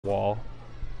wall.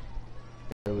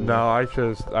 No, I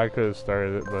could have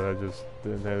started it, but I just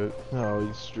didn't hit it. No,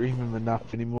 he's streaming Monopoly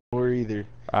anymore either.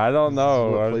 I don't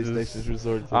know. PlayStation's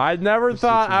resort to. I never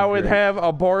thought I would have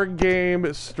a board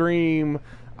game stream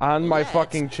on my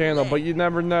fucking channel, but you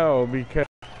never know because.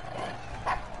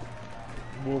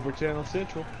 Wolver Channel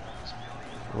Central.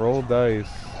 Roll dice,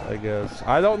 I guess.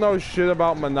 I don't know shit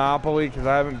about Monopoly because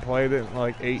I haven't played it in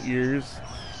like 8 years.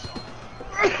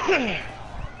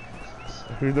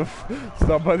 Who the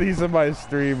somebody's in my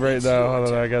stream right now. Hold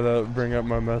on, I gotta bring up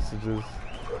my messages.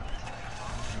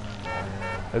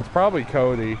 It's probably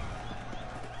Cody.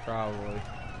 Probably.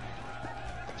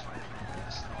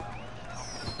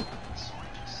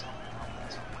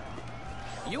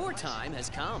 Your time has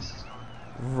come.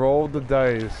 Roll the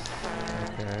dice.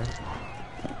 Okay.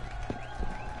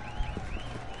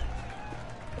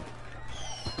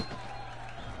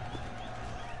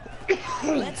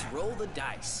 Let's roll the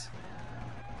dice.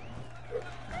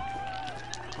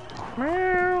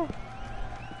 Meow.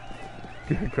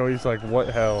 Cody's like, what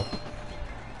hell?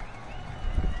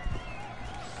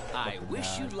 I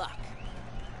wish you luck.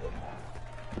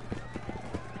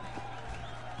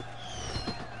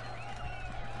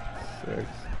 Six.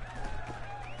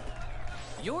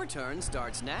 Your turn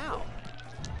starts now.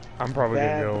 I'm probably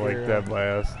gonna go like dead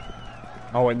last.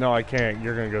 Oh wait, no, I can't.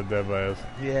 You're gonna go dead last.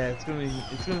 Yeah, it's gonna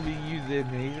be you then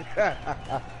me.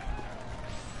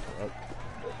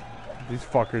 These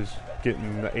fuckers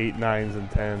getting the 8, 9s, and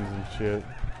 10s and shit.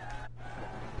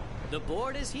 The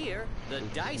board is here. The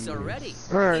dice are ready.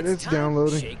 All right, it's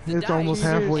downloading. It's almost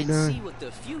halfway done.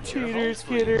 Cheaters,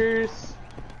 kidders.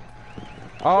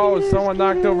 Oh, someone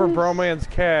knocked over Broman's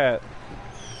cat.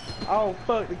 Oh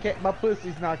fuck, the cat! My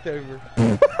pussy's knocked over.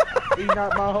 He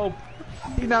knocked my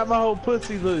whole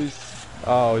pussy loose.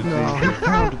 Oh, no, he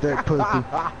pounded that pussy.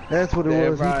 That's what it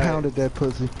was. Right. He pounded that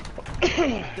pussy.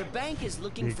 The bank is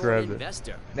looking for an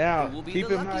investor. Now, keep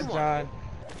in mind, John,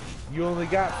 you only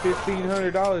got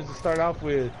 $1,500 to start off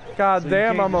with. God so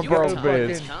damn, I'm a broke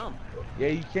bitch. Yeah,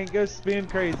 you can't go spend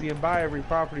crazy and buy every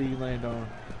property you land on.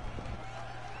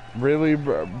 Really,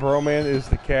 Broman is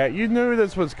the cat. You knew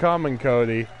this was coming,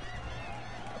 Cody.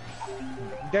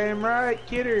 Damn right,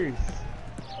 kidders.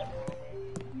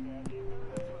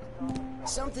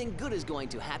 Something good is going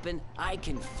to happen. I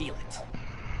can feel it.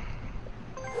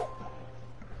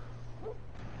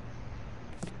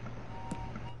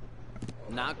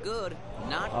 Not good.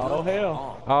 Not good. Oh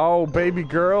hell. Oh, baby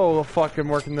girl fucking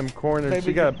working them corners.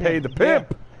 She gotta pay the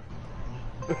pimp.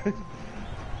 Yeah.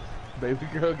 Baby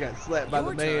girl got slapped by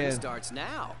the man. Your turn starts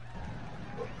now.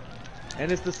 And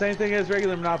it's the same thing as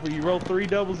regular Monopoly. You roll 3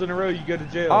 doubles in a row, you go to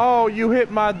jail. Oh, you hit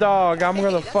my dog. I'm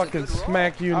gonna fucking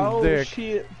smack you in the dick. Oh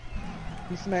shit.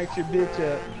 You smacked your bitch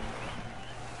up.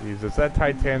 Jesus, that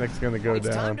Titanic's gonna go It's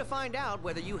down. time to find out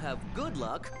whether you have good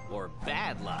luck or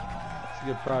bad luck. It's a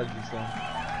good prodigy song.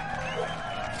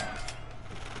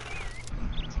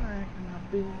 Smacking my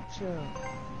bitch up.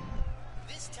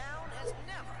 This town has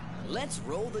never. Let's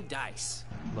roll the dice.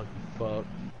 Lucky fuck.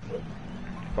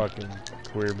 Fucking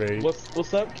queer bait.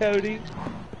 What's up, Cody?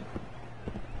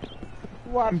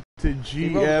 What? To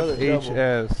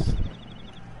GFHS.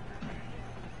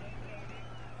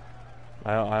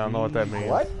 I don't know what that means.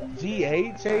 What?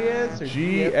 GHAS or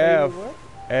GFHH.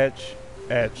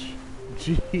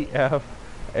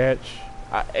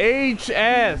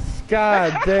 GFHS.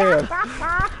 God damn.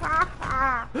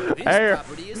 This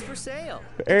property is for sale.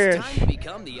 It's time to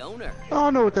become the owner. I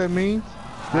don't know what that means.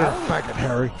 Yeah, fucking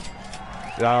Harry.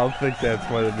 I don't think that's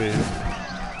what it means.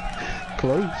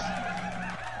 Close.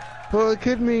 Well, it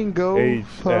could mean go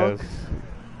fuck.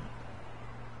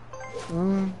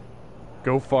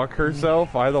 Go fuck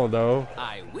herself? I don't know.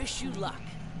 I wish you luck.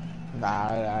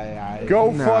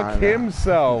 Go fuck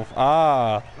himself.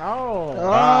 Ah.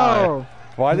 Oh.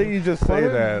 Why didn't you just say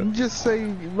that? You just say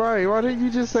right. Why didn't you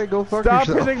just say go fuck Stop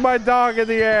yourself? hitting my dog in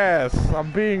the ass.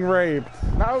 I'm being raped.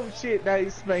 No shit, now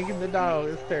he's spanking the dog.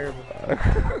 It's terrible.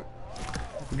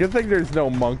 Good thing there's no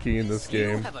monkey in this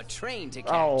game. You have a train to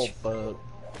catch. Oh fuck.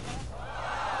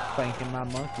 Spanking my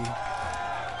monkey.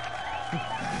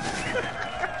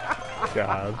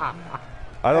 God.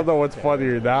 I don't know what's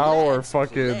funnier now or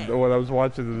fucking when I was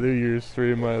watching the New Year's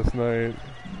stream last night.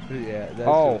 Yeah,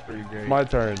 that's pretty great. My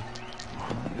turn.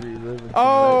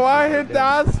 Oh,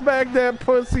 I smacked that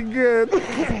pussy good.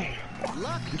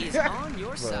 Luck is on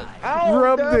your side. Oh,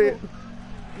 rubbed it.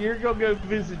 You're gonna go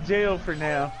visit jail for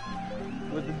now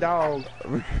with the dog.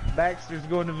 Baxter's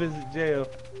going to visit jail.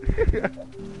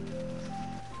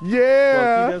 Yeah.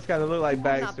 Well, he does kind of look like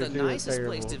Baxter. Not the nicest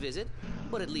place to visit,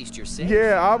 but at least you're safe.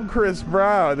 Yeah, I'm Chris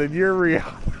Brown, and you're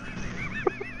Rihanna.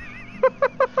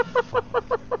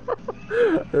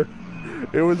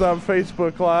 It was on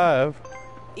Facebook Live.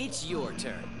 It's your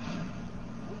turn.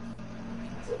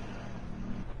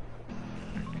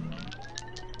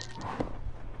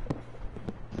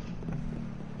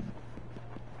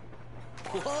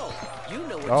 Whoa, you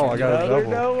know what Oh, you're I got a doing.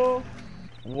 double.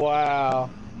 Wow.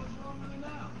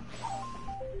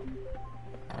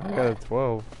 I got a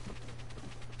 12.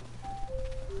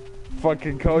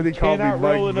 Fucking Cody called me Cannot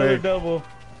roll Mike another Vick. double.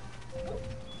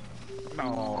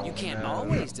 You can't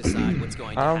always decide what's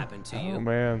going to happen to you. Oh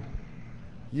man.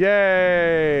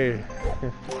 Yay!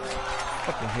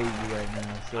 Fucking hate you right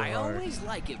now so I hard. always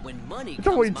like it when money It's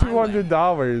comes only my way.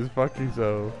 $200. Fuck you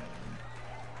so.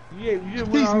 Yeah, you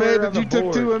just went He's all the way mad around that you the took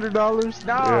board. $200.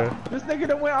 Nah, Yeah. this nigga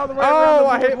done went all the way around the Oh,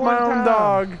 board I hit one my own time.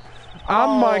 dog. I'm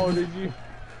Oh, Mike. did you?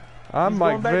 I'm He's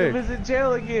Mike going back to Vick. visit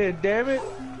jail again, damn it.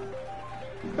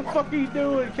 What the fuck are you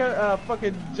doing,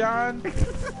 fucking John?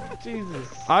 Jesus.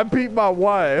 I beat my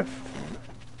wife.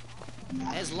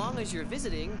 As long as you're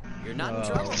visiting, you're not in Oh,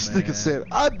 trouble. This nigga said,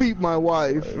 I beat my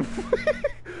wife.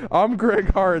 I'm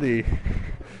Greg Hardy.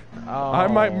 Oh, I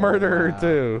might murder wow. her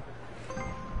too.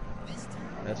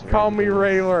 That's Call me ridiculous.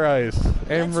 Ray Rice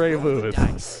and Let's Ray roll the Lewis.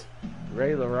 dice.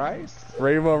 Rayla Rice?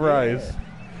 Rayla Rice.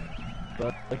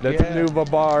 But, That's a new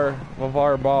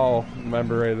Vavar Ball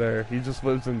member right there. He just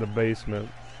lives in the basement.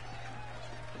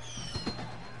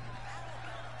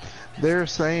 They're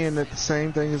saying that the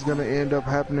same thing is going to end up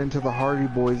happening to the Hardy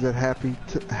Boys that happened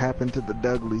to the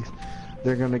Dudleys.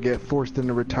 They're going to get forced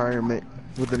into retirement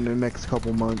within the next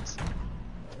couple months.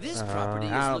 This property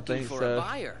I is don't looking think for so. a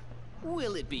buyer.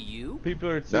 Will it be you? People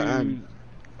are too...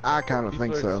 I kind of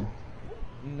think so.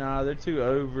 Nah, they're too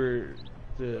over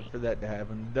for that to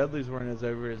happen. Dudleys weren't as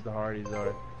over as the Hardys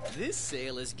are. This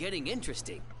sale is getting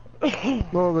interesting.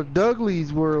 Well, the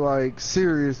Dudleys were like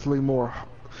seriously more,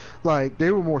 like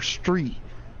they were more street,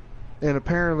 and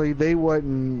apparently they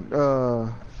wasn't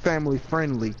family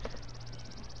friendly.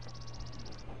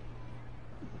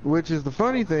 Which is the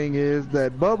funny thing is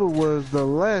that Bubba was the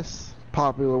less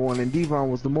popular one and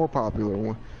Devon was the more popular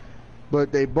one.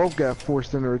 But they both got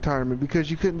forced into retirement because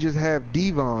you couldn't just have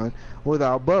Devon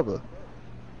without Bubba.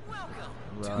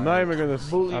 I'm not even gonna.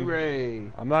 Bully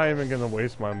Ray. I'm not even gonna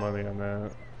waste my money on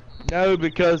that. No,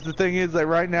 because the thing is that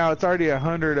right now it's already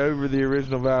 100 over the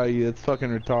original value. It's fucking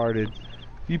retarded.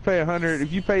 If you pay 100,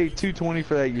 if you pay 220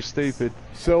 for that, you're stupid.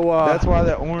 So that's why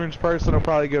that orange person will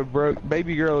probably go broke.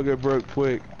 Baby girl will go broke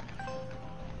quick.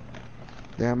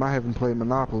 Damn, I haven't played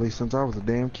Monopoly since I was a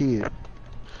damn kid.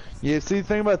 Yeah, see, the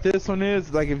thing about this one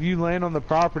is, like, if you land on the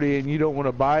property and you don't want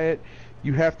to buy it,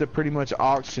 you have to pretty much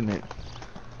auction it.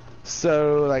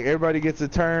 So, like, everybody gets a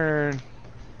turn,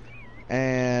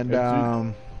 and,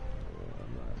 I'm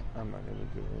not gonna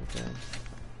do anything.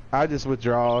 I just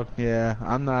withdraw. Yeah,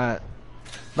 I'm not,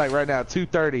 like, right now,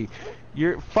 230.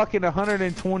 You're fucking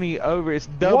 120 over. It's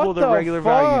double What the the regular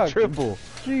value, triple.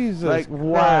 Jesus Like, Christ.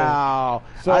 wow.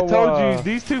 So, I told you,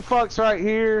 these two fucks right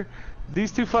here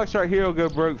will go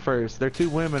broke first. They're two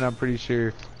women, I'm pretty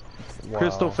sure. Wow.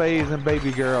 Crystal Phase and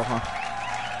Baby Girl, huh?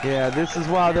 Yeah, this is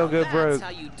why they'll go broke.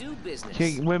 That's how you do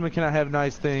business. Women cannot have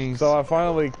nice things. So I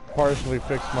finally partially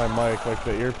fixed my mic. Like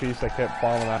the earpiece, I kept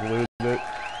falling out, glued it,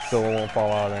 so it won't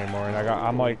fall out anymore. And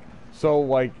I'm like, so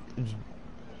like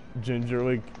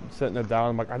gingerly setting it down.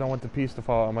 I'm like, I don't want the piece to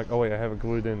fall out. I'm like, oh wait, I have it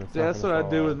glued in. It's Yeah, not that's gonna what I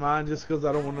fall do out. with mine, just because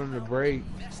I don't want them to break.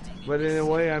 But in a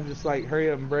way, I'm just like,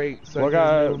 hurry up and break. So Well, I got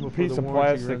can a move them piece before of the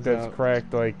warranty plastic runs that's out.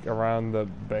 cracked like around the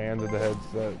band of the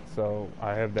headset, so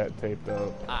I have that taped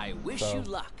up. I wish So. you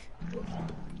luck.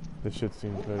 This shit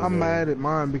seems very I'm good. mad at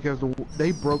mine because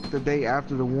they broke the day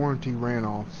after the warranty ran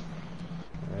off.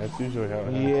 Yeah, that's usually how it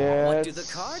happens. Yeah, What do the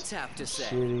it's cards have to say?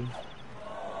 shitty.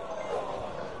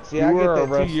 See, You I were get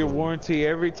that 2-year arrested. warranty.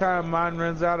 Every time mine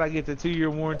runs out, I get the 2-year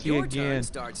warranty Your again turn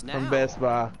starts now. from Best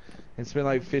Buy. And spend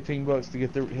like $15 to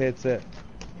get the headset.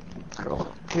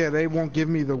 Yeah, they won't give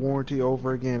me the warranty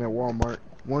over again at Walmart.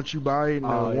 Once you buy it and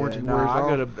the warranty wears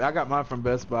off. I got mine from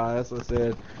Best Buy. That's what I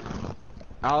said.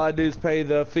 All I do is pay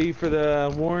the fee for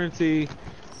the warranty,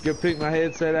 go pick my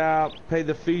headset out, pay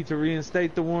the fee to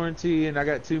reinstate the warranty, and I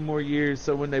got 2 more years.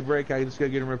 So when they break, I can just go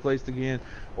get them replaced again.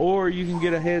 Or you can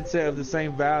get a headset of the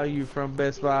same value from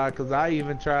Best Buy, because I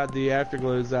even tried the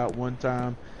afterglows out one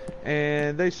time,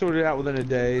 and they sorted it out within a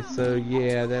day. So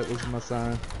yeah, that was my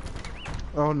sign.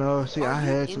 Oh no, see, Are I you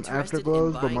had some interested in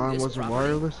afterglows, but buying mine this wasn't property?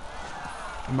 wireless.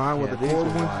 Mine were Yeah, the these cord are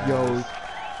ones, yo. wireless.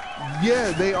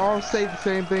 Yeah, they all say the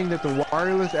same thing, that the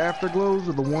wireless afterglows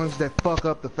are the ones that fuck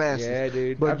up the fastest. Yeah,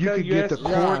 dude. But I've you got could get the US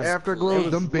cord It afterglows,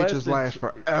 was them less bitches than- last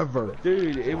forever.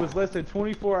 Dude, it was less than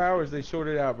 24 hours they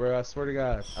shorted out, bro. I swear to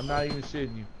God. I'm not even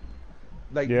shitting you.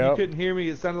 Like you couldn't hear me.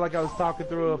 It sounded like I was talking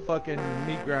through a fucking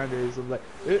meat grinder. So I'm like,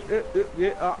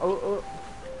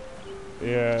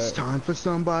 Yeah. It's time for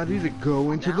somebody to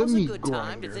go into the meat Now's a good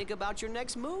grinder. time to think about your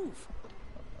next move.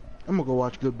 I'm gonna go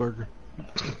watch Good Burger.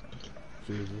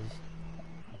 Jesus.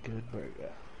 Good burger.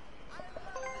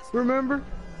 Remember?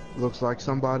 Looks like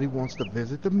somebody wants to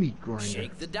visit the meat grinder.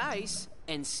 Shake the dice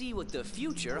and see what the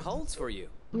future holds for you.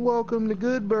 Welcome to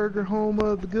Good Burger, home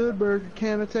of the Good Burger.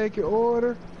 Can I take your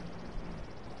order?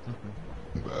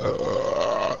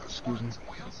 Excuse me.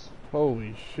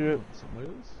 Holy shit. Some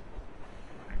wheels?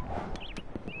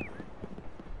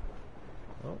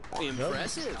 Oh,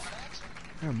 Impressive.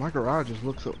 Man, my garage just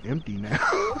looks so empty now.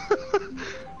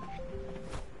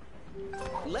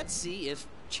 Let's see if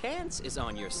chance is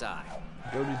on your side.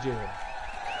 Go to jail.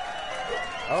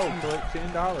 Oh, collect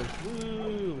 $10.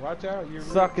 Woo! Watch out, you're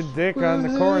Sucking dick on the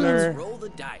Let's corner. roll the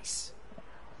dice.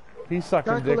 He's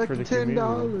sucking I dick for collected the community.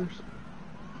 $10.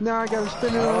 Now I gotta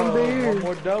spend it on beer. one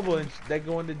more double and they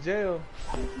going to jail.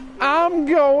 I'm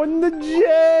going to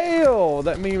jail!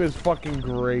 That meme is fucking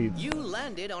great. You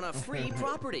landed on a free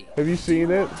property. Have you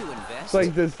seen it? To invest? It's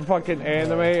like this fucking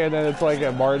anime, and then it's like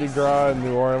at Mardi Gras in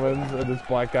New Orleans, and this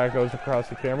black guy goes across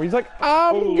the camera. He's like,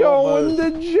 I'm going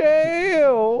to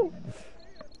jail!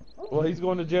 Well, he's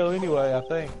going to jail anyway, I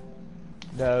think.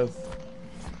 No.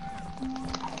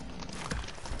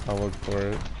 I'll look for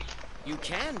it. You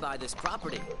can buy this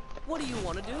property. What do you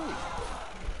want to do?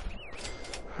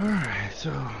 Alright,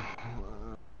 so...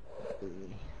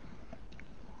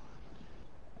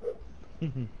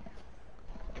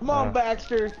 Come on,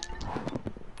 Baxter!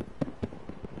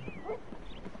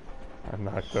 I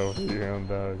knocked over your own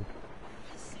dog.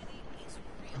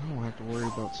 I don't have to worry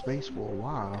about space for a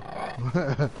while.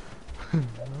 Oh,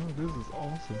 this is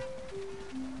awesome.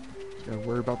 Just gotta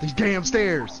worry about these damn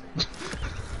stairs.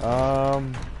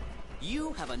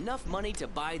 You have enough money to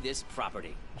buy this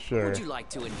property. Sure. Would you like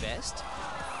to invest?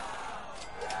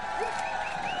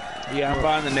 Yeah, I'm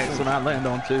buying the next one I land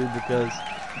on too because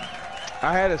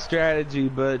I had a strategy,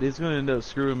 but it's going to end up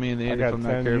screwing me in the I end if got I'm not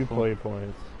 10 careful. Uplay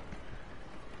points.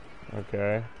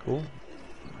 Okay, cool.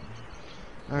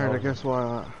 Alright, I guess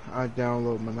while I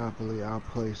download Monopoly, I'll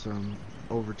play some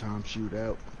overtime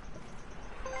shootout.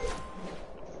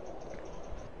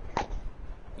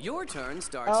 Your turn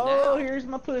starts Oh, now. here's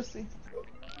my pussy.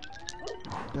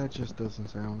 That just doesn't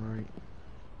sound right.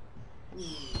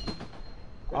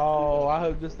 Oh, I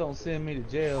hope this don't send me to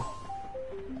jail.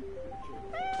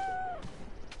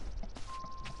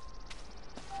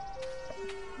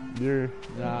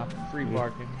 Nah, free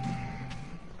parking.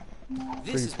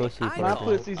 This is what pussy I parking. My call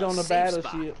pussy's a on the safe spot.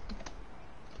 battleship.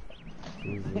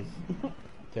 Jesus.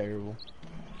 Terrible.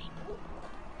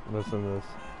 Listen to this.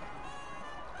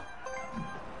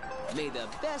 May the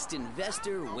best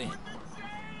investor win.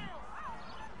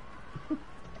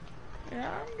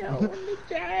 I'm going to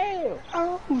jail.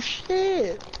 Oh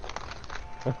shit!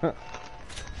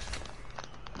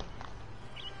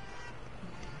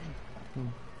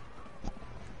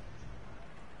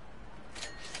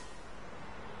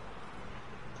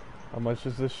 How much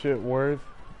is this shit worth?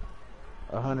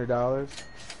 $100.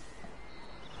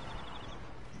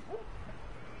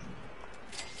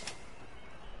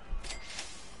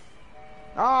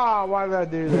 Ah, why did I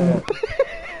do that?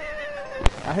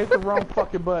 I hit the wrong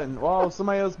fucking button. Wow,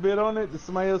 somebody else bid on it? Did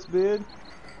somebody else bid?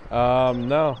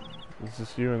 No. It's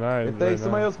just you and I. If they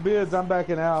somebody else bids, I'm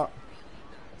backing out.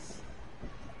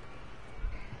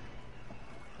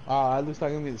 Ah, it looks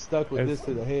like I'm getting stuck with It's this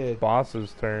to the head.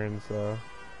 boss's turn, so.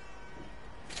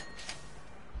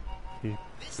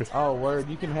 Oh, word,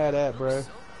 you can have that, bro.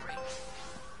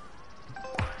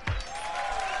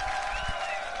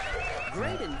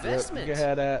 Great Yep, investment. you can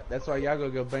have that. That's why y'all gonna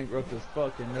go bankrupt as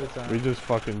fuck in no time. We just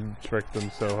fucking tricked them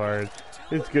so hard.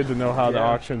 It's good to know how the Yeah.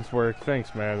 auctions work.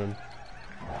 Thanks, Madden.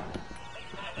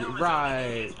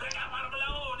 Right.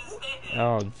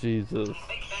 Oh, Jesus.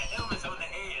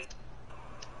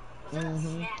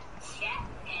 Mm-hmm.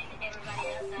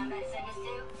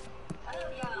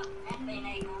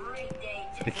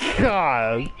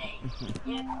 God.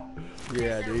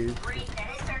 Yeah, dude.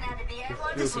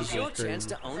 This is your chance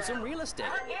to own some real estate.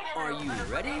 Are you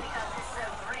ready?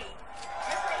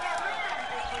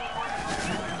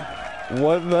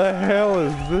 What the hell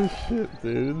is this shit,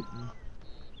 dude?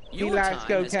 He Your likes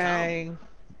time has come. cocaine.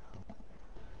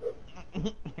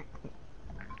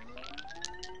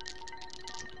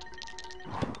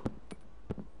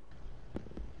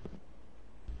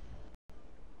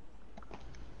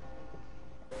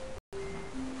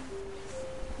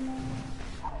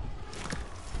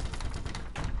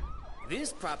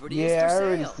 This property Yeah, is I for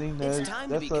already sale. seen It's those. time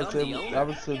That's to what I become said. the owner. I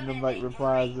was sending them like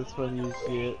replies. That's funny as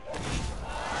shit.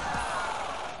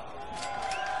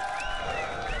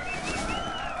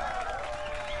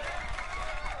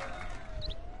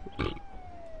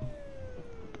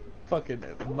 Fucking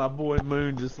my boy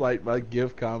Moon just liked my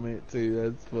gift comment too.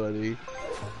 That's funny.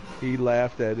 He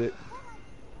laughed at it.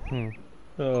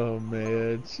 Oh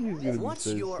man, she's gonna What's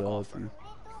be so your salty. offer?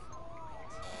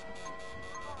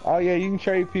 Oh yeah, you can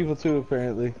trade people too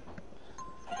apparently.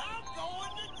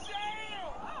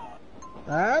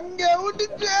 I'm going to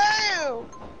jail.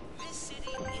 This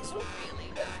city is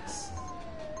really nice.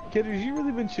 Kidders, you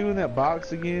really been chewing that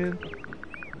box again?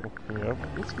 Yep.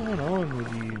 What's going on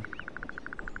with you?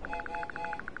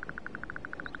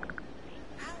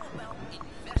 How about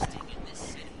investing in this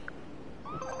city?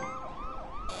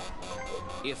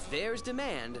 If there's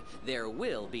demand, there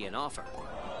will be an offer.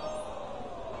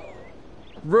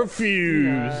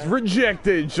 Refused.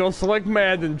 Rejected. Just like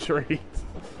Madden trades.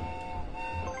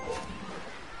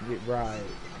 Get right.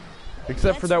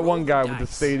 Except for Let's that one roll guy the with the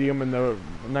dice. stadium and the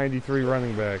 93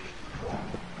 running back.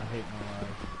 I hate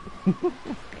my life.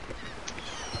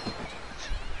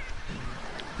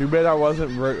 Too bad I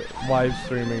wasn't live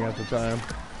streaming at the time.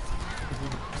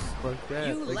 Fuck that.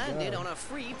 You thank landed God. on a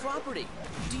free property.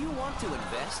 Do you want to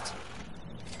invest?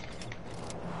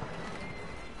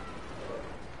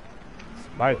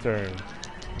 My turn.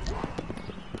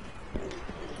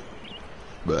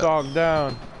 Dog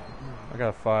down. I got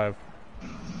a 5.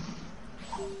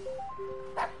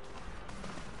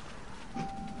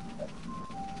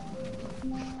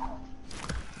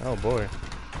 Oh boy.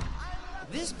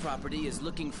 This property is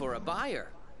looking for a buyer.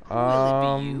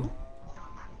 Will it be you?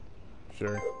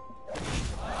 Sure.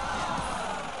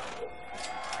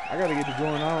 I gotta get to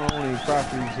going. I don't own any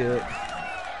properties yet.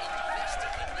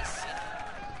 Investing in this city.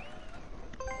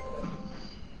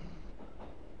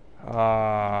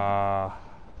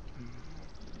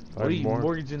 What are you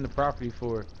mortgaging the property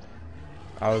for?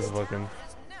 I was looking.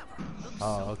 Has never looked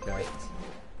Oh, so okay. great.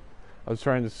 I was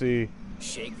trying to see.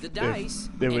 Shake the dice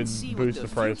they and would see boost what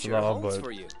the price future at all, holds but-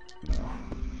 for you.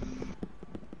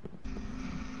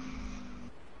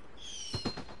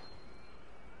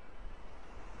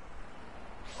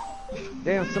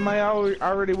 Damn, somebody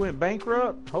already went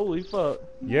bankrupt? Holy fuck.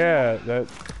 Yeah, that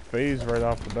phase right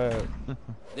off the bat.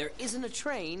 There isn't a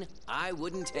train I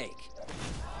wouldn't take.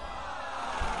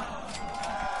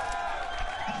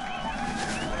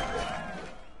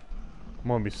 I'm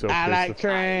gonna be so I pissed. like if-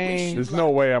 trains. There's no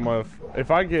way I'm gonna.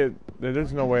 If I get,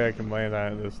 there's no way I can land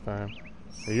on it this time.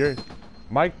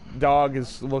 My dog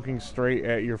is looking straight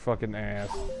at your fucking ass.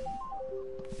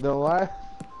 The last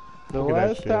Look at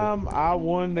that shit. time I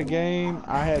won the game,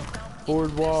 I had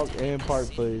Boardwalk and Park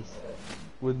Place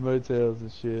with motels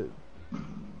and shit.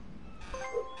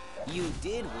 You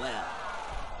did well.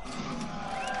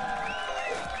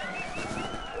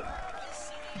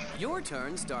 Your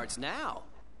turn starts now.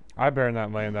 I better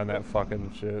not land on that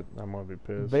fucking shit. I'm gonna be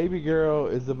pissed. Baby girl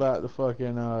is about to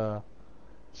fucking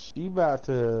she about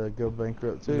to go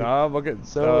bankrupt too. Nah, look at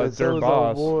So their is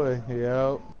boss. old boy,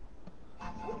 yep.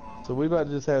 So we about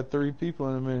to just have 3 people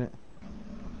in a minute.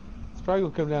 It's probably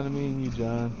gonna come down to me and you,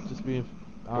 John. Just being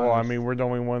honest. Well, I mean, we're the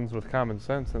only ones with common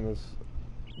sense in this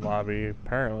lobby,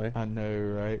 apparently. I know,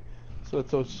 right? So I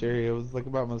told Sherry, I was like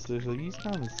about my sister, like, use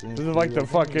common sense. This is like dude. the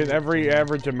fucking every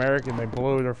average American. They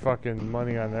blow their fucking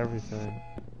money on everything.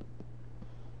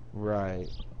 Right.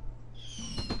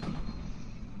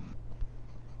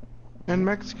 And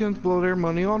Mexicans blow their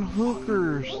money on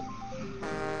hookers.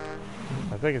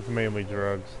 I think it's mainly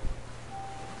drugs.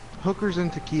 Hookers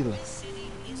and tequila. This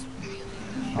city is really.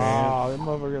 Oh, that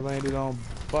motherfucker landed on.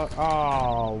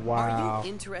 Oh, wow. Are you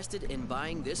interested in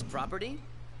buying this property?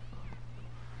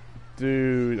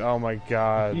 Dude, oh my If you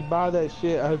god. buy that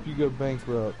shit, I hope you go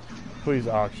bankrupt. Please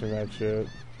auction that shit.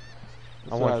 I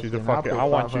That's what want was you to saying. I'll fucking, put I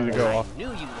want you to 500. go I off. knew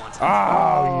you'd want to.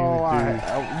 Oh,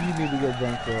 you dude. You need to go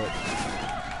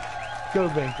bankrupt. Go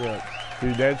bankrupt.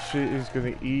 Dude, that shit is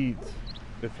gonna eat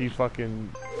if he fucking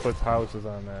puts houses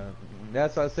on that.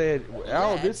 That's what I said.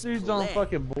 Oh, this Let's dude's on play.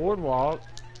 fucking Boardwalk.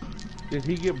 Did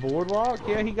he get Boardwalk?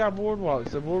 Yeah, he got Boardwalk.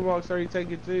 So Boardwalk's already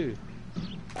taken too.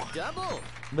 Double.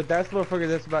 But that's the motherfucker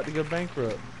that's about to go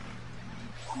bankrupt.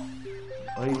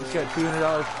 Well, he just got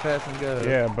 $200 to pass and go.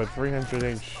 Yeah, but 300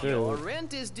 ain't shit. Your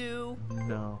rent is due.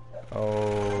 No.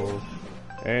 Oh.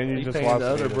 And you He just paying lost the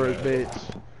other me to broke that.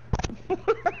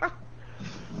 bitch.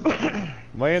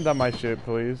 Land on my shit,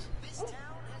 please. This town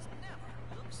has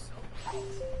never looked so great.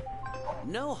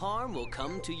 No harm will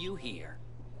come to you here.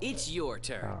 It's your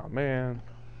turn. Oh man.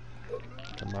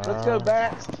 Come on. Let's go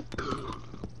back.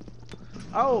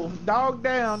 Oh, dog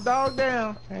down, dog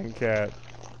down. And cat.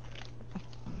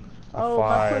 Oh,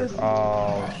 my 5. pussy.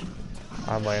 Oh,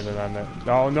 I'm landing on that.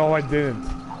 Oh, no, I didn't.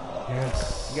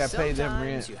 Yes. You gotta pay them Sometimes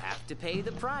rent. you have to pay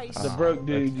the price. The broke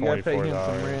dude, that's you gotta pay him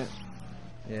some $24. rent.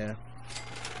 Yeah.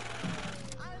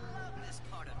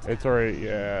 It's already,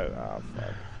 yeah. Oh,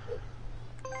 fuck.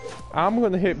 I'm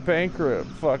gonna hit bankrupt.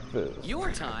 Fuck this.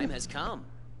 Your time has come.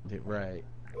 Right.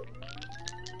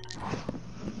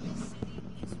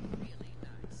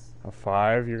 A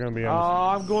 5? You're gonna be on.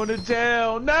 Oh, I'm going to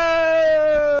jail.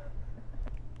 No!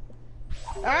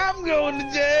 I'm going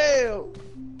to jail.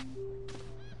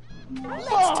 Let's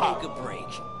Fuck. take a break.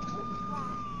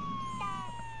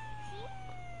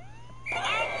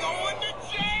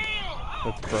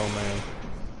 That's pro man.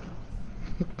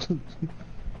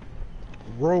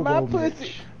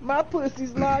 My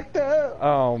pussy's locked up.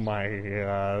 Oh my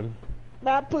god.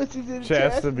 My pussy's in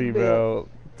Chastity belt.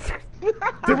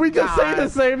 Did we just say the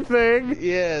same thing?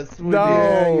 Yes, we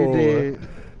No. did. You did.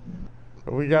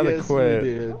 We gotta Yes, quit. we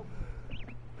did.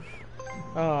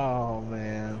 Oh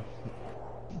man.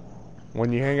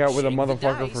 When you hang out with a Shake the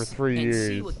motherfucker dice for 3 and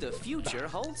see years. what the future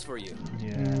holds for you.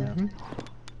 Yeah. Mhm.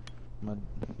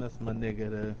 That's my nigga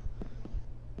though.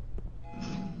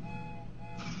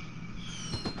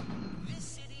 This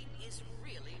city is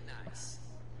really nice.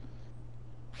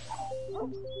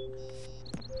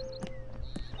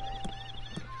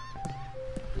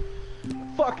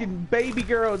 Fucking baby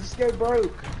girl just go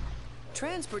broke.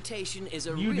 Transportation is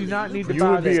a You do really not need to You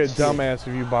buy would be a that shit. dumbass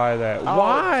if you buy that. Oh,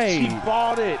 Why? She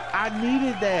bought it. I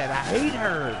needed that. I hate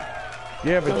her.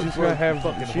 Yeah, but So she's broke, gonna have.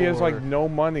 fucking She has like whore. no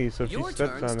money, so if she Your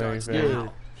steps turn on starts anything,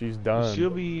 now. she's done.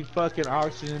 She'll be fucking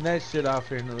auctioning that shit off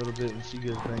here in a little bit when she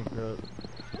goes bankrupt.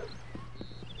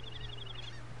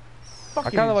 I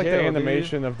kind of like the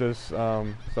animation of this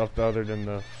stuff other than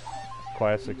the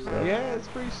classic stuff. Yeah, it's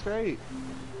pretty straight.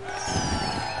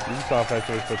 Ubisoft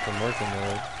actually put some work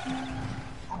into it.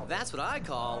 That's what I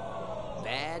call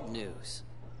bad news.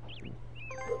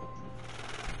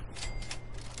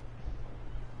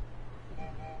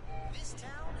 This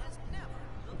town has never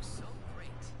looked so great.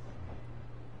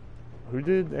 Who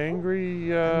did Angry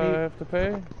have to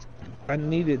pay? I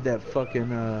needed that fucking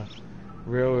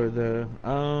railroad though.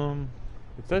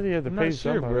 It said he had to I'm pay not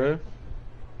sure, somebody. bro.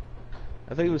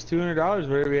 I think it was $200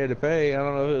 whatever we had to pay. I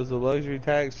don't know if it was a luxury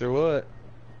tax or what.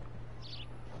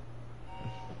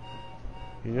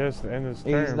 He has to end his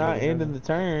turn. He's not ending the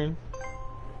turn.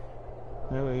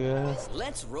 There we go.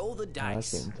 Let's roll the I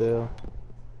dice. couldn't tell.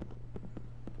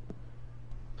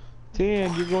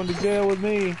 10, you're going to jail with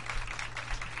me.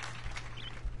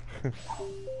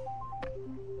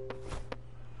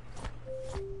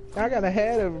 I got a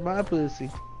hat over my pussy.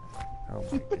 Oh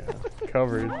my god.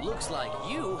 Covered. Looks like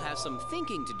you have some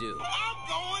thinking to do.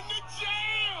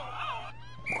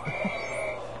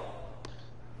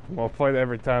 Well, fight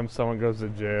every time someone goes to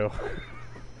jail.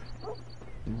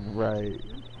 Right.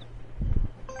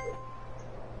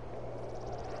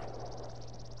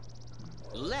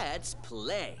 Let's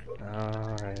play.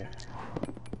 Alright.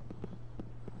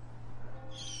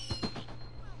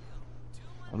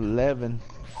 11.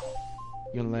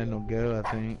 You're gonna let him go,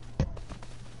 I think.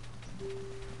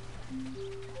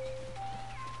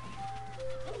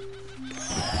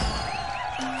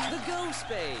 The go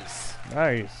space.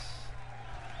 Nice.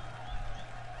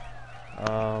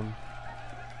 Well,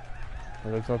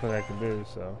 there's nothing I can do,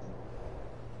 so.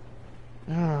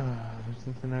 There's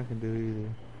nothing I can do either.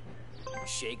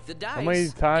 Shake the dice. many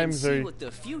times and are see you- what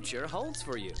the future holds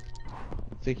for you.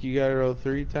 I think you gotta roll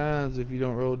 3 times if you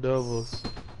don't roll doubles.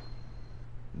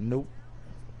 Nope.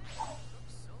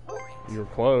 You were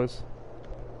close.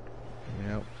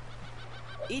 Yep.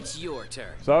 It's your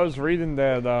turn. So I was reading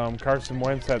that Carson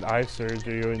Wentz had eye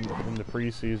surgery in the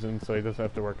preseason, so he doesn't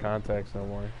have to wear contacts no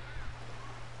more.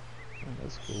 Oh,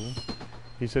 that's cool.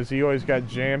 He says he always got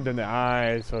jammed in the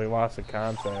eye, so he lost the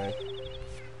contact.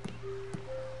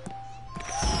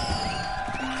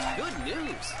 Good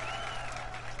news.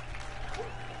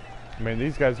 I mean,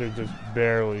 these guys are just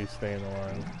barely staying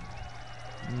alive.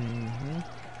 Mm-hmm.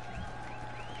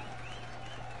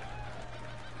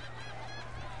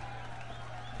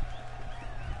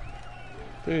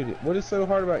 Dude, what is so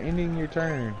hard about ending your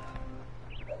turn?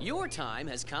 Your time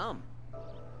has come.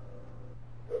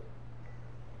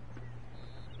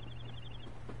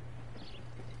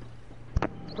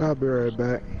 I'll be right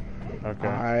back. Okay.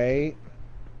 Alright.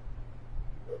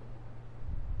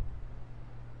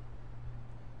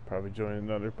 Probably join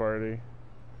another party.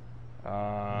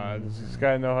 Does this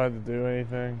guy know how to do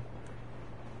anything?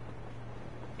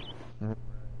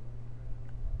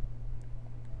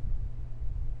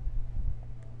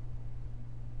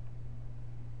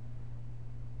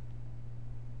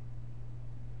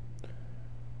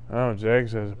 Oh,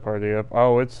 Jags has a party up.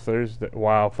 Oh, it's Thursday.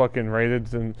 Wow, fucking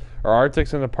Rated's in, or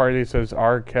Arctic's in the party. Says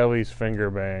R. Kelly's finger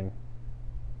bang.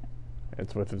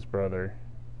 It's with his brother.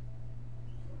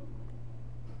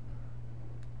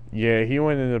 Yeah, he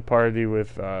went in the party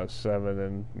with Seven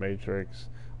and Matrix,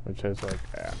 which has like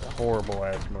horrible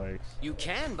ass mics. You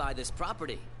can buy this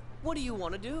property. What do you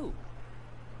want to do?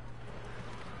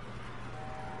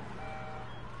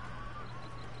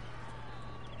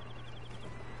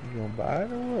 You gonna buy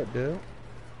it or what, dude?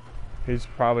 He's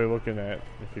probably looking at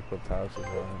if he puts houses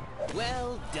on it.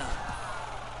 Well done.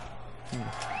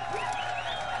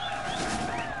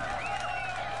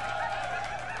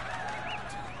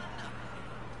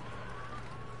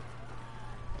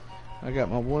 I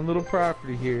got my one little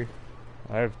property here.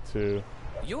 I have two.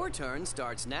 Your turn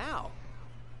starts now.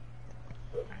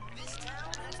 This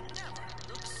town has never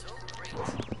looked so great.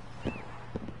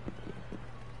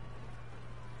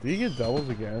 Do you get doubles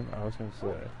again? I was gonna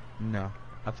say. No,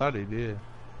 I thought he did.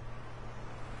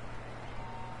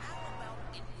 How about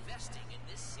investing in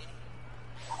this city?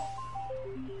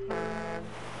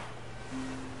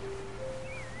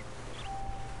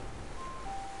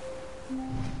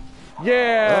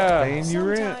 Yeah! Paying you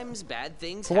rent. Sometimes bad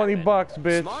things 20 happen. bucks,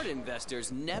 bitch. Smart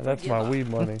investors never That's give my up. weed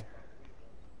money.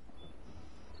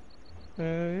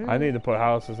 Yeah. I need to put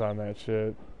houses on that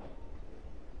shit.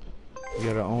 You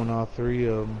gotta own all three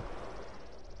of them.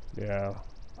 Yeah.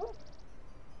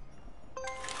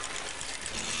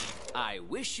 I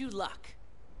wish you luck.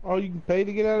 Oh, you can pay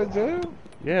to get out of jail?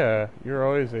 Yeah, you're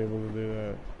always able to do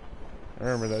that. I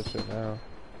remember that shit now.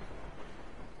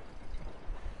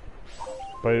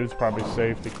 But it was probably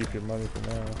safe to keep your money for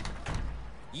now.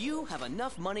 You have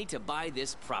enough money to buy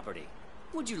this property.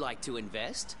 Would you like to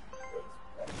invest?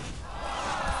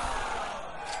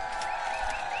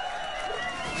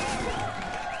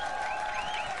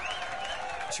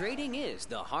 Trading is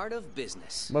the heart of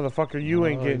business. Motherfucker, you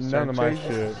ain't getting none of my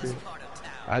shit.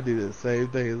 I do the same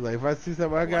thing. It's like if I see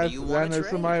something I do you I wanna know trade?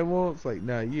 somebody wants, like,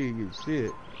 nah, you ain't get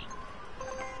shit.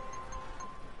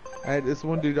 I had this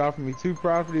one dude offer me 2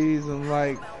 properties and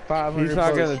like 500. He's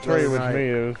not gonna bucks trade the with other me.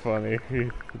 night. It was funny.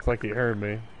 It's like he heard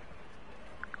me.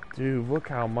 Dude, look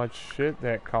how much shit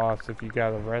that costs if you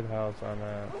got a red house on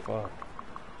that. Fuck.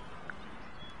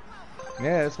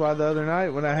 Yeah, that's why the other night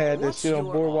when I had that What's shit on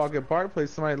your Boardwalk at Park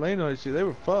Place, somebody laying on that shit, they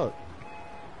were fucked.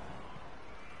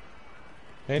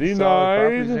 And solid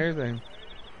properties and Denied. everything.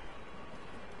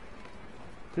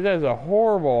 Dude, that's a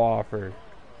horrible offer.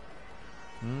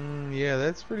 Yeah,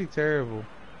 that's pretty terrible.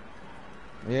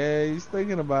 Yeah, he's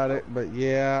thinking about it, but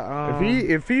yeah.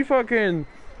 If he fucking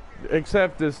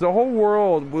accept this, the whole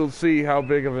world will see how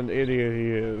big of an idiot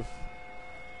he is.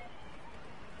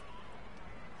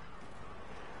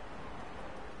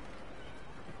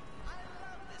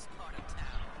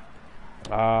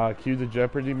 Cue the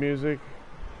Jeopardy music.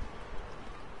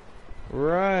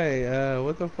 Right,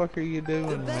 what the fuck are you The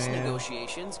doing, best man?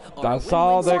 negotiations are That's a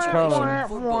all win-win that situation comes.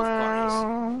 for both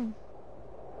parties.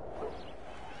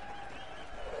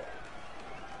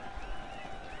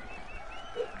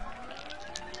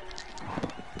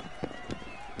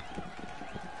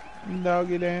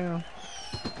 Doggy down.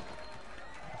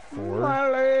 4.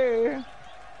 Molly.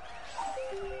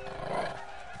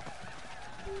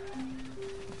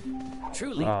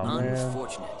 Truly Oh, man.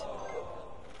 unfortunate.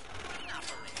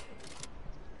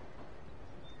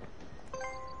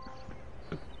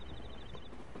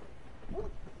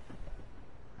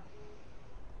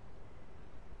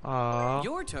 Aw.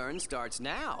 Your turn starts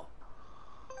now.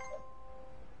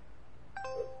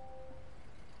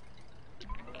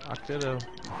 I could have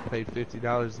paid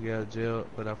 $50 to get out of jail,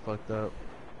 but I fucked up.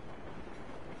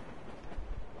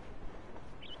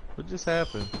 What just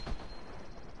happened?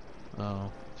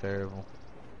 Oh, terrible.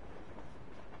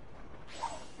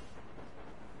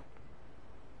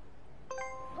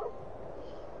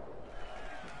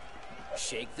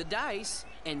 Shake the dice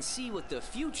and see what the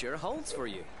future holds for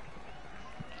you.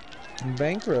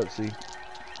 Bankruptcy.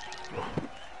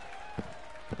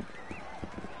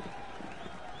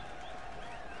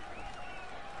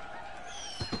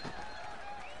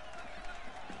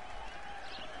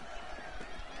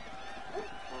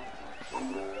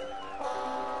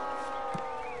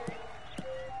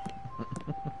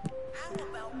 How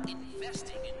about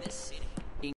investing in this city?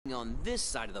 Being on this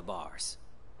side of the bars.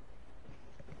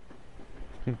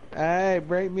 Hey,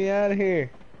 break me out of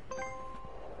here.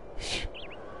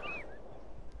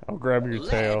 I'll grab your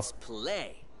tail. Let's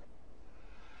play.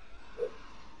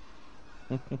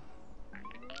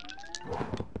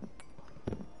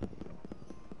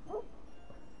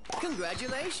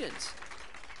 Congratulations.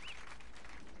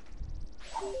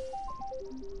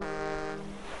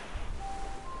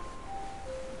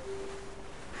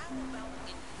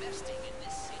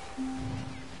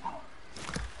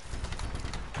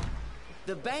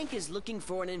 The bank is looking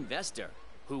for an investor.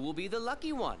 Who will be the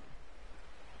lucky one?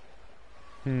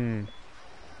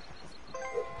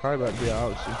 Probably about to be an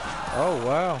auction. Oh,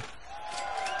 wow.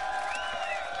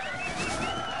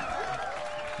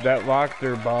 That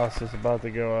Lochter boss is about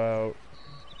to go out.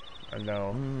 I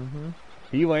know.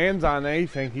 He lands on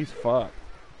anything, he's fucked.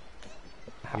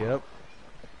 Yep.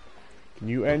 Can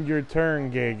you end your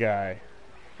turn, gay guy?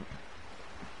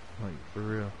 Like, for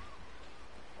real.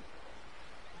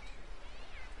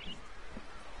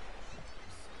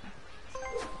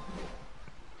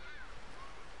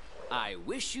 I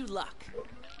wish you luck.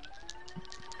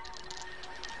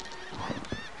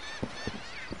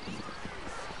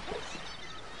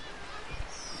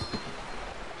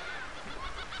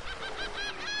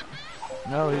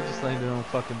 No, he just landed on a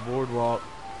fucking boardwalk.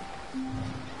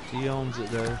 He owns it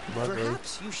there. Luckily.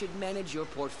 Perhaps you should manage your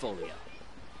portfolio.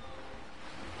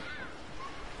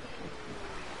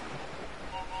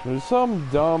 There's some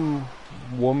dumb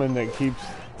woman that keeps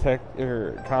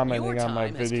commenting on my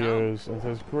videos and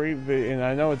says great and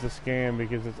I know it's a scam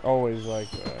because it's always like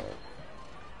that.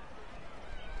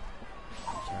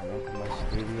 I'm trying to open my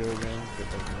studio again. See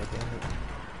if I can look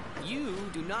at it. You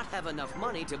do not have enough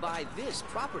money to buy this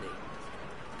property.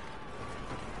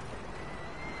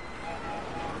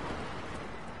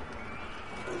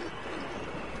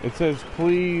 It says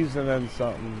please and then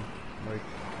something like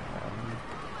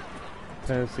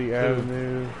Tennessee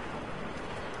Avenue.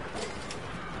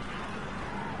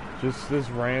 Just this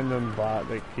random bot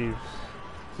that keeps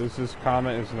says this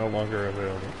comment is no longer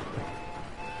available.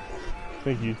 I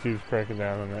think YouTube's cracking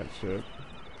down on that shit.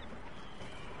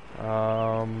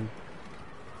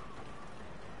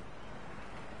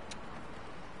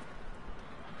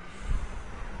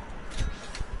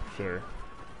 Sure.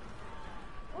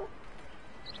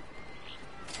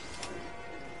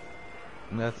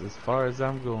 And that's as far as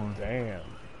I'm going. Damn.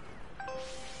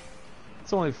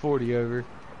 It's only 40 over.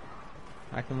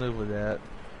 I can live with that.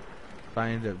 If I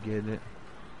end up getting it.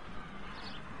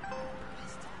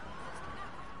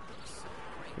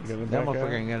 That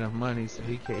motherfucker ain't got enough money, so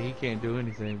he can't do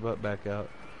anything but back out.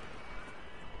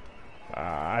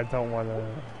 I don't want to.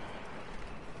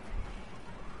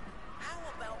 How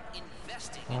about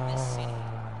investing in this city?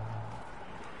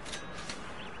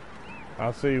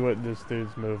 I'll see what this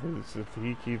dude's move is. If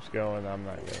he keeps going, I'm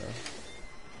not gonna.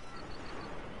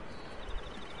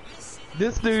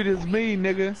 This dude is me,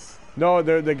 nigga. No,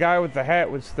 the guy with the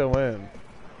hat was still in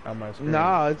on my screen.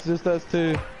 Nah, it's just us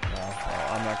two. No,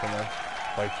 I'm not gonna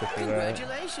fight you for that.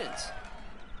 Congratulations.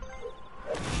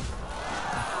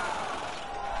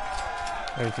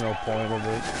 There's no point of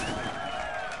it.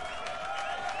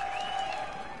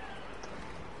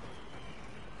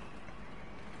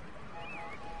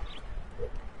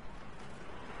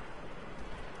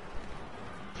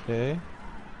 Okay.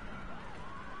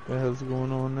 What the hell's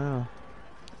going on now?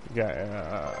 You got,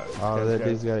 oh, that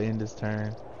dude's got to end his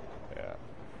turn. Yeah.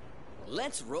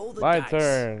 Let's roll the My dice.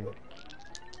 turn.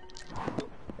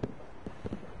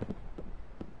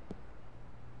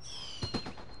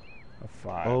 A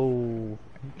 5. Oh,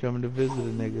 you coming to visit a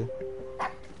nigga?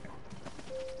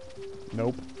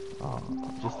 Nope. Oh,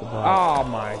 just about. Oh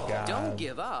my god. Don't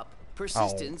give up.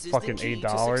 Persistence is fucking the key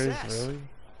 $8, to success. really?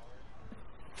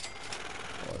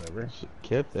 Whatever. Should've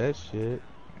kept that shit.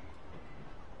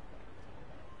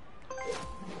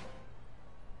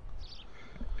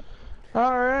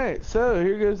 Alright, so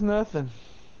here goes nothing.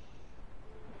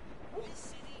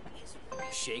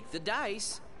 Shake the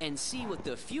dice and see what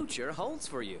the future holds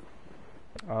for you.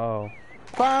 Oh.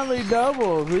 Finally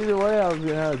doubles. Either way, I was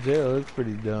getting out of jail. It's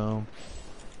pretty dumb.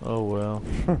 Oh well.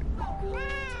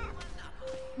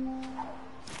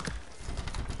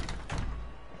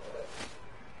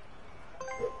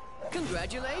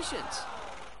 Congratulations.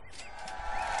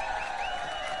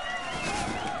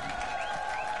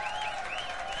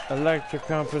 Electric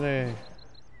company.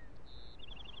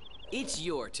 It's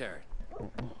your turn.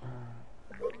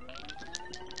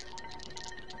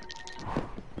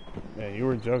 Man, you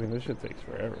were joking. This shit takes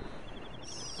forever.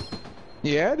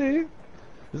 Yeah, dude.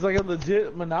 It's like a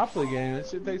legit Monopoly game. That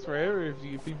shit takes forever if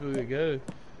you get people to go.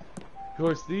 Of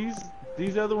course,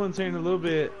 these other ones here in a little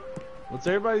bit. Once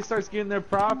everybody starts getting their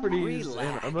properties,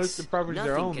 Relax. and most of the properties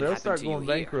Nothing their own, can they'll happen start to you going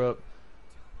here. bankrupt.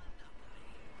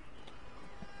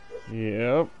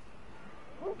 Yep.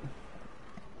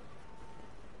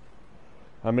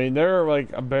 I mean, they're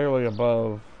like barely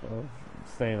above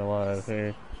staying alive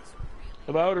here.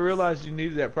 If I would have realized you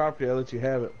needed that property, I'd let you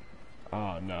have it.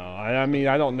 Oh no, I mean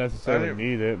I don't necessarily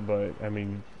need it, but I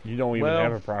mean you don't even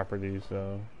have a property,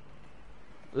 so.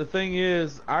 The thing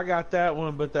is, I got that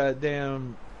one, but that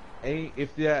damn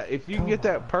if you can get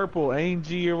that purple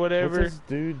Angie or whatever. What's this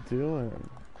dude doing?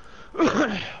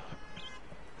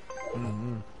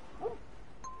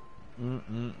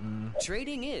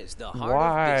 Trading is the heart of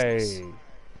Why? business.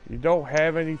 You don't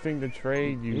have anything to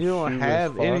trade. You don't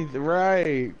have anything,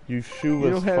 right? You shoeless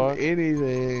You don't have fuck.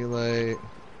 anything, like.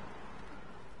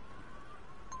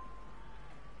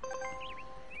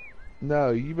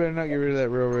 No, you better not get rid of that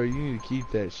railroad. You need to keep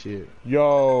that shit.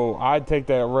 Yo, I'd take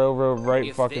that railroad right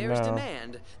If fucking there's now.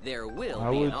 demand, there will I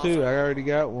be would an too. offer. I already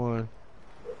got one.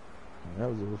 That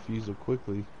was a refusal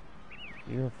quickly.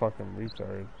 You're a fucking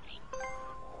retard.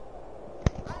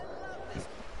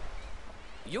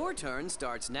 Your turn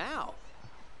starts now.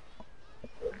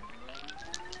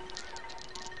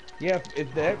 Yeah,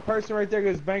 if that person right there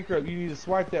goes bankrupt, you need to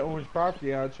swipe that orange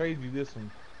property. I'll trade you this one.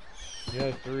 You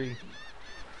have 3.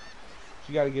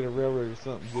 You got to get a railroad or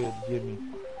something good to give me.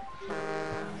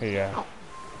 Yeah.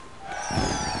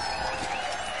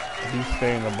 He's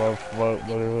staying above float,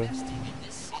 literally.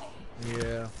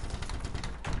 Yeah.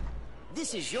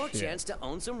 This is your chance to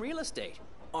own some real estate.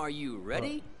 Are you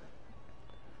ready?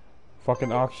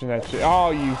 Fucking auction that shit. Oh,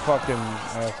 you fucking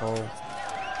asshole.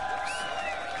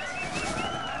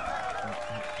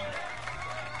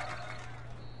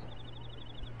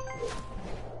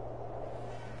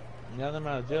 Now that I'm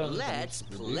out of jail, I'm Let's just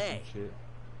gonna do play. some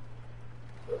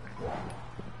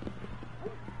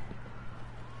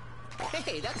shit.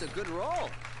 Hey, that's a good roll.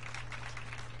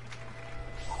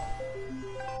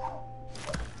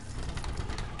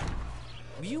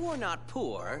 You are not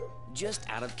poor, just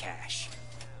out of cash.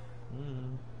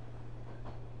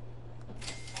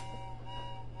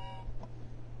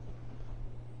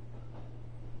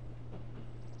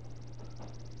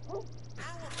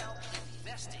 How about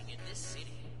investing in this city?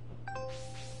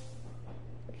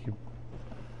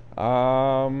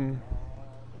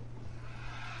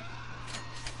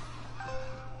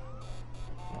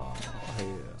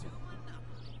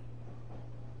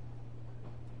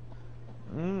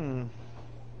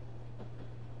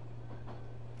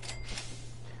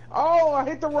 Oh, I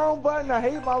hit the wrong button. I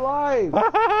hate my life.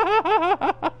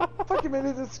 Fucking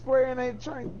minute this square and ain't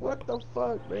trying. What the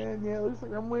fuck, man? Yeah, looks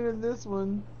like I'm winning this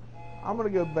one. I'm gonna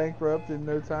go bankrupt in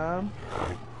no time.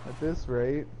 At this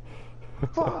rate.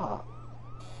 Fuck.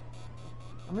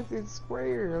 I'm at the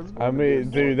square. I mean,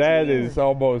 dude, that is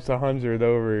almost 100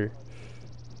 over.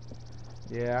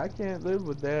 Yeah, I can't live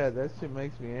with that. That shit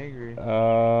makes me angry.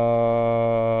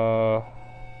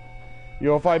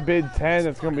 Yo, if I bid 10,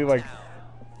 it's gonna be like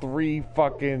 3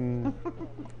 fucking.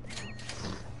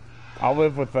 I'll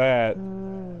live with that.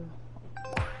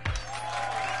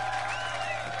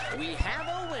 We have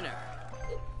a winner.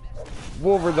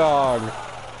 Wolver dog.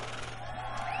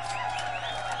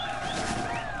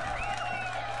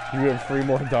 You have $3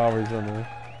 more on there.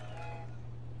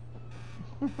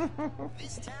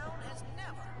 This town has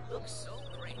never looked so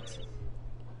great.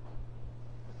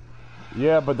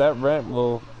 Yeah, but that rent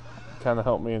will kind of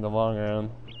help me in the long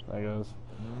run, I guess.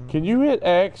 Can you hit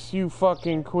X, you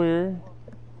fucking queer?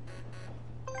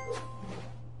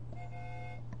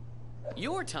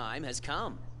 Your time has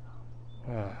come.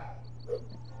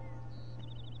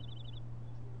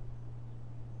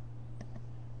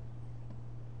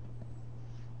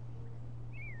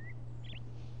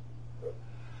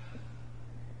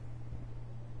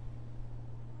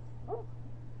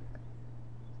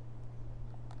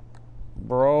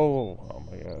 Bro, oh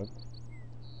my god.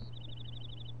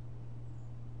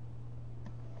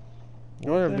 I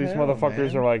wonder if these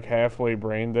motherfuckers are like halfway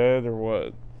brain dead or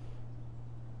what.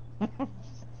 I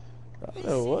don't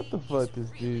know what the fuck this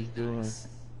dude's doing.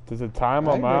 Does it time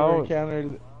I've them never out?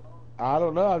 encountered. I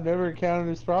don't know. I've never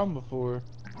encountered this problem before.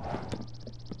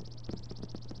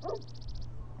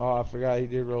 Oh, I forgot he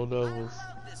did roll doubles.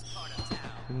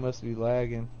 He must be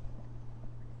lagging.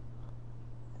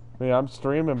 I mean, I'm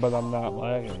streaming, but I'm not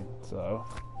lagging, so.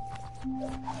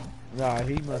 Nah,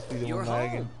 he must be the You're one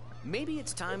lagging. home. Maybe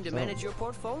it's time to manage your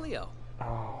portfolio.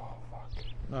 Oh, fuck.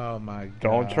 Oh my god.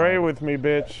 Don't trade with me,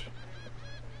 bitch.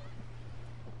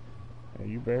 Hey,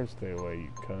 you better stay away,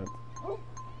 you cunt.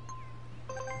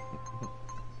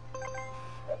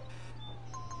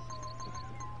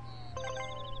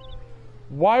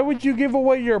 Why would you give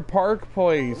away your park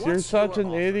place? You're What's such your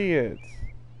an offer? idiot.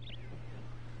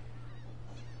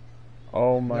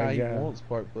 Oh my Nah, he god. wants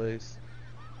Park Place.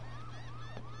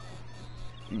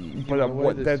 But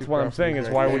away the that's two what I'm saying is,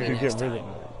 why would you properties get right rid of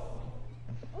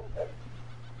there. it?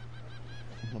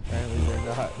 Apparently they're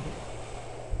not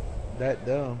that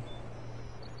dumb.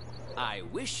 I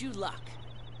wish you luck.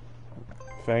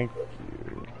 Thank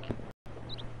you.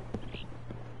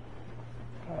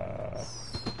 Oh,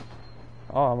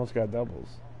 I almost got doubles.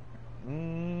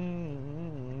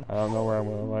 I don't know where I'm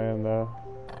gonna land though.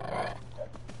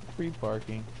 Free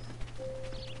parking.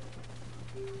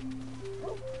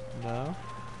 No.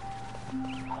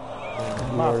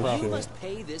 My Lord property. You shit. must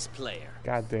pay this player.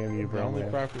 God damn you, The bro, only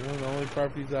man. property, one of the only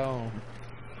properties I own.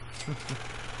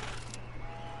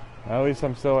 At least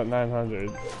I'm still at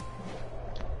 900.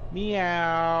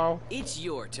 Meow. It's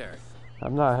your turn.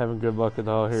 I'm not having good luck at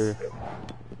all here.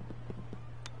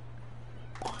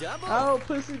 Double. Oh,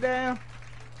 pussy down.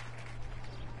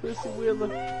 Pussy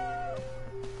wheeler.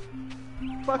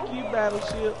 Fuck you,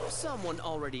 battleship. Someone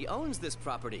already owns this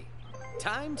property.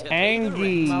 Time to pay the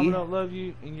Angie. rent. Mama don't love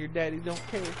you, and your daddy don't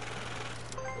care.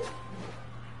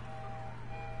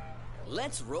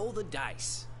 Let's roll the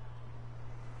dice.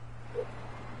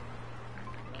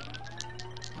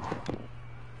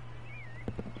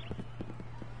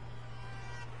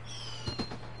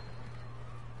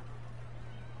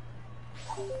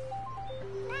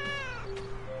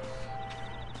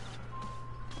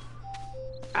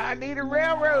 I need a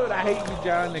railroad. I hate you,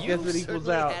 John. I guess You it equals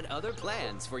certainly out. had other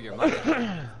plans for your money.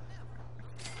 Great.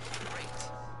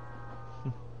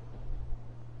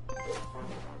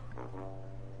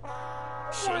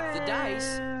 Shake the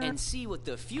dice and see what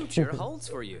the future holds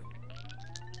for you.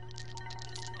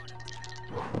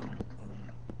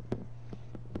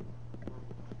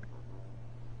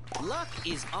 Luck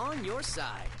is on your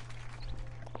side.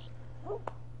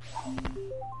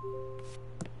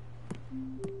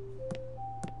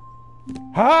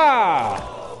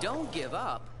 Ha! Don't give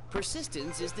up.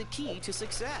 Persistence is the key to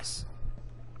success.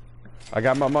 I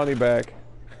got my money back.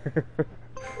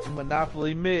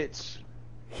 Monopoly Mitch.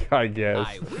 I guess.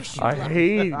 I wish you I luck.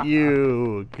 hate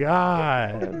you.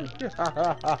 God.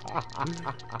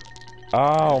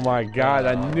 Oh my God.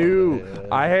 I knew.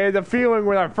 I had a feeling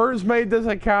when I first made this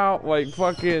account like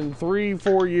fucking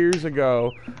 3-4 years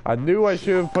ago. I knew I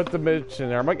should have put the Mitch in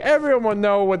there. I'm like, everyone will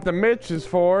know what the Mitch is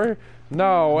for.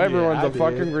 No, everyone's I a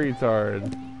fucking did.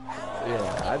 retard.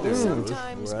 Yeah, I do.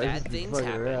 Sometimes bad things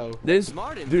happen. This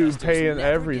Smart dude investors paying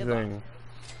never give everything.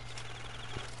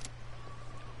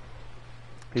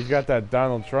 He's got that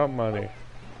Donald Trump money.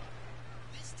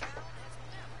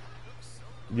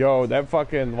 Yo, that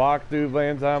fucking lock dude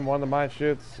lands on one of my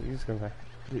shits. He's gonna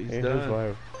He's end his done.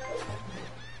 life.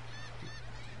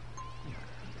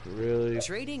 Really?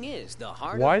 Trading is the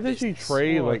heart Why of does he business.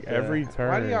 trade like Fuck every that. turn?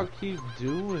 Why do y'all keep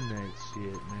doing that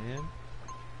shit, man?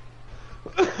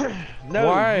 No,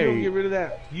 Why? you don't get rid of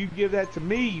that. You give that to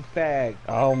me, you fag.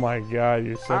 Oh my God,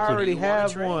 you're such I already You wanna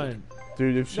have trade? one.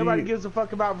 dude. If she, Nobody gives a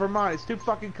fuck about Vermont. It's too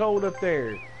fucking cold up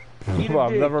there. Eat a well,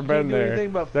 I've dick. never You been can't do there.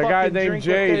 anything but That guy fucking named drink up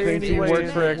Jay there thinks he anyway works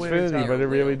in for the Xfinity, wintertime. but it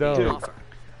really Will be don't. offer.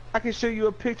 I can show you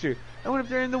a picture. I went up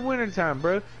there in the wintertime,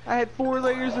 bro. I had 4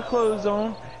 layers of clothes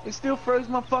on. It still froze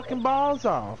my fucking balls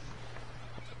off.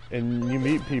 And you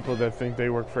meet people that think they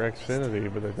work for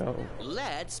Xfinity, but they don't.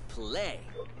 Let's play.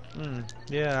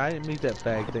 Yeah, I didn't meet that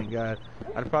fag, thank God.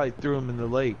 I'd probably threw him in the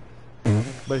lake.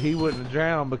 But he wouldn't have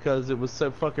drowned because it was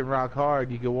so fucking rock hard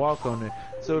you could walk on it.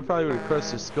 So it probably would have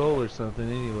crushed his skull or something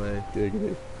anyway.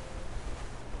 Diggity.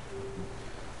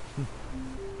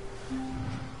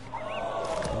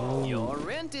 Your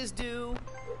rent is due.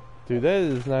 Dude, that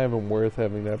is not even worth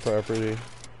having that property.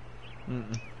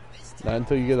 Not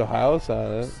until you get a house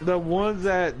on it. The ones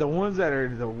that are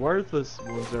the worthless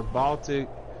ones are Baltic.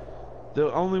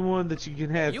 The only one that you can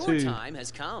have Your two. time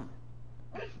has come.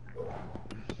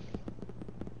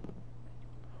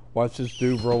 Watch this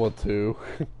dude roll a 2.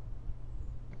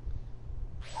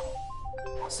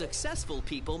 Successful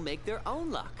people make their own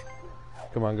luck.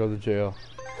 Come on, go to jail.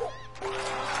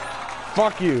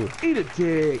 Fuck you. Eat a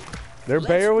dick. They're Let's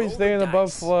barely roll the staying above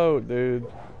dice. float, dude.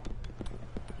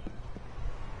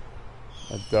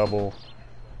 A double.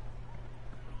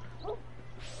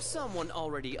 Someone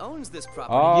already owns this property.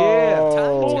 Oh,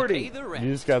 Time to 40. pay the rent.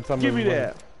 you just got something. Give me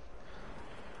that.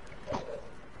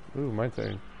 Ooh, my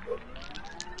turn.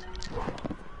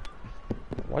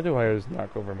 Why do I always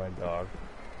knock over my dog?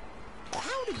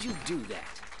 How did you do that?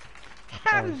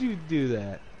 How did you do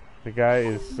that? The guy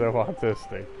is so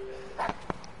autistic.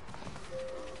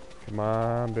 Come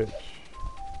on, bitch.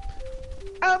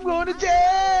 I'm going to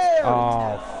jail.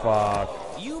 Oh,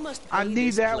 fuck. You must pay I need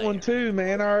this that player. one too,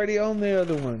 man. I already own the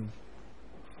other one.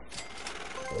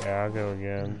 Yeah, I'll go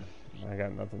again. I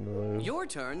got nothing to lose. Your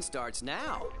turn starts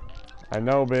now. I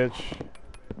know, bitch.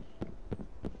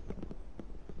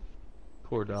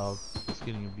 Poor dog. He's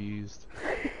getting abused.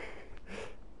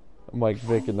 I'm like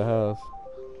Vic in the house.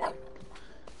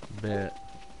 Bet.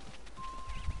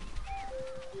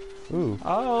 Ooh.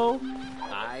 Oh.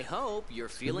 I hope you're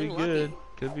Could feeling be lucky. good.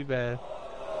 Could be bad.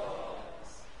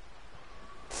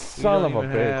 Son of a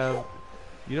bitch.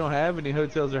 You don't have any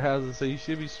hotels or houses, so you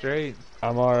should be straight.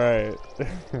 I'm alright.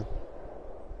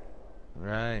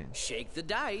 Right. Shake the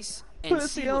dice and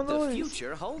see what the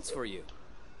future holds for you.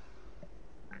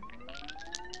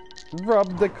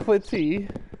 Rub the clitty.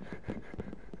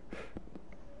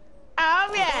 All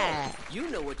right. You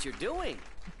know what you're doing.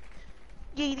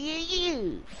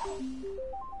 You.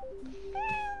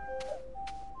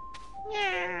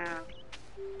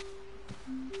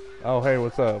 Oh, hey,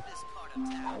 what's up?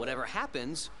 Whatever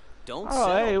happens, don't Oh,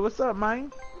 settle. hey, what's up,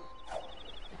 man?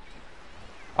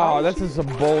 Oh, this is some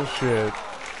bullshit.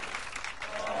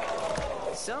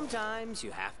 Sometimes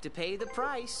you have to pay the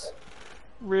price.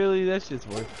 Really? That shit's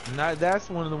worth. That's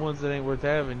one of the ones that ain't worth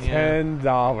having. Yeah.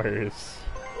 $10.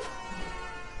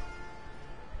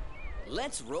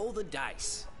 Let's roll the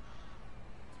dice.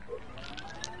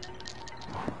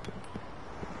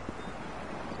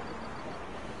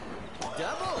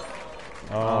 Double.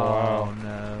 Oh, wow.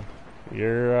 No.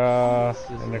 You're,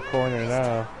 in the corner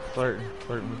now. Flirting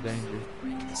with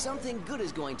danger. Something good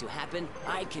is going to happen.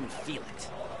 I can feel it.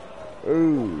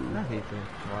 Ooh. I hate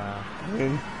that. Wow. I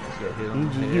mean, Just got hit on the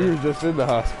head. you were just in the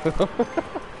hospital.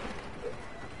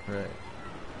 Right.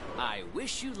 I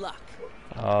wish you luck.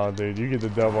 Oh, dude, you get the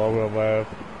double wheel laugh.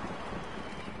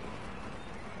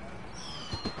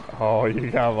 Oh, you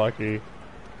got lucky.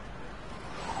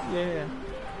 Yeah.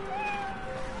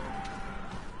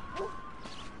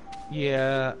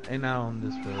 Yeah, and I own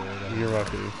this road. You're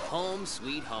lucky. Home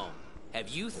sweet home. Have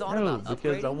you thought No, about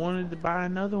because I upgrading? wanted to buy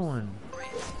another one.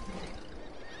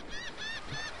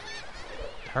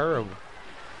 Terrible.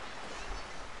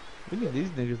 We need these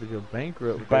niggas to go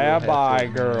bankrupt. Bye-bye,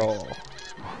 girl.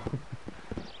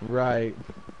 Right.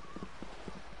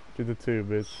 Do the 2,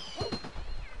 bitch.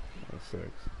 That's 6.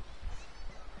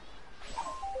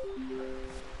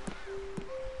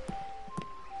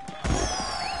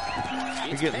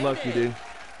 You're getting lucky, dude.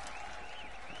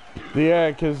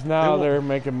 Yeah, because now They they're won't-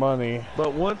 making money.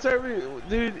 But once every...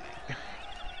 Dude,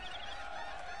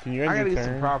 Can you I end gotta your get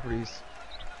some turn? properties.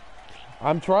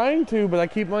 I'm trying to, but I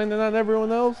keep minding on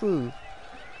everyone else's.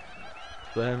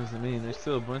 What happens to me? There's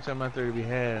still a bunch of them out there to be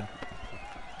had.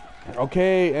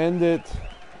 Okay, end it.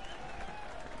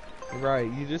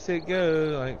 Right, you just hit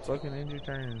go, like, fucking end your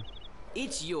turn.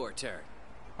 It's your turn.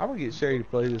 I'm gonna get Sherry to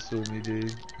play this with me,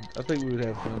 dude. I think we would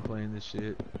have fun playing this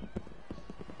shit.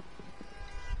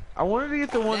 I wanted to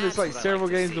get the one that's like That's what I several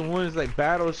like to games. see. The one that's like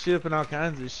Battleship and all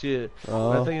kinds of shit.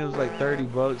 Uh-huh. I think it was like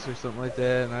 $30 or something like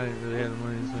that, and I didn't really have the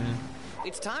money to spend.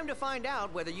 It's time to find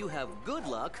out whether you have good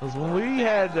luck. Cause when we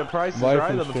had the prices Life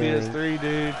right on the insurance. PS3,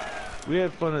 dude, we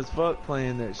had fun as fuck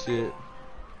playing that shit.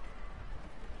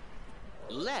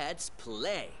 Let's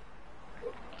play.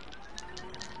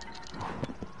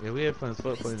 Yeah, we had fun as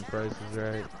fuck playing the prices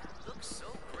right. Looks so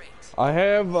great. I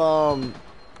have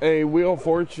a Wheel of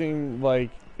Fortune,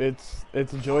 like it's a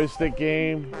joystick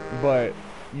game, but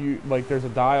you like there's a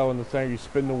dial in the center. You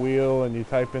spin the wheel and you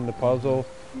type in the puzzle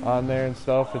on there and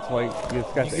stuff. It's like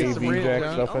it's got You the get some AV real jack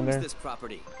gun. stuff in Owns there. this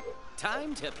property.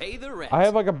 Time to pay the rent. I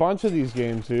have like a bunch of these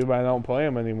games too, but I don't play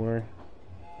them anymore.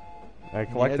 I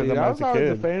collected dude, them I as was a always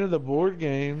a kid. fan of the board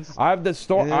games. I have the And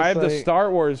it's I have the like- Star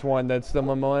Wars one. That's the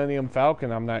Millennium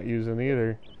Falcon. I'm not using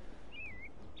either.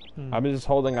 I'm just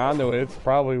holding on to it. It's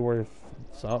probably worth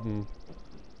something.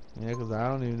 Yeah, cause I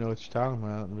don't even know what you're talking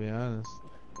about, to be honest.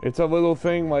 It's a little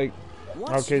thing like,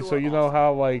 What's okay, so your you know offer?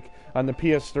 how like on the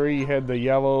PS3 you had the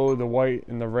yellow, the white,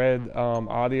 and the red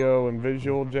audio and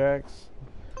visual jacks.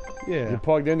 Yeah. You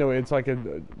plugged into it. It's like a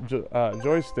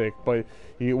joystick, but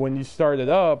when you start it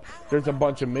up, there's a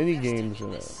bunch of mini games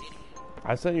in it.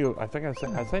 I sent you. I think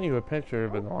I sent you a picture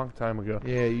of it a long time ago.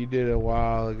 Yeah, you did a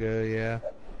while ago, yeah.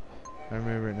 I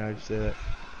remember it now you said it.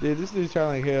 Dude, this dude's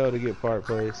trying like hell to get Park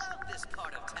Place. This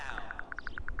part of town.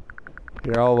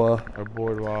 Here, I'll Or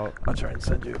Boardwalk. I'll try and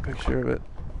send you a picture of it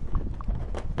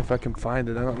if I can find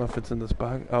it. I don't know if it's in this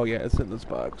box. Oh yeah, it's in this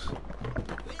box.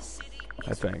 This city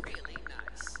I is think. really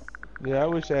nice. Yeah, I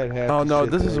wish I had half Oh the no,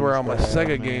 shit this that is I where used all my to have, Sega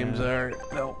man. games are.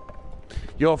 No.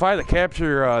 Yo, if I had a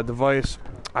capture device,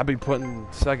 I'd be putting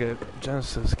Sega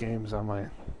Genesis games on my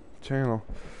channel.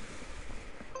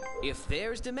 If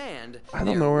there's demand, I don't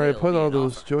there know where I will put be all an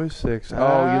those offer. joysticks.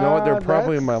 Oh, you know what? They're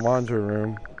probably in my that's- laundry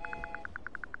room.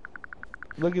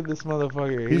 Look at this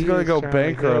motherfucker. He's He gonna is go trying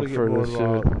like hell to bankrupt get for this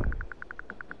Boardwalk. shit.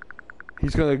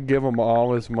 He's gonna give them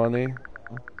all his money.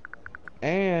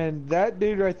 And that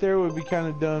dude right there would be kind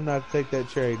of dumb not to take that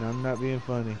trade. And I'm not being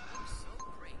funny. So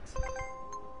great.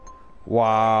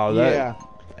 Wow, that Yeah.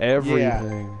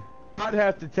 everything. I'd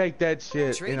have to take that shit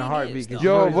in Trading a heartbeat. is 'cause the you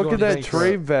know Yo, he's look going at that bankrupt.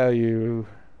 trade value.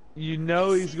 You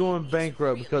know he's going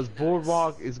bankrupt because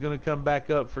Boardwalk is going to come back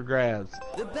up for grabs.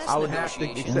 The best I would have to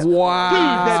negotiations accept. Wow. Dude,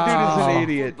 that dude is an for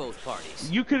idiot. both parties.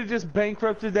 You could have just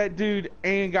bankrupted that dude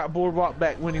and got Boardwalk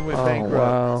back when he went Oh, bankrupt.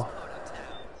 wow.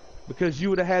 Because you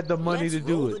would have had the money Let's to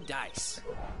do roll it. the dice.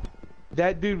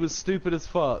 That dude was stupid as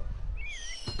fuck.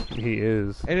 He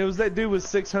is. And it was that dude with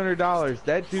 $600.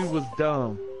 That dude was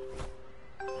dumb.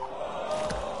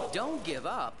 Don't give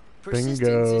up. Persistence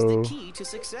is the Bingo. key to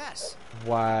success.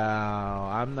 Wow.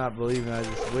 I'm not believing I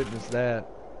just witnessed that.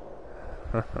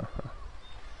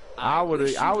 I would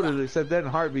wish you have luck. accepted that in a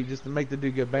heartbeat just to make the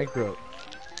dude go bankrupt.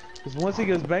 Because once he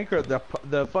goes bankrupt,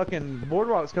 the fucking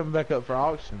Boardwalk's coming back up for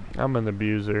auction. I'm an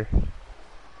abuser.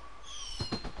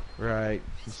 Right.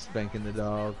 He's spanking the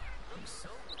dog.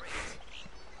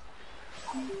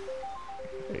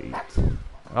 8.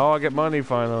 Oh, I get money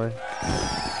finally.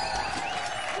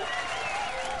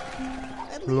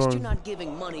 At least you're not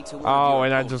giving money to one of Oh, your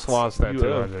and I just opponents. lost that You too.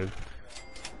 will. I did.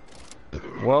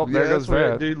 Well, Yeah, there that's goes where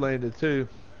that. that dude landed too.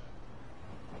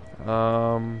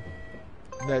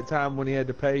 That time when he had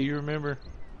to pay, you remember?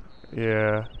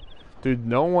 Yeah. Dude,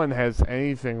 no one has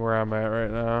anything where I'm at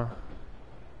right now.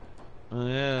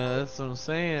 Yeah, that's what I'm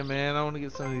saying, man. I want to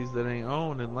get some of these that ain't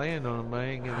owned and land on them. I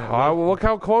ain't getting that. Oh, look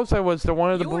how close I was to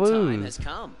one of the Your time has blues.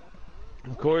 come.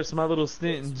 Of course, my little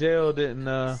stint in jail didn't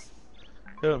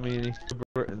help me any.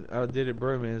 I did it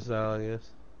bromance style, I guess.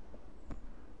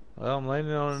 Well, I'm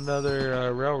landing on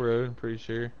another railroad, I'm pretty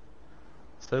sure.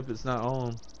 Let's hope it's not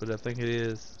on, but I think it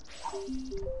is.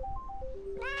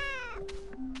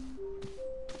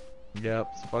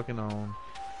 Yep, it's fucking on.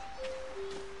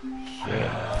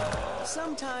 Shit.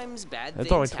 Sometimes bad That's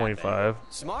things only happen. 25.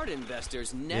 Smart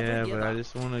investors never Yeah, give but up. I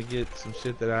just want to get some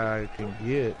shit that I can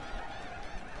get.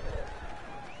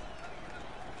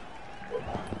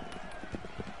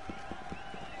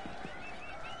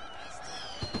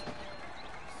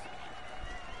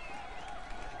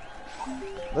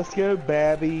 Let's go,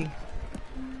 Babby.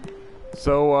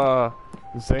 So,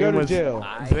 Zane Go to was jail.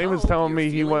 Zane was telling me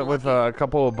he went with a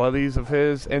couple of buddies of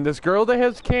his, and this girl that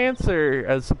has cancer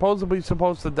is supposedly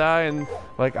supposed to die in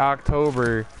like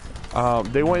October.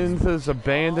 They went into this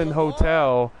abandoned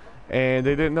hotel, and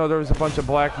they didn't know there was a bunch of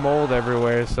black mold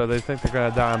everywhere, so they think they're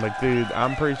gonna die. I'm like, dude,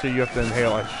 I'm pretty sure you have to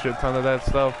inhale a shit ton of that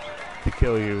stuff to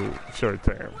kill you short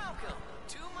term.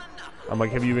 I'm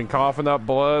like, have you been coughing up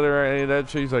blood or any of that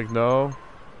shit? He's like, no.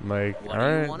 I'm like, What do you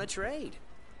alright. want to trade?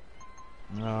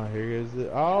 Oh, here goes it.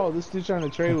 Oh, this dude trying to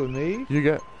trade with me? You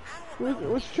got What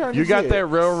you trying to you got get? that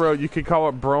railroad. You could call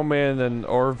it Broman and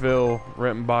Orville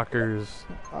Rentenbacher's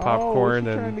popcorn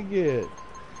Oh, what you and trying to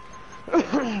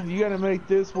get? You gotta make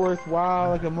this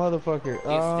worthwhile like a motherfucker. If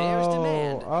there's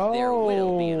demand, there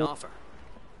will be an offer.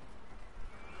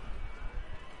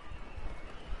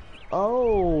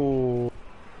 Oh.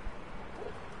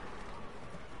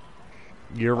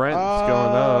 your rent's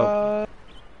going up.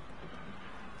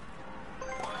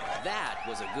 That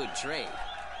was a good trade.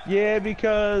 Yeah,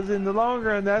 because in the long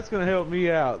run, that's gonna help me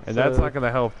out. And so. that's not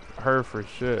gonna help her for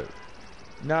shit.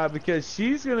 Nah, because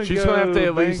she's gonna She's go gonna have to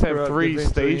at least have bankrupt 3 eventually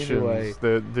stations anyway.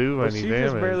 that do But any she's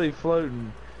damage. just barely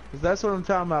floating. 'Cause that's what I'm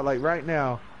talking about. Like right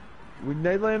now, when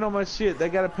they land on my shit, they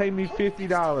gotta pay me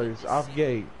 $50 off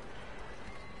gate.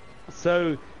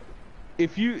 So,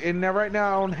 if you and now right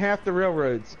now I own half the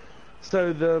railroads,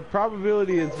 so the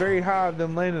probability is very high of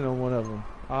them landing on one of them.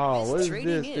 Oh, what is Trading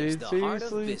this, is dude? the heart of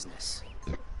Seriously? business.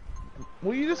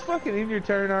 Will you just fucking end your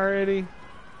turn already?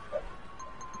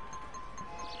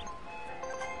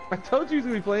 I told you you was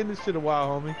gonna be playing this shit a while,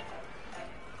 homie.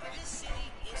 This city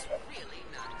is really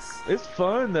nice. It's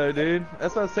fun though, dude.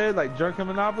 That's what I said, like Drunken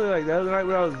Monopoly, like the other night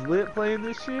when I was lit playing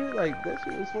this shit, like that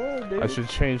shit was fun, dude. I should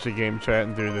change the game chat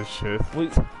and do this shit.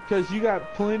 Because you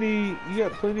got plenty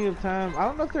of time. I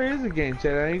don't know if there is a game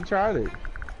chat. I ain't tried it.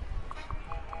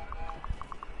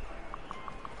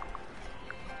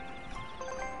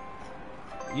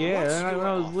 Yeah, What's that night when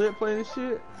I your was lit playing this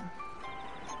shit.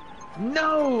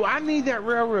 No, I need that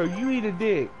railroad. You eat a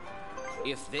dick.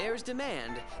 If there's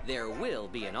demand, there will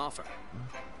be an offer.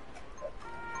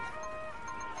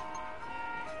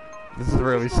 This is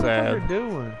really What are sad.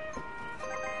 doing?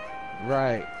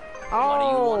 Right. What do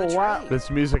you Oh, wanna wow. trade? This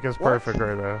music is perfect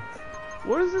right now.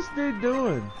 What is this dude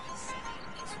doing?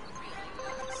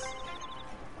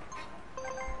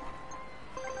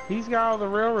 He's got all the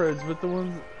railroads, but the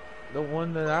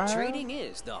one that I have? Trading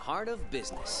is the heart of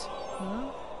business.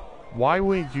 Why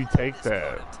wouldn't you take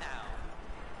that?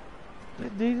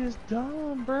 That dude is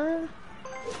dumb, bruh.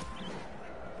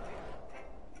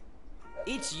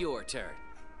 It's your turn.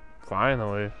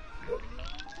 Finally.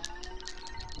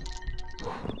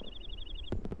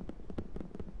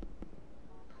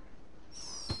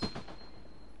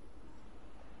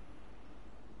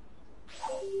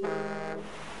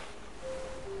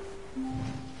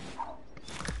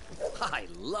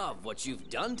 love what you've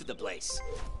done to the place.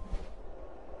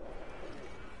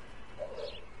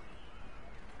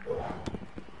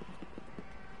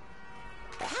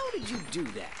 How did you do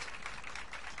that?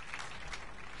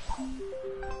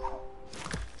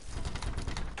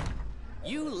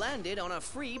 You landed on a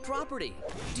free property.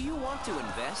 Do you want to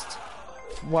invest?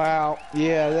 Wow.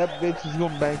 Yeah, that bitch is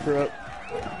going bankrupt.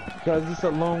 Because it's a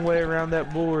long way around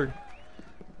that board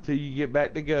till you get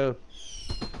back to go.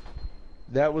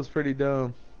 That was pretty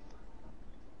dumb.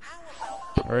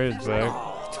 Alright, Zach.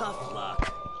 Oh, tough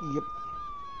luck. Yep.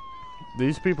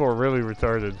 These people are really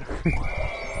retarded.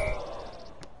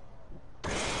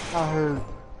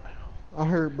 I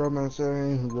heard bro man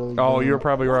saying really Oh, dumb. you were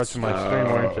probably watching my stream,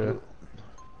 weren't you?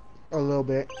 A little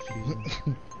bit.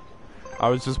 I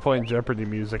was just playing Jeopardy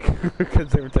music because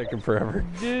they were taking forever.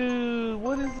 Dude,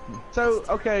 what is... So,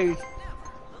 okay.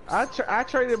 I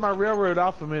traded my railroad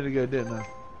off a minute ago, didn't I?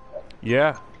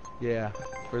 Yeah. Yeah,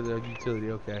 for the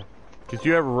utility, okay. Did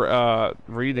you have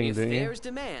reading, If didn't you? there's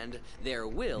demand, there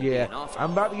will be an Yeah, offer.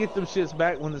 I'm about to get them shits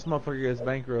back when this motherfucker goes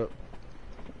bankrupt.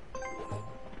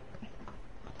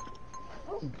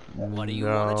 What do you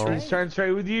want to No. trade? He's trying to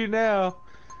trade with you now.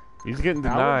 He's getting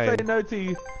I wouldn't denied. say no to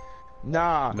you.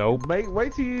 Nah. Nope.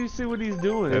 Wait till you see what he's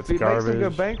doing. That's if he makes him go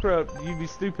garbage. bankrupt, you'd be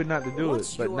stupid not to do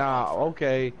What's it. But your nah,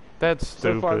 okay. That's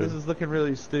So far, this stupid. is looking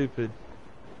really stupid.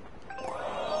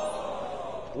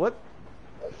 What?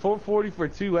 440 for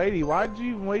 280? Why'd you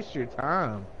even waste your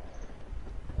time?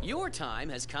 Your time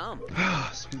has come.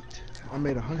 Sweet. I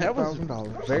made That was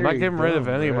 $100,000. I'm not getting rid of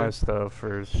dumb, any of bro. my stuff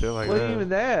or shit like Well, that. even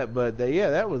that, but yeah,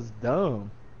 that was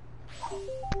dumb.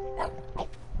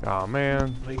 Oh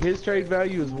man. Like his trade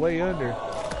value is way under.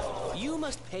 You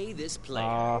must pay this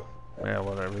player. Yeah,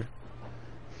 whatever.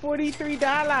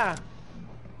 $43.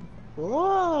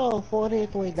 Whoa,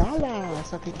 $43.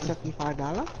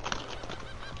 $75.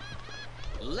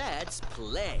 Let's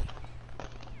play.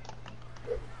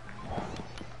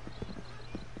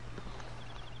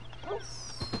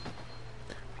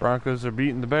 Broncos are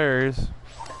beating the Bears.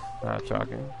 Not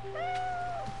shocking.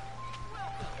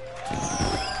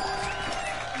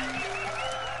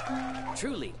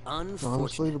 Truly Honestly,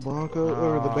 unfortunate. the Broncos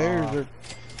or the Bears are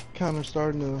kind of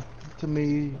starting to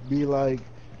me, be like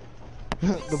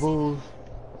the Bulls.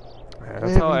 Yeah, They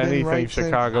that's how haven't been anything right since-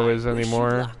 Chicago is Wish you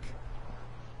anymore. luck.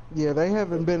 Yeah, they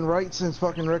haven't been right since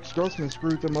fucking Rex Grossman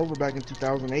screwed them over back in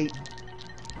 2008.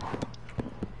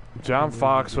 John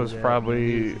Fox was Yeah,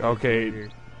 probably he's okay.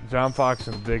 weird. John Fox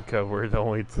and Ditka were the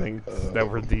only things that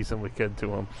were decently good to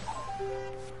him.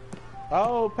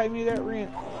 Oh, pay me that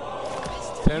rent.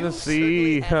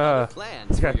 Tennessee, You certainly have other plans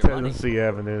it's for got your money. Tennessee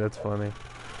Avenue. That's funny.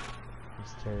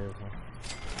 It's terrible.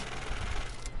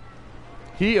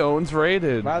 He owns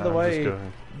Rated. By the No, I'm just way,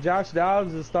 kidding. Josh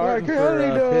Dobbs is starting Like for Harry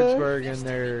does. Pittsburgh in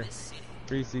their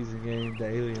preseason game, the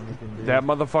alien looking dude. That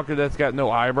motherfucker that's got no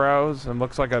eyebrows and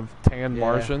looks like a tan Yeah.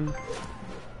 Martian.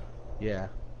 Yeah.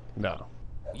 No,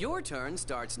 Your turn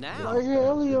starts now. Like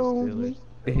hell, he owns me.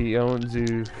 he owns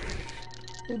you.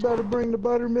 He better bring the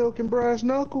buttermilk and brass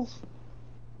knuckles.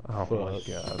 Oh my Fuck.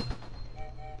 god.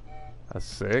 A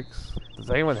 6? Does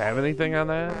anyone have anything on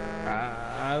that?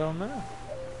 I don't know.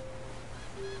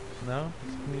 No?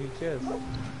 It's community chest.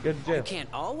 Go to You jail. can't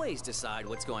always decide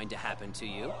what's going to happen to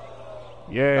you.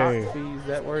 Yay. Doc fees,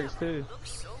 that works too.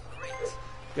 Looks so great.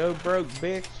 Go broke,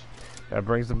 bitch. That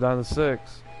brings him down to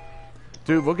 6.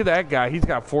 Dude, look at that guy. He's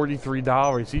got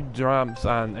 $43. He jumps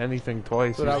on anything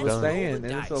twice. That's what I he's was done. saying, and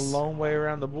it's a Dice. long way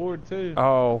around the board too.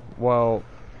 Oh, well,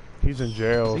 he's in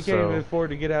jail, He can't even so afford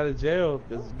to get out of jail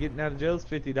because getting out of jail is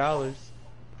 $50.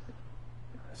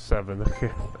 7.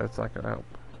 That's not gonna help.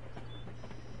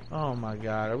 Oh my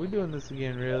god, are we doing this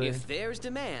again, really? If there's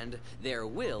demand, there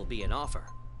will be an offer.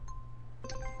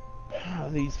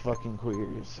 These fucking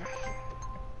queers.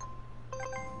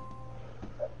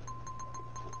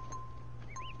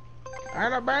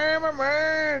 Alabama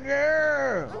man,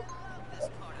 yeah. This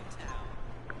part of town.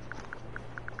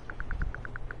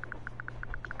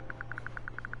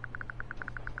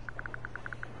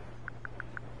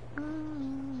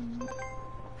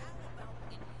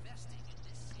 Investing in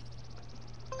this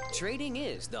city. Trading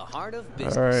is the heart of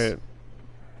business. Alright.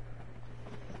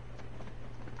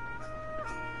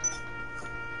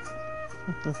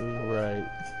 Right.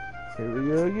 Here we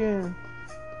go again.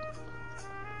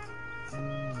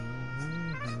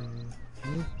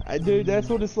 Dude, that's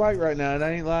what it's like right now, and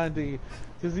I ain't lying to you.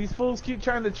 Because these fools keep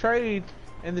trying to trade,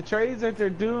 and the trades that they're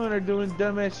doing are doing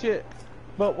dumbass shit.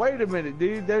 But wait a minute,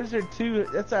 dude. Those are two.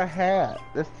 That's a hat.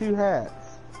 That's 2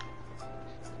 hats.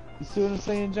 You see what I'm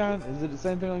saying, John? Is it the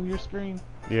same thing on your screen?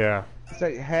 Yeah. It's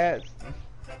like hats.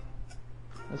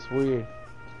 That's weird.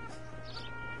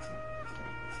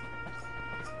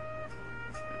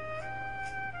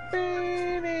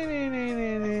 At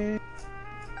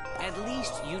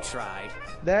least you tried.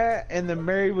 That and the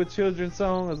Married with Children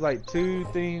song is like two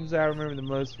themes I remember the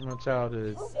most from my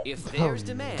childhood. If there's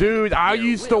demand, Dude, I there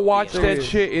used to will watch be a that Dude.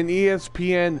 shit in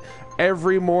ESPN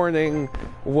every morning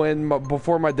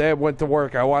before my dad went to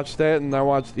work. I watched that and I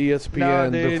watched ESPN Nah,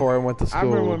 dude. before I went to school. I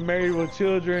remember when Married with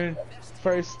Children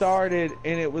first started,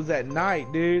 and it was at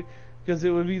night, dude, because it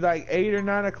would be like 8 or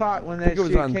 9 o'clock when I that think it was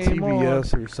shit on came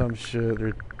TBS or some shit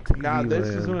or TV Nah, this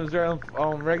is Land. when it was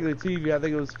on regular TV. I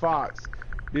think it was Fox.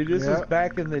 Dude, this was Yep.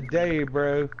 back in the day,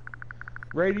 bro.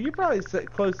 Rady, you're probably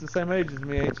close to the same age as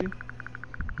me, ain't you?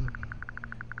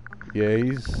 Yeah,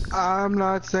 he's I'm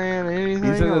not saying anything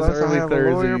He's in his unless I early have a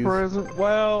lawyer 30s. present.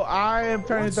 Well, I am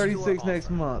turning What's your 36 offer? next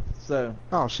month, so.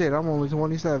 Oh shit, I'm only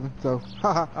 27, so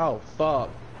haha. Oh, fuck.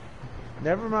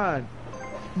 Never mind.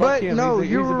 But him, no, he's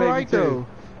a you were baby right too. though.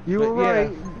 You But were yeah,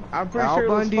 right. I'm pretty Al sure it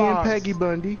was Bundy and Fox. Peggy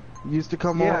Bundy used to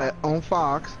come Yeah. on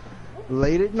Fox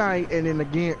late at night and then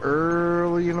again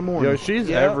early in the morning. Yo, she's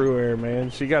Yep. everywhere, man.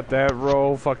 She got that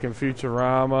role, fucking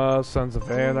Futurama, Sons of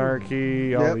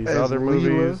Anarchy, all Yep, these as other Leela.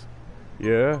 movies.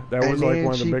 Yeah, that and was like then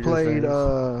one of the she bigger played,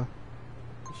 things.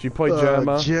 She played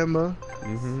Gemma. Gemma.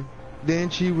 hmm Then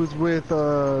she was with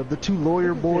the two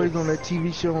lawyer boys on that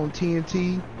TV show on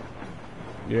TNT.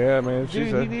 Yeah, man.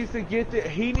 She's Dude, he needs to get the,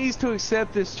 he needs to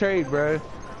accept this trade, bro.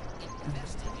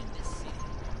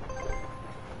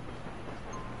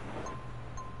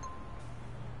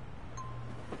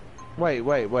 Wait.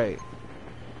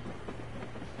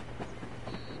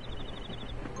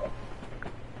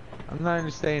 I'm not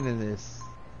understanding this.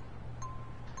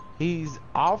 He's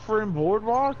offering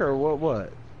Boardwalk or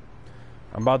what?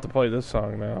 I'm about to play this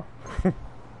song now.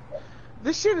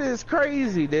 This shit is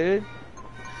crazy, dude.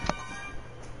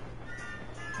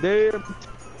 Dude,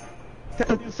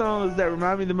 two songs that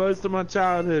remind me the most of my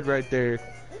childhood right there.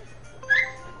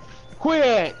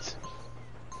 Quit!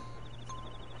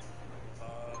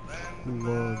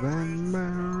 Love and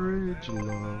marriage,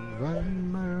 love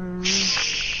and marriage.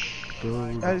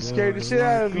 I scared the shit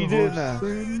out of you, didn't I?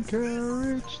 And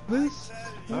carriage, this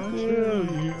I tell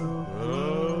you,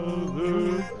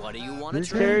 what do you want to This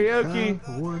trade? karaoke.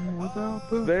 one without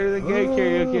the Better than gay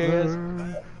karaoke, I guess.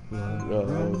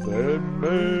 Love and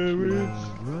marriage.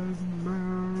 Love and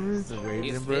marriage. The Raven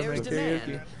If and Brother there's karaoke.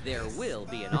 demand, there will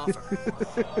be an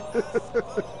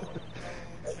offer.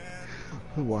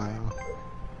 Wow.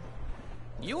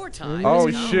 Your time Oh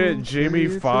is come. shit, Jimmy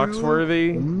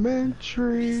Foxworthy.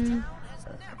 Elementary.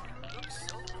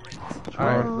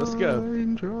 Alright, let's go.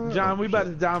 Drive. John, we about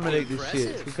to dominate this shit.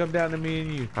 Impressive. We come down to me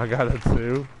and you. I got it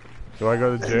too. Do I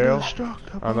go to jail?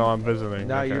 Indestructible. Oh no, I'm visiting.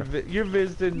 Now Okay. you're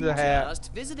visiting the hat.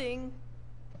 Just visiting.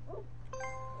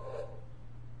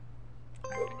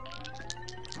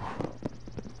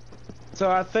 So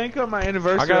I think on my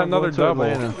anniversary, I got I'm another going to double.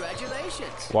 Atlanta.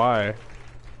 Congratulations. Why?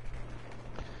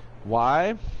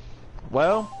 Why?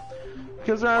 Well,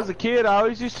 because when I was a kid, I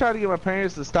always just tried to get my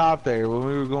parents to stop there when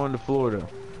we were going to Florida.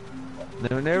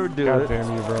 They would never do God it.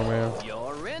 damn you, bro, man.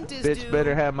 Your rent is Bitch due.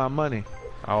 better have my money.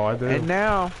 Oh, I do. And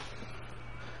now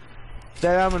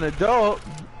that I'm an adult,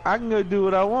 I can go do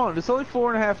what I want. It's only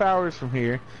 4.5 hours from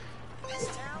here. This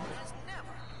town has never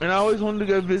And I always wanted to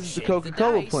go visit the shake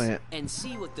Coca-Cola dice plant. and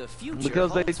see what the future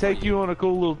Because they holds for take you on a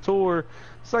cool little tour.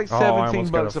 It's like Oh, I 17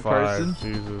 almost got bucks a 5. person.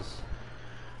 Jesus.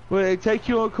 Well, they take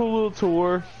you on a cool little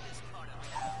tour.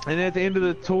 And at the end of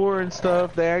the tour and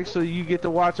stuff, you get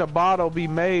to watch a bottle be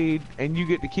made, and you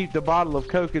get to keep the bottle of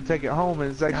Coke and take it home,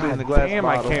 and it's actually in the God glass damn,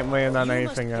 bottle. I can't land on You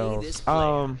must anything pay else. this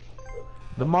player.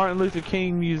 The Martin Luther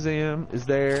King Museum is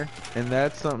there, and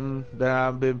that's something that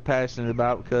I've been passionate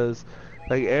about because,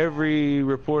 like, every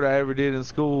report I ever did in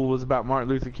school was about Martin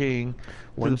Luther King. To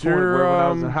When's the point your, where when I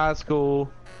was in high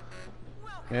school,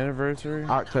 Anniversary?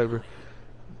 October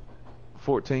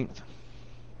 14th.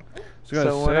 I was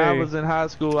gonna So when I say- was in high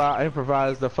school, I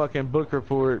improvised a fucking book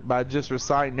report by just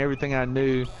reciting everything I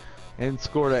knew, and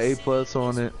scored an A+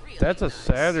 on it. That's a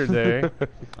Saturday,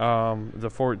 the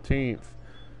 14th.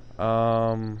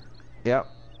 Yep.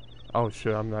 Oh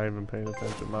shit, I'm not even paying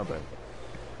attention. My bad.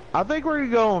 I think we're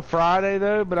gonna go on Friday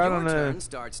though, but I Your don't know. turn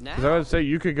starts now. Cause I would say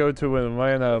you could go to an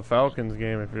Atlanta Falcons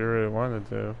game if you really wanted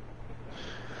to.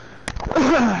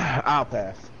 I'll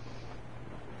pass.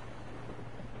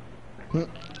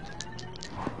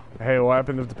 Hey, what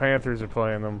happened if the Panthers are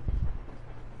playing them?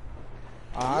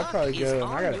 I'll probably is go.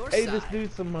 on I gotta your pay this side.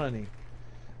 dude some money.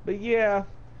 But yeah,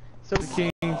 so the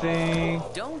King thing,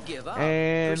 Don't give up.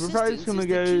 and we're probably just gonna Persistence is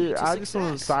the key go. to I just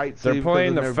want to success. sightsee. They're because playing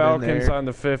I've the never been Falcons there. on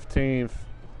the 15th.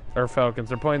 Or Falcons.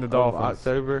 They're playing the Of Dolphins.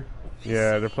 October.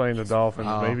 Yeah, they're playing the Dolphins.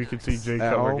 Oh. Maybe you could see Jay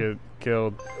At Cutler home? get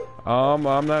killed. I'm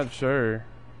not sure.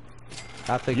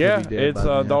 I think Yeah, he'll be dead it's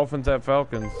by then. Dolphins at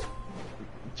Falcons.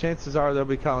 Chances are they'll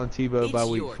be calling Tebow It's by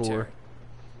week your 4. turn.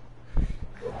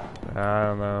 I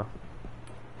don't know.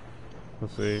 We'll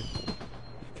see.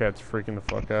 Cat's freaking the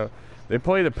fuck out. They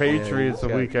play the Patriots the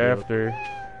Cat week killed. after.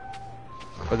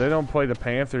 But they don't play the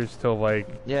Panthers till like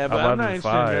Yeah, but I'm not 11-5.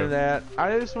 interested in that.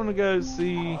 I just want to go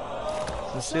see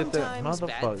some shit that Sometimes bad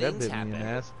motherfucker that things bit me in the happen.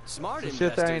 ass. Smart Some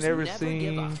shit that I ain't ever investors never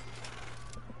give up. seen.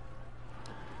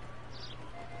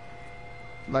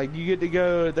 Like you get to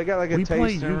go. They got like a We play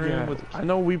tasting you room guys. with I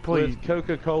know we play. with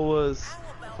Coca-Colas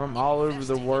from all over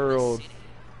the world,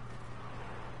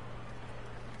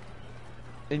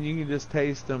 and you can just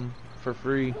taste them for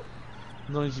free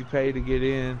as long as you pay to get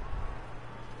in.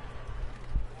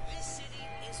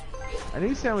 I need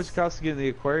to see how much it costs to get in the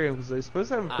aquarium because they're supposed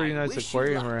to have a pretty I nice wish you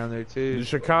aquarium luck. around there too. The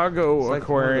Chicago It's like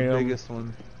Aquarium one of the biggest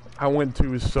ones. I went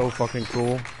to is so fucking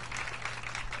cool.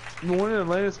 The one in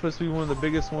Atlanta is supposed to be one of the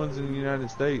biggest ones in the United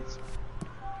States.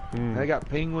 Mm. They got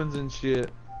penguins and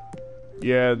shit.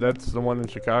 Yeah, that's the one in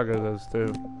Chicago does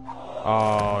too.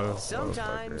 Oh,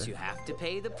 Sometimes you have to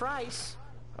pay the price.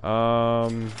 I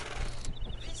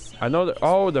know that.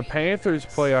 Oh, the Panthers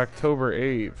play October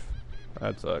 8th.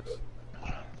 That sucks.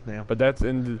 Damn. But that's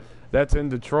in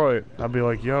Detroit. I'd be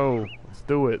like, yo, let's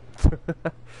do it.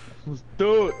 Let's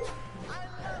do it.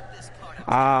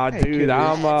 Dude, kid,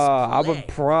 I would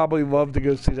probably love to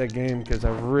go see that game because I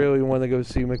really want to go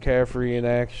see McCaffrey in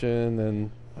action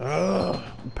and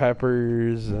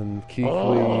Peppers and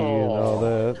Kuechly and all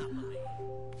that.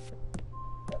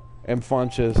 And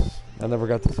Funchess. I never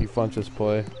got to see Funchess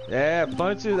play. Yeah,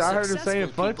 Funches. I heard him saying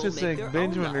Successful people Funches make their and own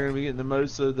Benjamin are gonna be getting the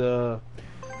most of the.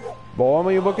 Boy, I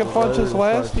mean, look at Funchess is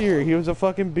last like- year. He was a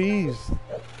fucking beast.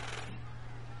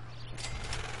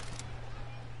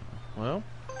 Well,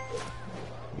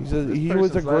 He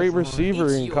was a person's great last one. receiver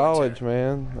It's in your college, turn.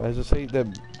 man. I just hate that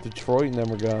Detroit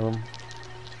never got him.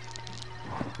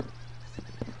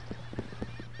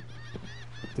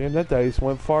 Damn, that dice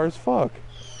went far as fuck.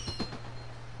 as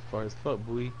far as fuck,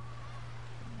 boy.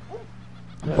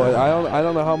 But I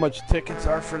don't know how much tickets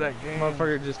are for that game.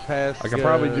 Motherfucker just passed. I could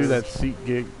probably do that seat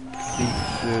shit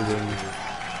and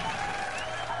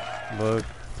look.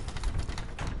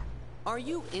 Are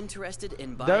you interested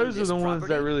in buying Those are this the ones that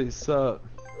property? really suck.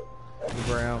 The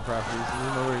brown properties.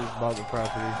 There's nowhere to buy the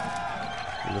property.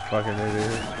 He's a fucking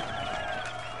idiot.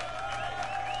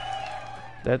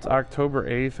 That's October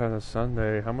 8th on a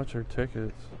Sunday. How much are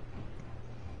tickets?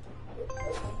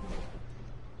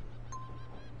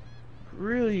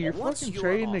 Really, you're What's fucking your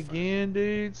trading offer? again,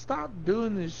 dude. Stop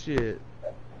doing this shit.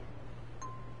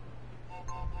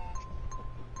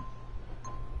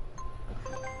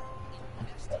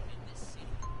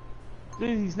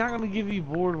 Dude, he's not gonna give you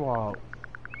boardwalk.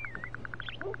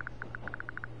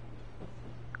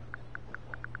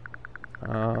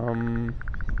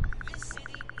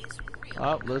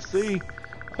 Oh, let's see.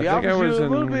 I He think I offers was you a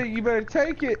little in. bit, you better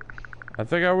take it. I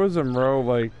think I was in row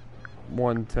like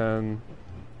 110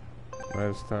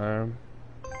 last time.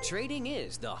 Trading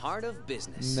is the heart of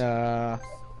business. Nah.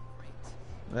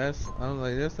 I'm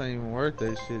like, that's not even worth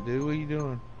that shit, dude. What are you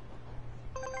doing?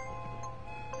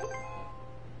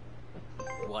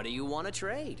 What do you want to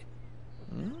trade?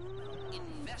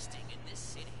 Investing in this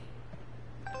city.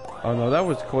 Oh no, that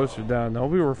was closer down. No,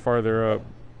 we were farther up.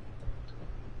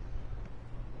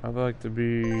 I'd like to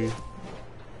be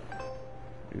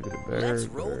either there Let's or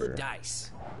roll the there.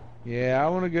 dice. Yeah, I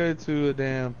want to go to a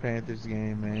damn Panthers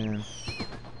game, man.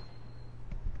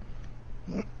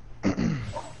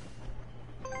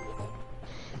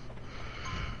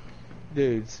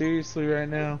 Dude, seriously right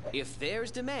now? If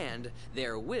there's demand,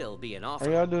 there will be an Are offer.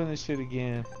 y'all doing this shit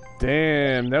again?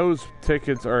 Damn, those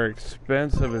tickets are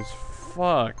expensive as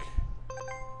fuck.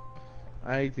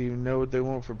 I hate to even know what they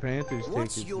want for Panthers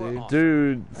What's tickets, your dude. offer?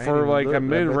 Dude, I ain't for even like looked, a but I bet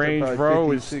they're mid-range probably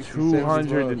row 50, is 60, 200.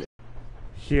 70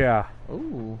 Yeah.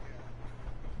 Ooh.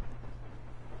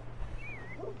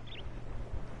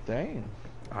 Dang.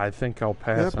 I think I'll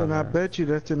pass Yep, on and I that. bet you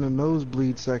that's in the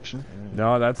nosebleed section.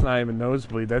 No, that's not even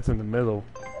nosebleed. That's in the middle.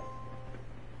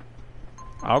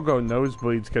 I'll go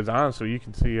nosebleeds because honestly, you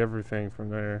can see everything from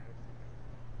there.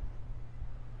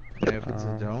 Yeah, if it's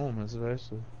a dome,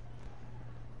 especially.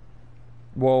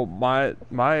 Well, my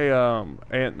aunt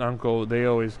and uncle, they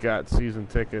always got season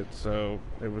tickets, so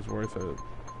it was worth it.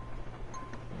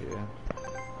 Yeah.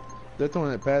 That's the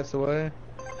one that passed away?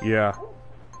 Yeah.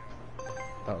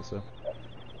 Thought so.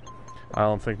 I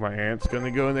don't think my aunt's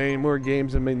gonna go in any more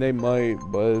games. I mean, they might,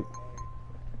 but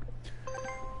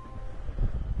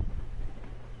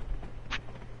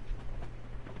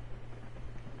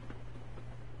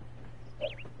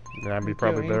then I'd be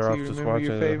probably better off just remember watching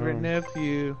your it at favorite home.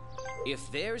 nephew.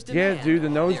 If there's Yeah, demand, dude, the there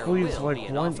nosebleed's will be like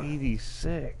an offer.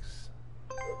 186.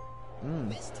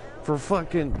 For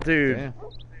fucking dude. Damn.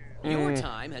 Your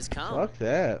time has come. Fuck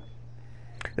that.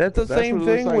 That's the That's same what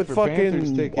it looks thing like with for Panthers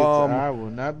fucking tickets. I will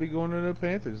not be going to the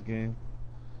Panthers game.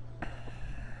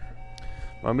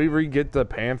 Let me re-get the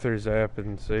Panthers app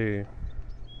and see.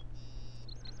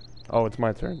 Oh, it's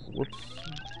my turn. Whoops.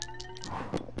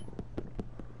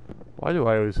 Why do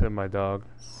I always hit my dog?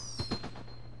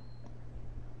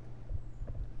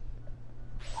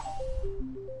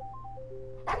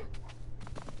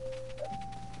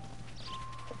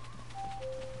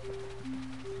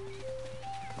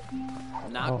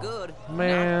 Not good.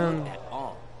 Man. Not good at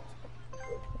all.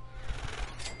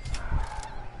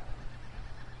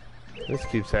 This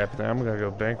keeps happening. I'm gonna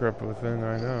go bankrupt within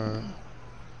right now.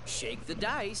 Shake the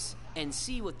dice and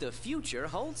see what the future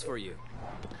holds for you.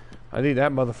 I need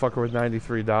that motherfucker with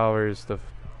 $93 to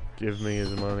give me his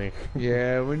money.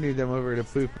 Yeah, we need them over to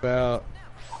poop out.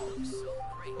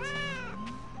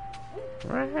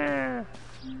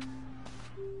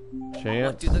 Chance.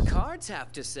 What do the cards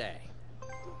have to say?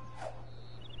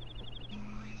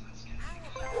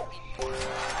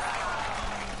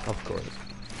 Of course.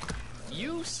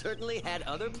 You certainly had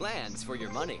other plans for your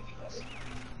money.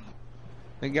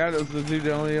 Thank God it was the dude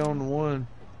that only owned one.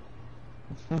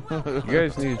 You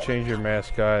guys need to change your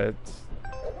mascot.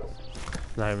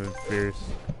 It's not even fierce.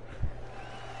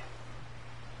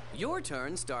 Your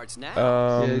turn starts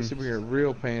now. Yeah, there should be a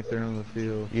real panther on the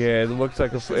field. Yeah, it looks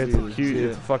like it's a cute, legit.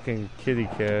 it's a fucking kitty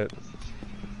cat.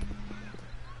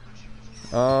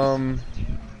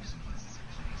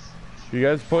 You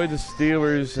guys played the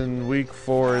Steelers in week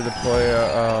 4 to play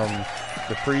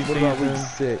the preseason. What about week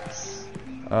 6?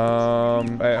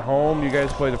 At home, you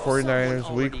guys played the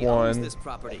 49ers week Already owns 1. this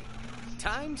property.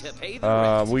 Time to pay the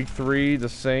rent. Week 3, the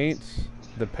Saints.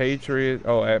 The Patriots.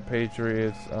 Oh, at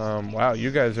Patriots. Wow,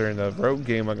 you guys are in the road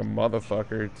game like a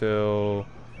motherfucker till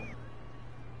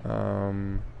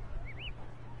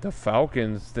the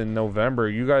Falcons in November.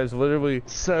 You guys literally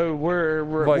So we're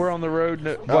like- on the road.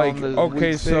 like on the okay,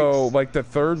 week 6. so like the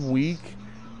third week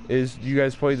is you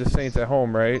guys play the Saints at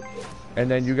home, right? And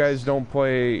then you guys don't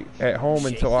play at home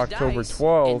Shake until the October dice and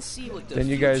 12th. see what the Then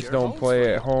you guys future don't holds play for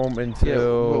at you. home yeah,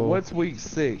 until but what's week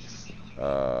 6?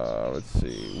 let's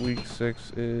see. Week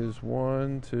 6 is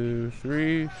 1, 2,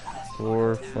 3,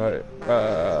 4, 5.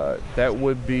 That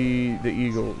would be the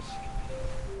Eagles.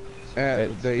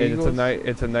 At the And Eagles?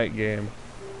 it's a night game.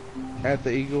 At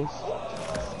the Eagles?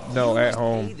 No, You at must pay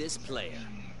home. this player.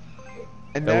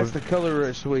 And That that's was- the Color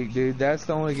Rush week, dude. That's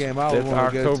the only game I would It's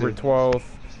want to go October to. 12th,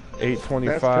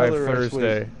 8:25 Color Rush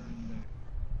Thursday. week.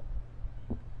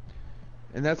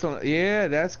 And that's on. Yeah,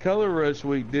 that's Color Rush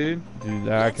week, dude. Dude,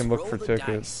 I Let's can look roll for the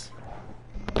tickets. dice.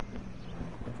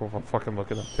 I'm fucking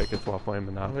looking up tickets while playing I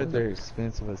Monopoly. bet they're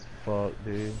expensive as fuck,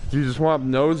 dude. Do you just want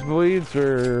nosebleeds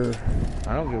or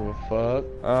I don't give a fuck.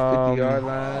 50-yard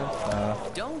line.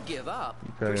 Don't give up.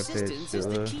 probably gotta pay a Persistence is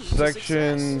the shitload. key to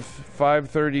section success.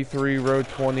 533, row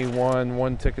 21?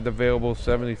 One ticket available,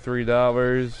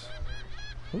 $73.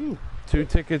 Ooh. 2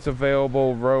 tickets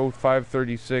available, row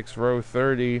 536, row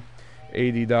 30,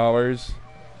 $80.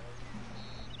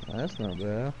 That's not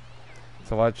bad. It's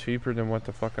a lot cheaper than what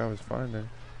the fuck I was finding.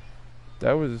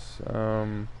 That was,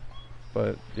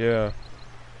 but yeah.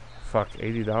 Fuck,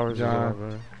 $80 is a lot John.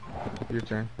 better. Your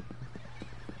turn.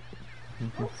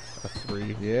 A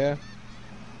 3. Yeah.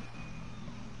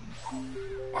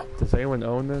 Does anyone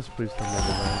own this? Please tell me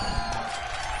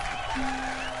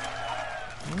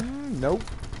they Nope.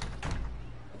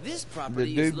 This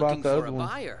property dude is looking bought the for a other one.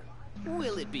 buyer.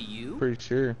 Will it be you? Pretty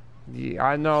sure. Yeah,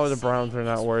 I know the Browns are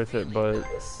not worth it, but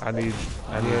I need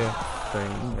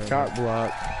things. right Cock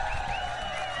block.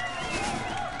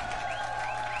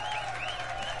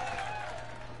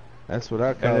 That's what I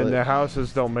now. call And then it. the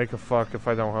houses don't make a fuck if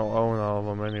I don't own all of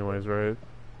them anyways, right?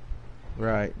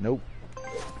 Right. Nope.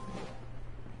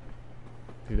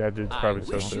 Dude, that dude's I probably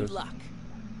so wish you pissed. luck.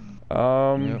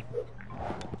 Yep.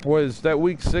 Was that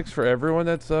week 6 for everyone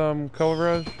that's Color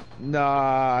Rush?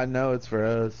 Nah, I know it's for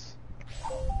us.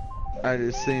 I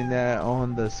just seen that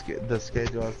on the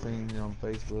schedule I seen on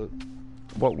Facebook.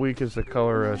 What week is the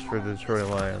Color Rush for the Detroit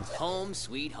Lions? Home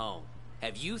sweet home.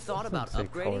 Have you thought about Say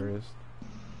upgrading? colorist.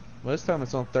 Most time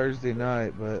it's on Thursday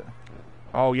night, but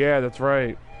Oh yeah, that's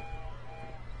right.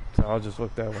 So I'll just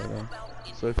look that way then.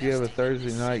 so if you have a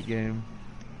Thursday night game,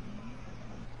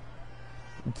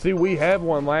 See, we had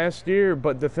one last year,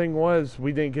 but the thing was,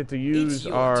 we didn't get to use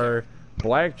your our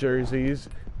black jerseys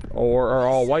or our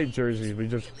all-white jerseys. We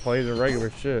just played the regular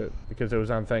shit because it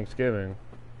was on Thanksgiving,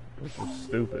 which was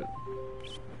stupid.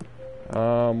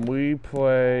 We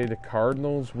play the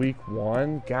Cardinals week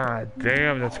 1. God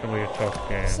damn, that's gonna be a tough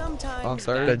game. Sometimes On bad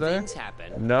Thursday? things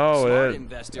happen. No, Smart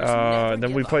investors never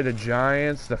then we give play up. the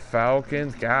Giants, the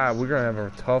Falcons. God, we're gonna have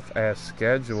a tough ass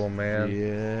schedule, man.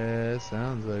 Yeah,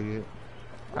 sounds like it.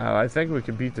 I think we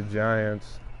could beat the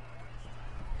Giants.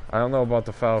 I don't know about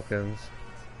the Falcons.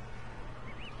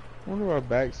 I wonder why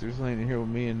Baxter's laying here with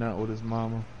me and not with his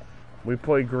mama. We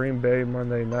play Green Bay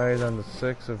Monday night on the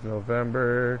 6th of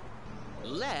November.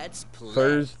 Let's play.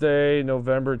 Thursday,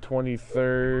 November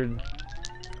 23rd.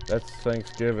 That's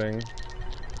Thanksgiving.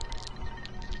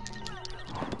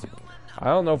 I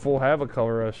don't know if we'll have a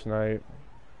Color Rush night.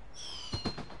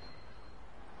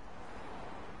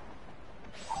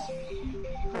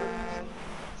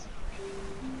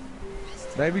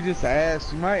 Maybe just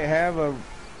ask. You might have a.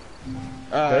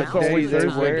 That's Now's always the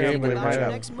there's time a to game think we about might your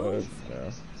have. next But, move.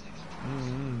 yeah.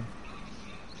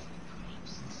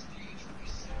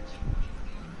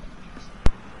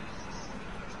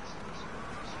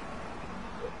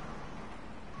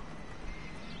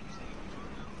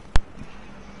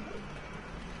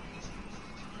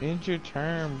 End your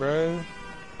turn, bro.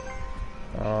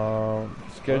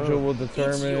 Schedule will your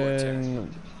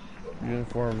determine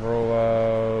uniform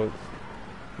rollout.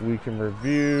 We can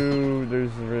review.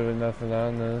 There's really nothing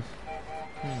on this.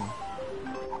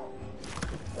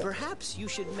 Perhaps you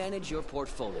should manage your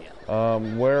portfolio.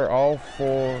 Wear all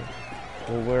 4.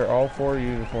 We'll wear all 4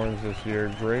 uniforms this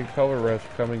year. Gray Color Rush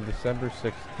coming December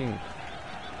 16th.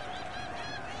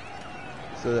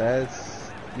 So that's.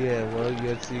 Yeah, well, you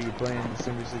got to see you playing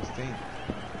December 16th.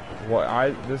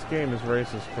 Well, this game is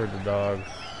racist for the dogs.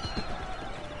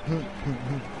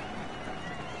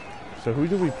 So who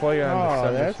do we play on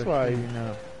Oh, December that's 16th? why you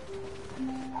know.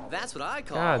 That's what I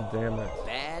call God damn it.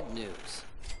 bad news.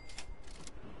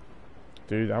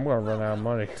 Dude, I'm gonna run out of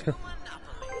money.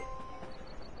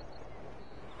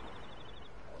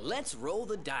 Let's roll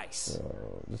the dice.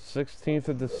 The 16th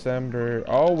of December.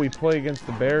 Oh, we play against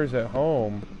the Bears at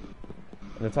home.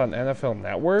 And it's on NFL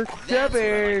Network? That's what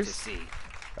I like to see.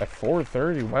 At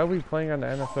 4:30? Why are we playing on the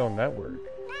NFL Network?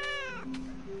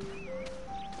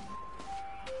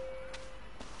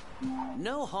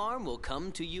 No harm will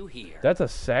come to you here. That's a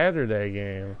Saturday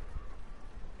game.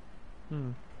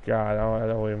 God, I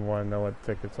don't even want to know what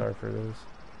tickets are for this.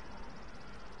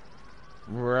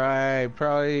 Right,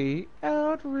 probably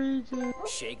outrageous.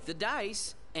 Shake the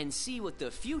dice and see what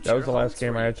the future That was the last holds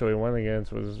game for I you. actually went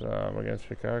against, was against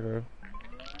Chicago.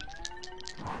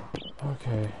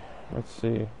 Okay, let's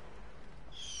see.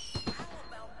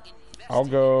 I'll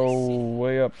go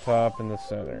way up top in the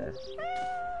center.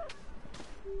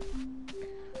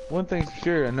 One thing's for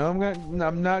sure, I know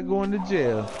I'm not going to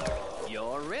jail.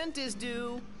 Your rent is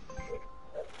due.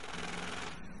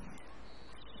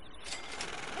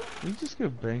 You just go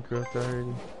bankrupt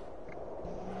already.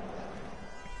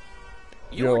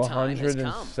 Your Yo, time has come.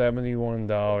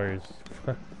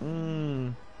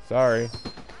 $171. Sorry.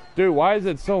 Dude, why is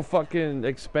it so fucking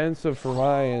expensive for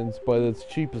Lions, but it's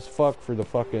cheap as fuck for the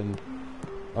fucking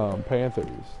Panthers?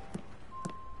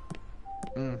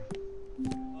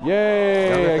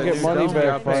 Yay! I that get new money dome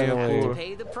y'all back paying finally. for.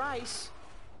 Pay the price.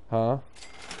 Huh?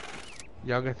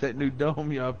 Y'all got that new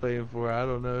dome y'all paying for, I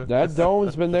don't know. That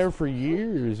dome's been there for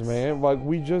years, man. Like,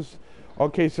 we just...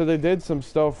 Okay, so they did some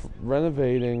stuff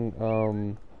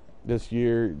renovating this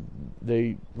year.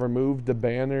 They removed the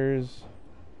banners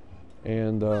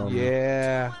and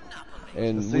Yeah.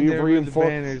 and See, we there were the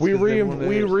banners, we 'cause they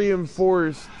wanted it.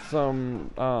 reinforced some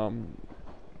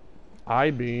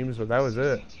I-beams, but that was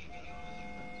it.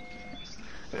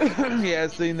 Yeah, I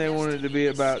seen they wanted it to be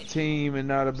about team and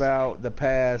not about the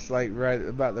past, like right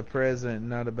about the present, and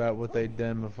not about what they'd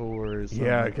done before. Or something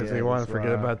Yeah, like because that. they want to That's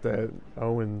forget why. about that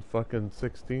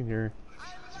 0-16 here.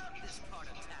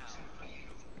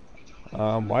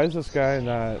 Why is this guy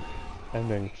not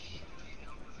ending?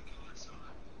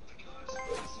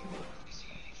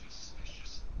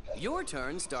 Your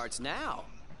turn starts now.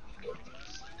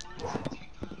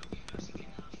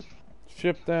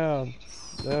 Ship down.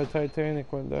 The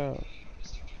Titanic went down.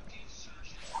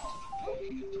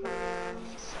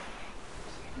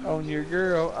 On your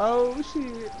girl. Oh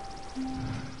shit.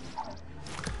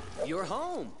 You're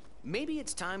home. Maybe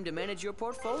it's time to manage your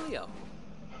portfolio.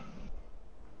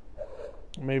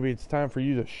 Maybe it's time for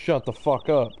you to shut the fuck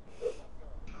up.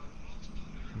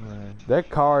 Right. That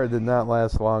car did not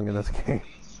last long in this game.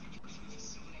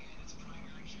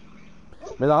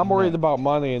 Man, I'm worried about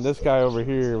money, and this guy over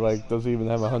here, like, doesn't even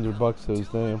have $100 to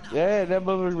his name. Yeah, that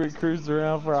motherfucker been cruising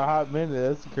around for a hot minute.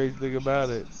 That's the crazy thing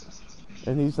about it.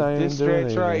 And he's not even This doing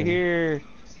stretch right anything. here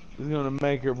is gonna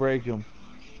make or break him.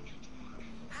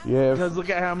 Yeah, Because look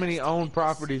at how many owned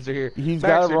properties are here. he's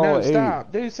got to Baxter, roll no, an 8.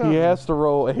 stop. Do something. He has to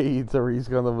roll 8 or he's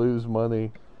going to lose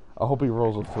money. I hope he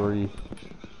rolls a 3.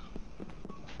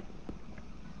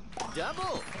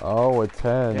 Double. Oh, a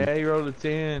 10. Yeah, he rolled a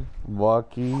 10.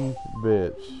 Lucky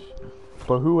bitch.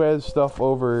 But who has stuff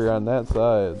over on that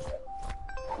side?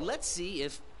 Let's see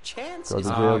if chance Go to is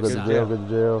jail, on go our to side. jail, go to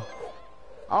jail.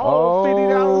 Oh,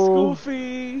 $50 Oh. school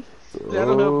fee.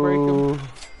 That'll help break him.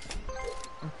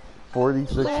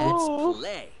 46. Let's Oh.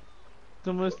 play.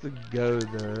 So much to go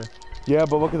there. Yeah,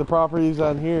 but look at the properties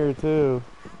on here too.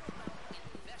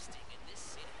 Investing in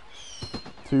this city.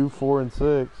 2, 4, and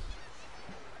 6.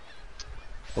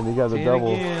 And you got the 10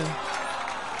 double. again.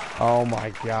 Oh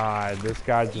my god, this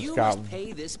guy just You got... must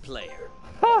pay this player.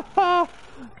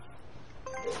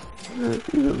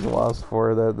 He just lost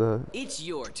 4 of that. It's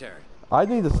your turn. I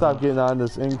need to stop getting on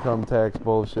this income tax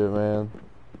bullshit, man.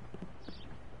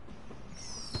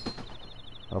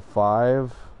 A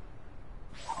 5.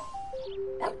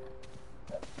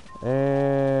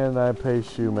 And I pay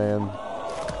shoe, man.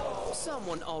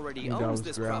 Someone already He owns knows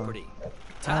this ground. property.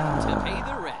 Time to pay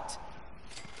the rent.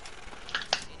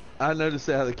 I noticed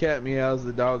how the cat meows,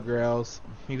 the dog growls.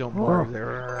 He don't bark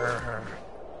there.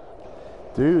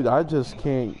 Dude, I just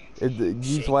can't.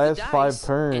 These Shake the last dice 5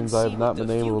 turns, and see I've not what been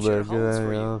the able to future get holds any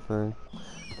for you. other thing.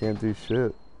 Can't do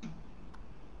shit.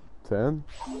 10?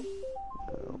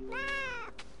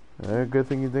 Yeah, good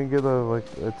thing you didn't get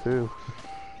a 2.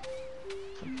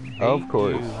 Of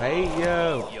course. Hey,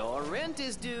 yo. Your rent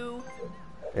is due.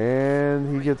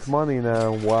 And he gets money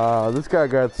now. Wow, this guy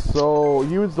got so...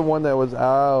 He was the one that was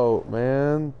out,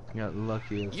 man. Got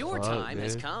lucky as Your fuck, time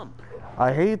has dude. come.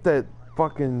 I hate that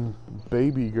fucking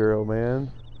baby girl,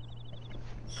 man.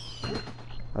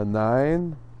 A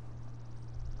 9?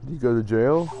 You go to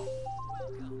jail?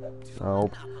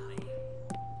 Nope.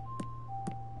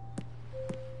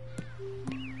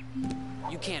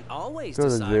 You can't always Go to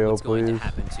decide jail, what's going to please.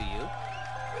 happen to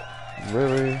you.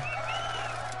 Really?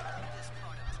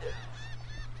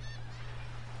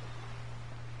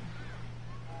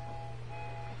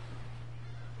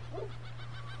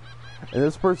 And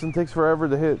this person takes forever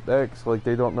to hit X, like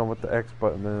they don't know what the X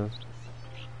button is.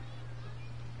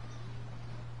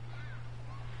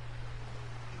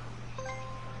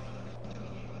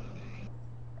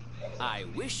 I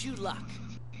wish you luck.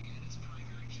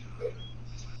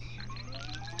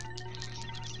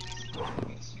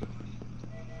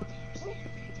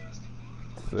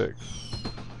 Six.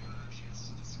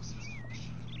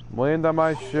 Land on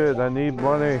my shit, I need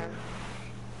money.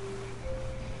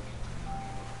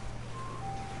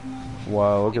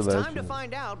 Wow, look It's at that time to shit.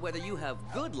 find out whether you have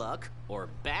good luck or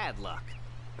bad luck.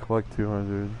 Collect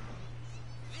 200.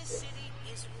 This city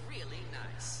is really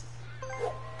nice.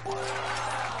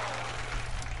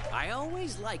 I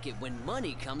always like it when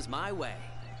money comes my way.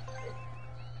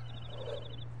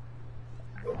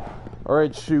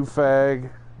 Alright, shoe fag.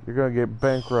 You're gonna get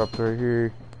bankrupt right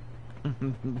here.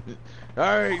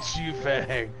 Alright, shoe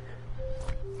fag.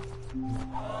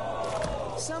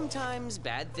 Sometimes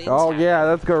bad things Oh happen. yeah,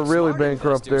 that's gonna really Smart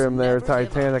bankrupt investors them there, never give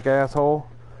up. Titanic asshole.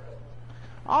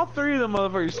 All 3 of them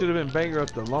motherfuckers should have been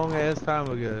bankrupt a long ass time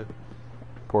ago.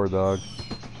 Poor dog.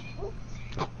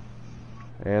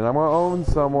 And I'm gonna own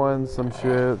someone, some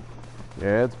shit.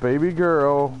 Yeah, it's baby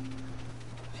girl.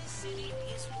 This city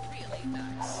is really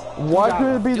nice. Why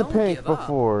couldn't it be the Don't pink give up.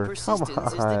 before? Come Persistence is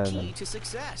the key on. to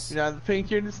success. You're not the pink,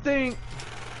 you're the stink.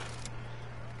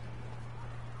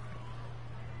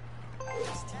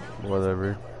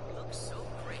 Whatever. Looks so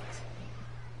great.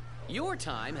 Your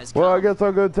time has Well, I come. guess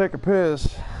I'll go take a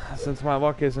piss, since my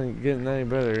luck isn't getting any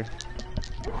better.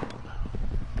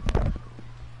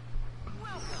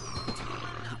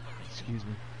 Excuse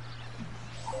me.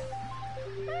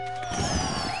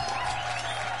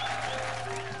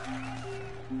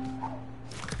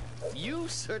 You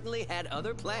certainly had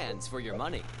other plans for your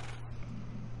money.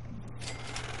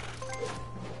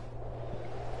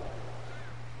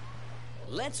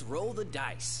 Let's roll the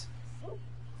dice.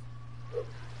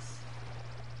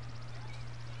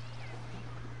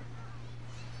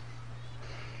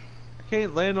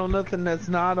 Can't land on nothing that's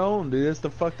not owned, dude. That's the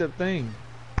fucked up thing.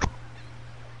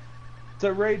 So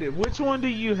rated, which one do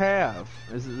you have?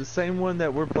 Is it the same one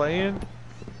that we're playing?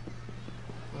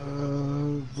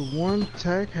 The one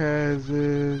Tech has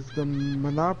is the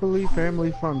Monopoly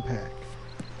Family Fun Pack.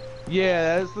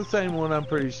 Yeah, that's the same one, I'm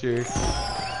pretty sure. Good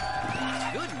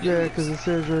Yeah, news. because it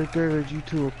says right there that you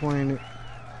two are playing it.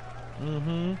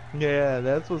 Mm-hmm. Yeah,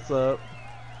 that's what's up.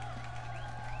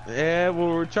 Yeah, well,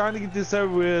 we're trying to get this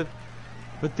over with,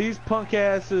 but these punk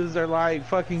asses are like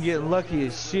fucking getting lucky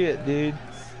as shit, dude.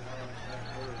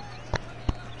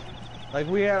 Like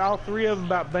we had all three of them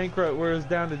about bankrupt, where it was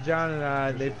down to John and I.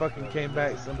 And they fucking came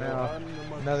back somehow.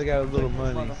 Now they got a little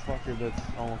money. Motherfucker, that's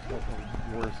almost got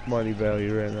the worst money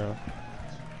value right now.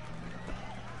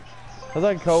 I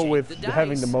like go with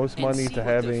having the most money to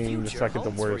having the second to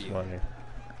worst money.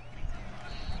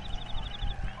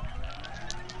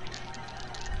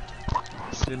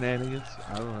 Shenanigans.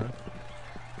 I don't know.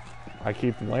 I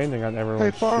keep landing on Hey,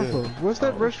 everyone's Farfa, shit. what's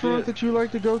that restaurant shit. that you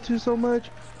like to go to so much?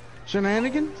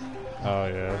 Shenanigans? Oh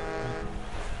yeah.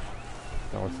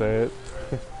 Don't say it.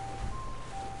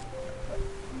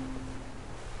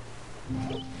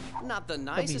 Not the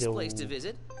nicest place to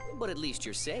visit, but at least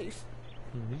you're safe.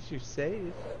 At least you're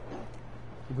safe.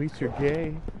 At least you're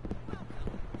gay.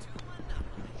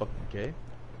 Fucking gay.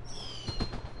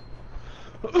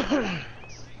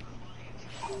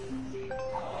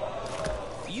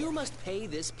 You must pay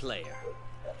this player.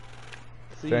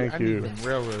 See, Thank I you. need them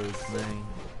railroads, man.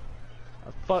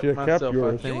 I fucked Should've kept myself, I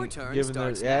yours. think. Your turn Given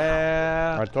starts the, now.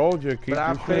 yeah. I told you, keep But I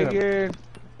your shit. figured.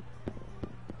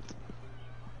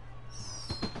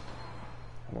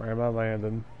 Where am I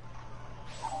landing?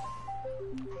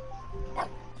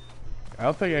 I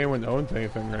don't think anyone owns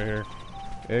anything right here.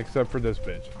 Except for this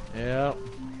bitch. Yep.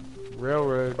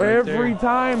 Railroad. Right Every there.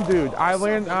 time, dude. I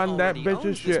land Someone on that already bitch's owns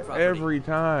this shit property. every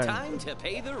time. Time to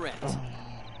pay the rent.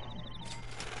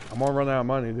 I'm gonna run out of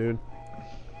money, dude.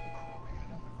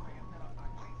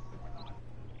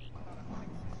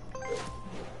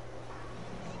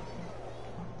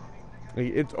 Like,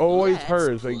 it's always Let's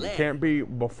hers. Like, play. it can't be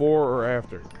before or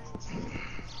after.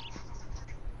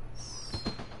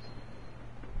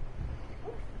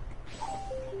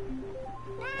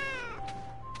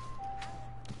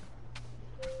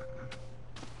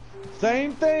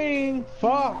 Same thing.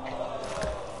 Fuck.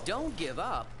 Don't give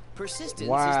up. Persistence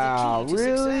Wow. is the key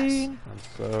to Really? success. I'm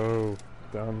so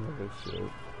done with this shit.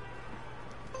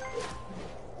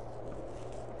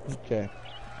 Okay.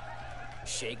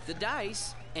 Shake the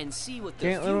dice and see what the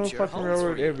Can't live on a future fucking holds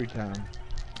railroad for you. every time.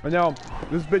 And now,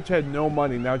 this bitch had no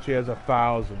money. Now she has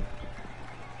 1,000.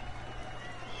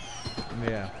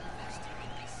 Yeah.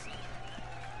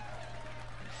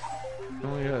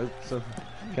 Only some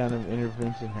kind of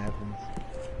intervention happens.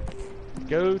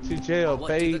 Go to jail. What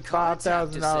do Pay the cards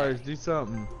have to $5,000. say? Do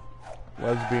something.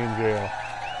 Let's be in jail.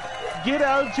 Get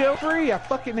out of jail free. I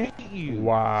fucking hate you.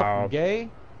 Wow. Fucking gay.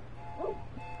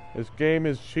 This game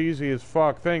is cheesy as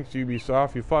fuck. Thanks,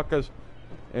 Ubisoft. You fuck us.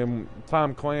 And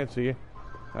Tom Clancy.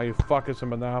 Now you fuck us in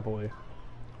Monopoly.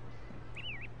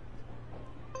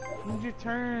 When's your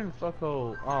turn,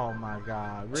 fucko? Oh my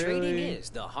god. Really? Trading is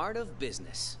the heart of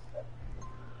business.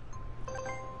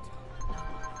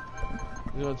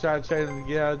 You gonna try to trade him to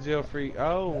get out of jail free?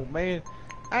 Oh man.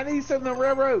 I need some of the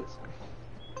railroads.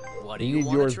 What do You you need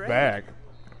want yours to trade? back.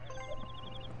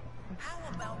 How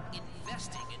about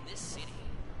investing in this city?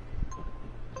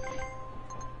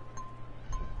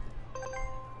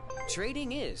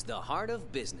 Trading is the heart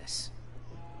of business.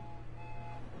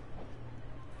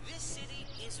 This city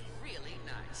is really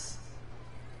nice.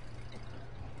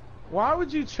 Why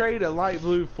would you trade a light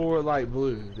blue for a light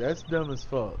blue? That's dumb as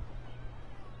fuck.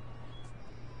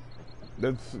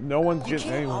 That's no one's You getting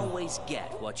can't anyone. always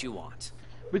get what you want.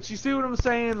 But you see what I'm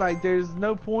saying? Like, there's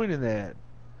no point in that.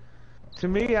 To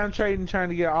me, I'm trying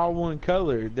to get all one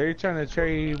color. They're trying to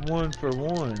trade one for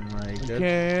one. Like, You that's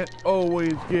can't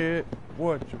always get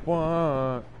what you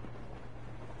want.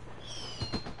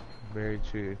 very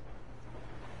true.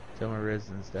 Tell my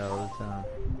residents that all the time.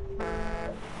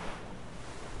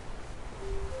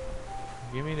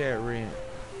 Give me that rent.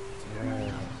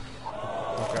 Yeah.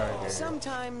 Fuck out of here.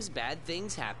 Sometimes bad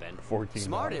things happen. $14.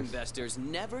 Smart investors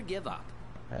never give up.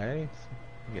 Hey,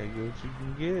 you gotta get what you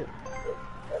can get.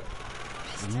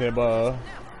 Nibba.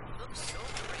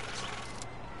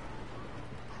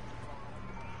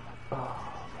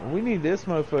 We need this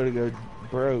mofo to go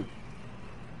broke.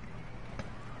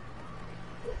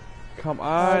 Come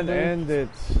on, dude. end it.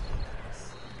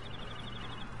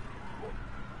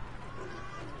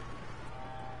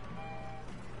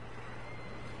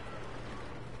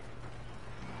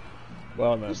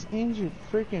 Well, no. Just end your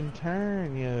freaking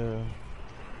turn, yo.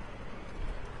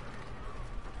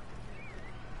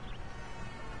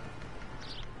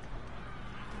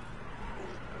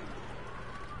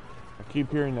 I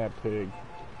keep hearing that pig.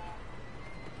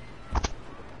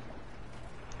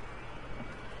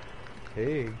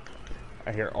 Hey,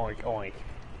 I hear oink oink.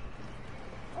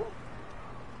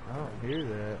 I don't hear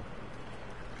that.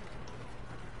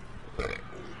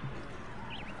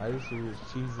 I just hear this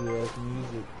cheesy ass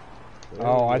music.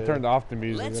 Oh, I Yeah. turned off the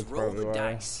music. Let's That's roll probably the why.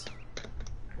 dice.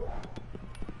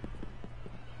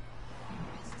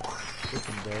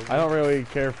 I don't really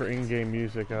care for in-game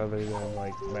music other than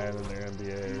like Madden or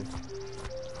NBA.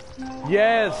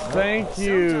 Yes, thank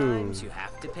you. Sometimes you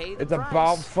have to pay the It's price.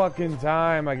 about fucking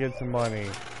time I get some money.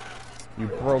 You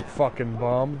broke fucking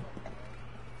bum.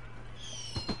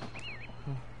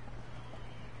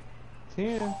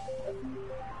 10.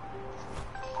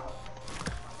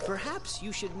 Perhaps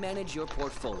you should manage your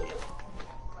portfolio.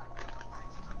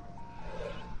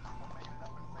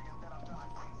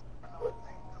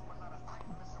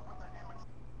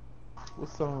 What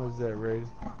song was that, Ray?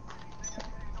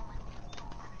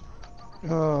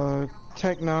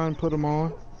 Tech 9 put them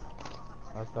on.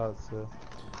 I thought so.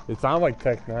 It sounded like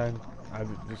Tech 9. I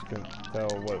just couldn't tell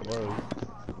what it was.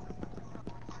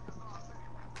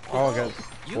 Oh, I got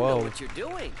You know what you're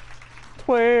doing.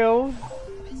 12.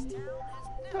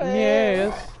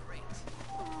 Yes.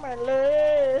 My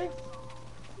leg.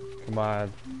 Come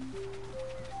on.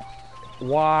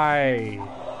 Why?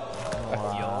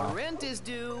 Your rent is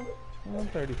due.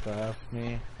 135.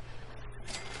 Me.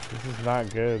 This is not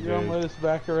good, You don't dude. let us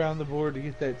back around the board to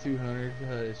get that 200.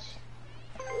 Hush.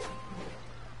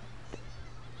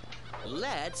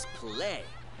 Let's play.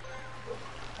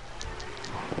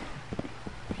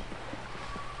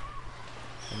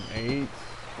 An 8.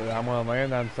 But I'm gonna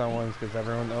land on someone's because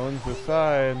everyone owns the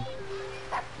side.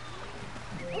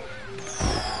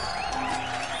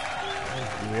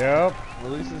 Yep.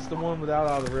 At least it's the one without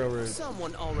all the railroads.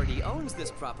 Someone already owns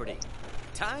this property.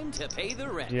 Time to pay the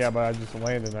rent. Yeah, but I just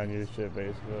landed on your shit,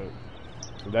 basically.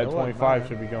 So that That wasn't 25 mine.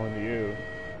 should be going to you.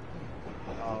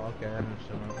 Oh, okay. I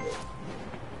understand.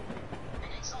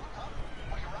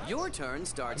 Your turn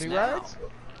starts Any now. rides?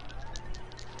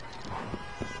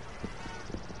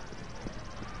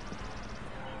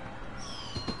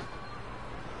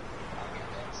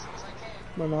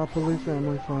 Monopoly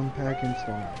Family Fun Pack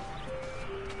install.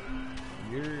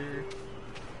 You're...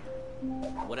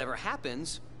 Whatever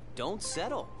happens, don't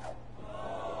settle.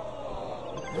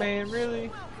 Man, really?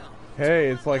 Hey,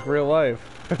 it's like real life.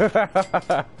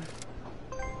 Ever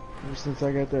since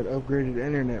I got that upgraded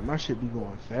internet, my shit be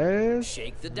going fast.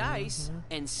 Shake the dice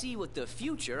and see what the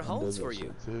future holds for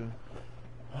you.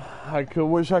 I could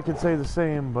wish I could say the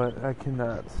same, but I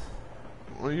cannot.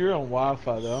 Well, you're on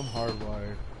Wi-Fi though. I'm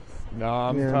hardwired. No,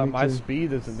 I'm Yeah, telling me my too.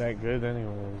 speed isn't that good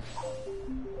anyways.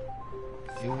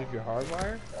 Even if you're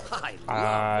hardwired? I love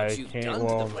I what you've can't- done to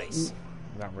well, the place.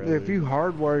 Not really. If you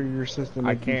hardwire your system,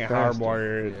 I it'd be can't faster.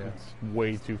 hardwire it. Yeah. It's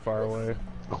way too far away.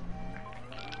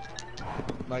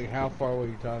 Like how far away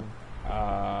you talking?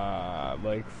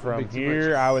 Like from Big too here,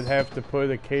 much. I would have to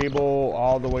put a cable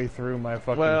all the way through my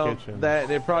fucking Well, kitchen.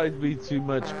 that'd probably be too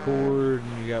much cord,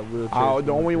 and you got wheelchairs. Oh,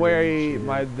 the only way shit.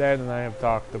 my dad and I have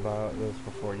talked about this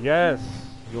before. Yes,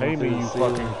 You pay want me, to you see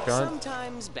fucking it? cunt.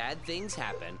 Sometimes bad things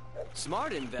happen.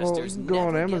 Smart Well, investors you go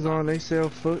on never give Amazon, up. they sell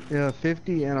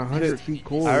 50 and 100 feet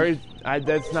cord.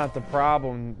 That's not the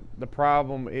problem. The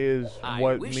problem is I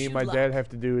what wish me and you my luck. dad have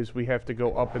to do is we have to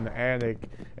go up in the attic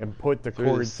and put the Through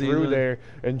the cord through ceiling? there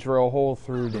and drill a hole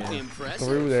through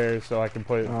Impressive. there so I can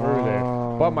put it through there.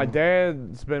 But my Oh.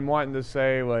 dad's been wanting to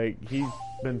say like he's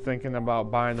been thinking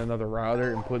about buying another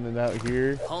router and putting it out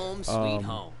here Home sweet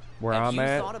home. where Have I'm you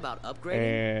at. thought about upgrading?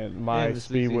 And my And the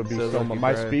speed would be 16 so so much. lucky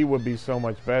My Brad. speed would be so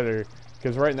much better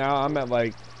because right now I'm at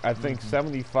like I think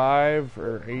 75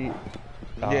 or 80%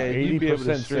 you'd be able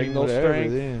to stream signal whatever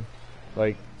strength, then.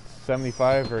 like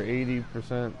 75 or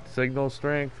 80% signal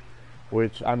strength,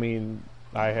 which I mean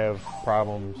I have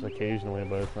problems occasionally,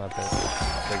 but it's not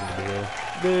that big of a deal.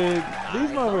 Dude,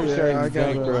 these motherfuckers Yeah, starting I to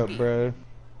got bankrupt, bro.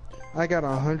 I got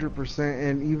 100%,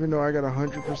 and even though I got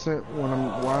 100% when I'm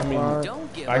Wi-Fi,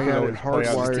 Don't give I I can up. got always it play on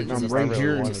hardwired, the and I'm TV right if I here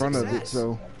really in wanted front of it. Success.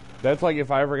 So That's like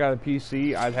if I ever got a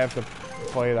PC, I'd have to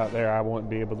play it out there. I wouldn't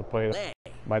be able to play it. Play.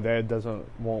 My dad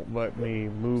won't let me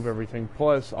move everything.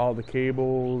 Plus all the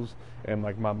cables and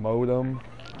like my modem,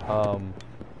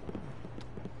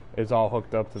 it's all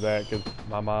hooked up to that because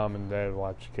my mom and dad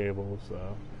watch cable. So,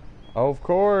 of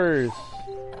course,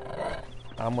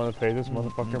 I'm gonna pay this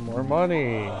motherfucker more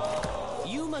money.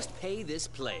 You must pay this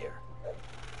player.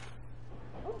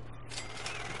 Oh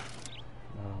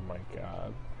my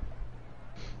god.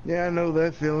 yeah, I know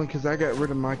that feeling because I got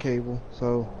rid of my cable.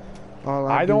 So all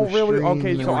I I do don't is really. stream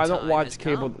Okay, so and- I don't Time watch has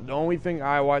cable. come. The only thing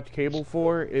I watch cable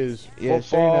for is Yeah, Shane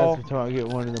football. asked me to get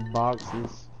one of the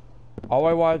boxes. All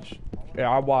I watch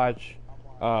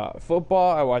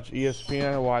football, I watch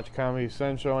ESPN, I watch Comedy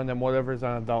Central, and then whatever's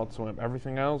on Adult Swim.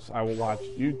 Everything else, I will watch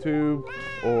YouTube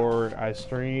or I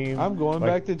stream. I'm going like,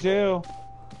 back to jail.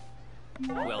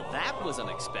 Well, that was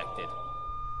unexpected.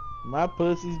 My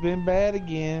pussy's been bad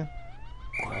again.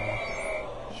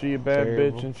 She a bad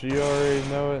Terrible. bitch and she already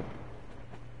know it.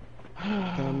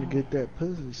 Time to get that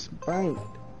pussy spanked.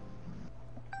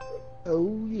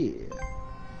 Oh yeah.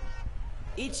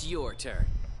 It's your turn.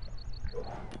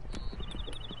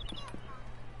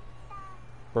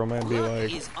 Bro, man, be Luck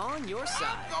like, is on your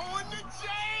side.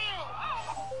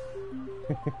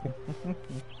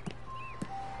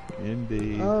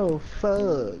 Indeed. Oh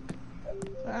fuck.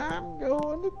 I'm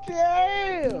going to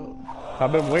jail.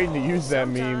 I've been waiting to use that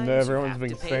meme. Sometimes That you everyone's have been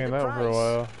to pay saying the that for a price.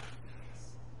 while.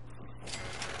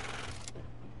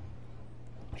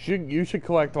 You should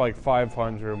collect like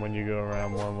 500 when you go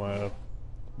around one lap.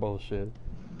 Bullshit.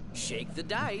 Shake the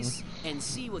dice and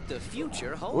see what the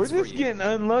future We're holds for just you. getting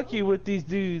unlucky with these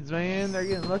dudes, man. They're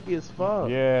getting lucky as fuck.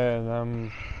 Yeah,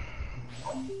 and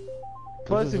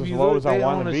Plus, this is if as you low look, as I they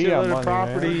wanna own a be on shitload of money, man.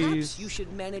 properties, Perhaps you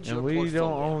should manage and your we portfolio.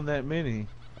 don't own that many.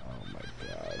 oh my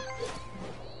god.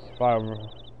 Five,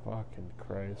 fucking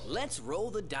Christ. Let's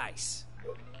roll the dice.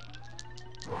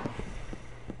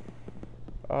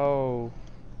 Oh.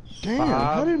 Damn,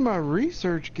 Bob. how did my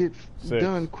research get 6.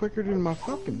 done quicker than my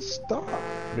fucking stop?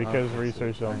 Because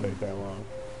research don't take that long.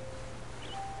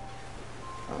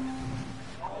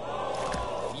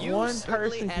 You One certainly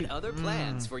person had keep- other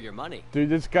plans for your money. Dude,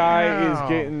 this guy Ow. is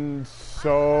getting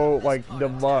so, like, the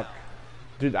luck.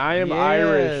 Dude, I am Yes.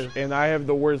 Irish, and I have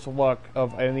the worst luck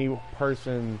of any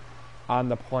person on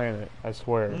the planet, I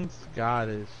swear. I'm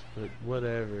Scottish, but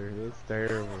whatever. It's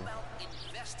terrible. About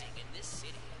investing in this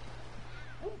city.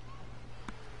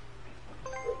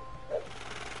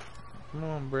 Come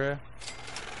on, bruh.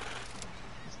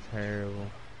 It's terrible.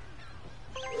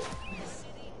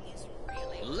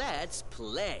 Let's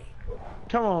play.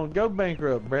 Come on, go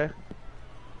bankrupt, bruh.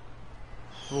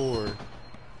 4.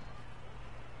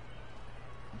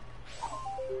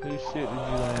 Whose shit did you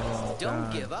land on? Don't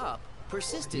God. give up.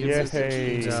 Persistence Yeah, is the key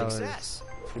hey. to success.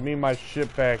 Give me my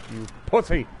shit back, you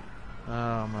pussy!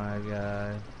 Oh my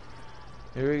god.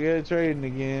 Here we go trading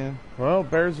again. Well,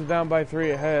 Bears are down by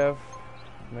 3 at half.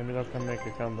 Maybe they'll come make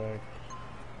a comeback.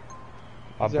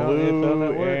 A Is that on the NFL blue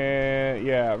Network? and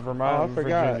yeah, Vermont Oh, I and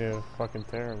forgot. Virginia. Fucking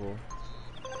terrible.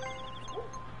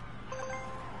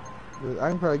 I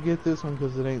can probably get this one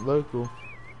because it ain't local.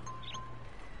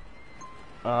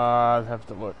 I'd have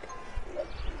to look.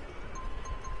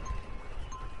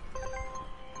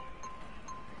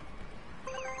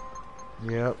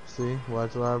 Yep, see?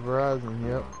 Watch Live Verizon,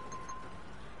 yep.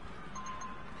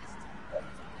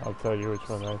 I'll tell you which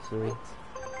one I see.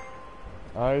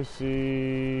 I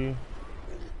see.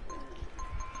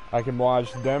 I can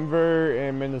watch Denver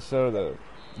and Minnesota.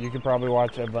 You could probably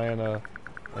watch Atlanta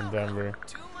and Denver.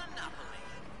 To Monopoly.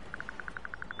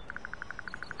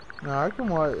 No, I can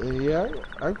watch, yeah,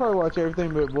 I can probably watch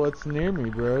everything but what's near me,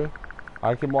 bro.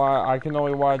 I can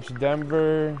only watch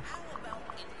Denver.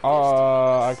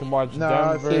 I can watch No,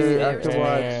 Denver see, I can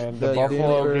watch and the the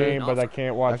Buffalo Denver- game, but I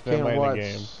can't watch I the can't Atlanta watch,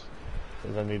 game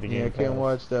because I need the yeah, game. I can't pass.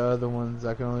 watch the other ones.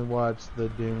 I can only watch the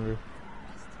Denver.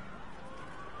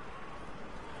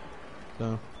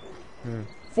 So,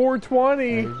 420.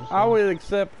 That is just I would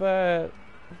accept that.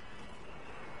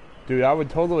 Dude, I would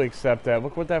totally accept that.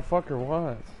 Look what that fucker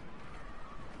wants.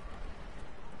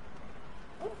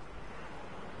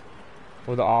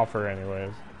 With the offer,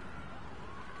 anyways.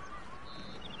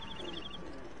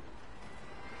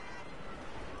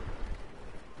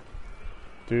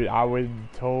 Dude, I would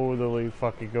totally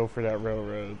fucking go for that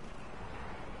railroad.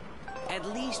 At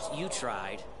least you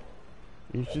tried.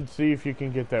 You should see if you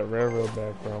can get that railroad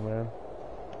back, bro, man.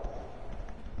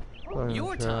 I'm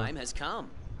Your try. time has come.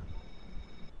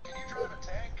 Can you drive a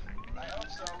tank? I hope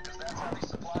so, because that's how these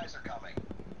supplies are coming.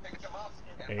 Pick them up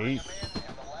and bring 8. them in,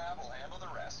 and the lab will handle the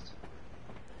rest.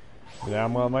 Yeah,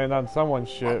 I'm gonna land on someone's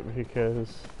shit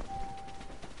because.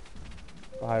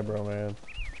 Bye, bro, man.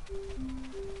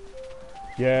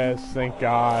 Yes, thank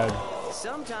God.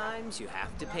 Sometimes you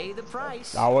have to pay the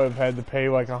price. I would have had to pay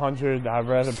like 100. I'd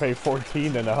rather pay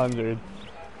 14 than 100.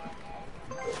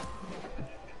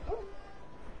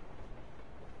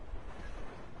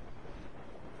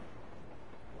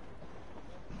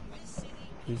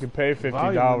 You can pay Volume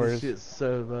of this $50. shit's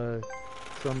so low.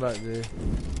 So I'm about to.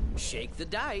 Shake the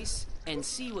dice and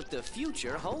see what the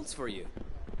future holds for you.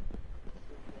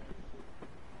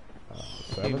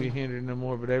 Can't be 7? hindered no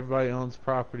more, but everybody owns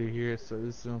property here, so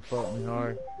this is gonna fuck me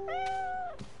hard.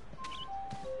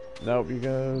 Nope, you're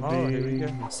gonna Oh, here we be.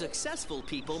 go. Successful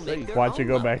people make their Watch own you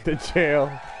go luck. back to jail.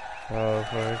 Oh,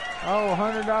 fuck. Oh,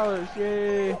 $100,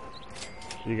 yay!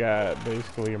 You got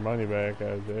basically your money back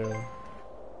out of jail.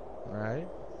 Right?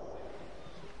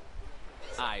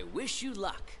 I wish you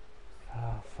luck.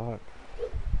 Oh, fuck.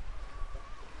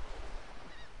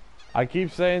 I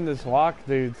keep saying this lock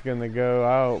dude's gonna go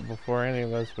out before any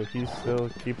of us, but he's still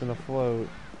keeping afloat.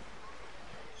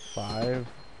 5.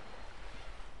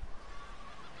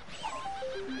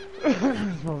 This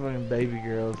motherfucking baby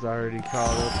girl's already caught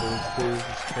up with us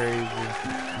too. It's crazy.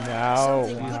 Now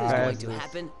Something good is going passes. to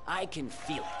happen. I can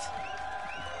feel it.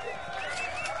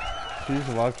 she's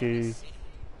lucky.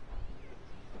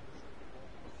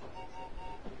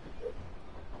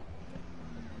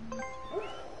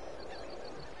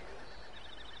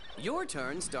 Your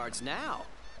turn starts now.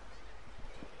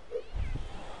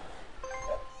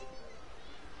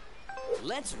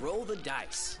 Let's roll the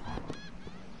dice.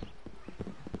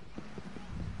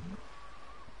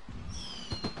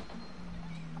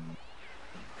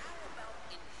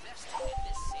 Investing in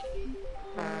this city.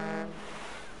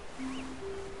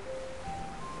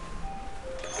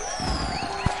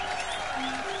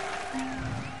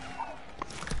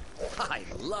 I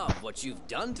love what you've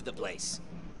done to the place.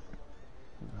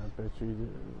 I bet you do.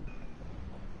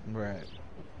 Right.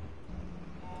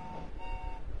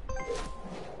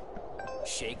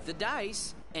 Shake the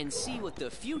dice and see what the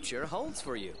future holds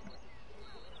for you.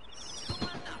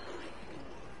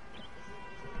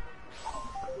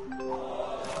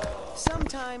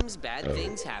 Sometimes bad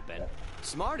things happen.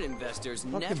 Smart investors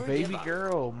Fucking never baby give up.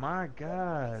 girl, my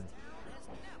god.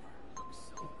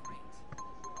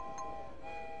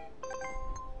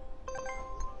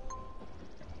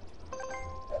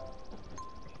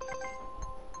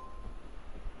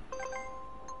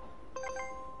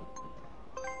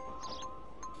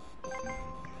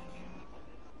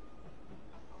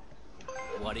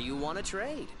 What do you want to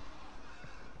trade?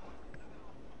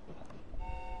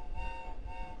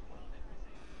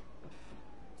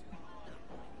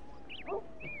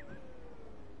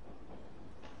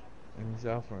 And he's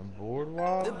offering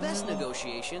boardwalk. The best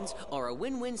negotiations are a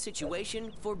win-win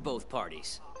situation for both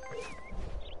parties.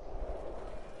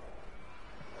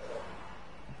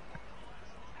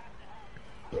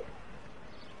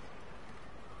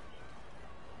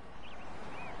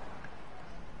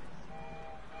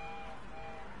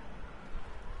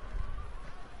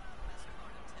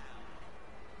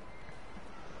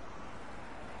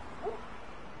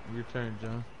 Your turn,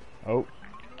 John. Oh.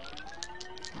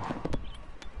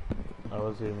 I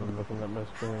wasn't even looking at my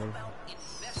screen.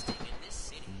 Investing in this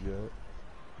city. Yet.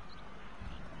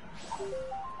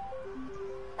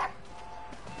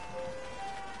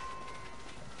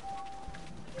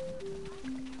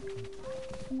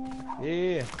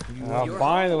 Yeah. Your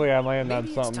Finally, I landed on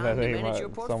Maybe it's something time that to ain't manage your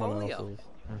someone portfolio. else's.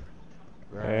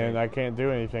 Right. And I can't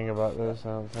do anything about this, I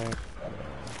don't think.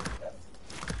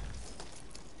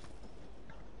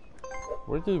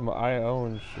 Where do I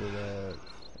own shit at?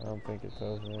 I don't think it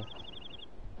tells me.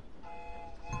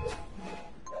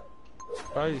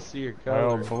 Probably see your I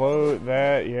own color. bloat,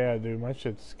 that, yeah, dude, my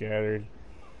shit's scattered.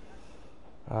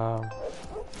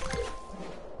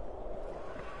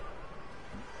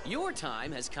 Your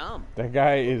time has come. That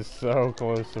guy is so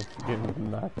close to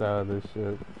getting knocked out of this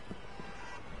shit.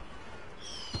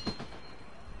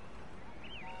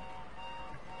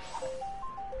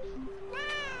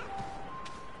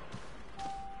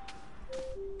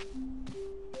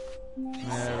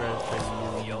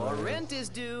 Your rent is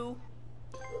due.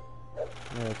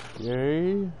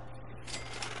 Okay.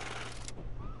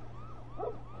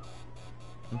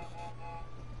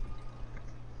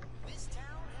 This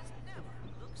town has never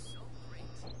looked so great.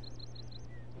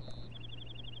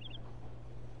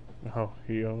 Oh,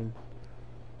 he owned.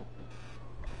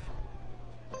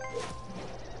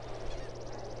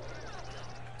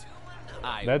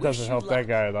 I That wish doesn't you help that luck.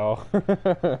 guy at all.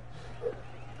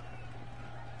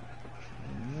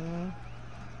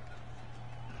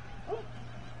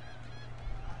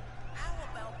 How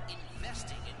about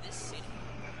investing in this city?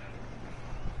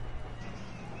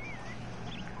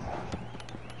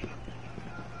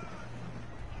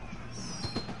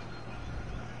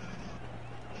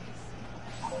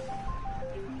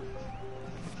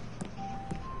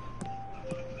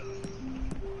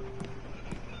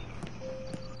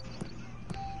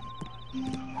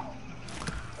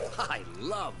 I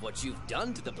love what you've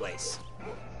done to the place.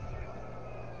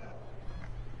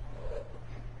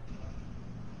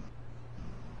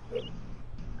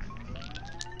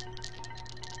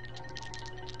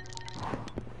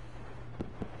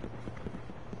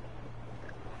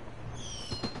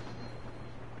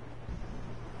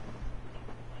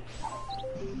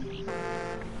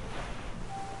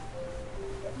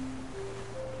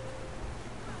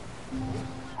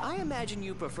 I imagine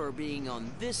you prefer being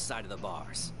on this side of the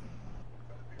bars.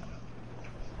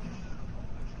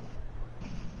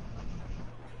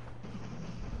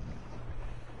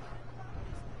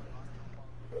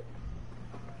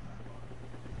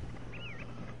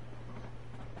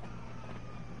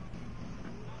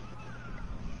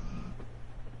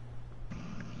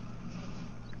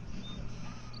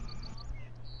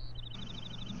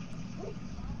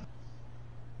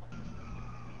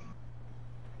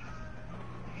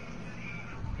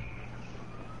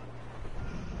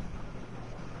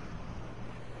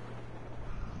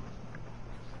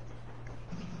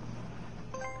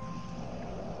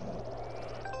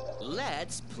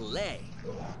 Let's play.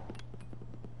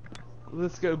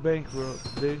 Let's go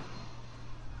bankrupt, dude.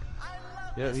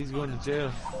 Yep, he's going to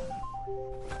jail.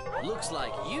 Looks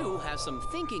like you have some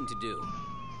thinking to do.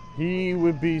 He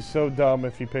would be so dumb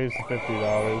if he pays the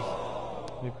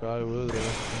 $50. He probably will, though.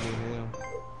 Him.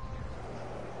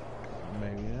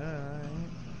 Maybe not.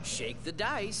 Shake the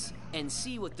dice and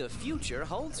see what the future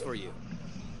holds for you.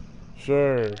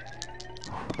 Sure.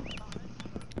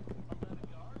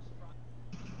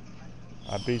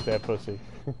 I beat that pussy.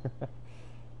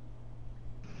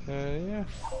 Yeah.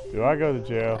 Do I go to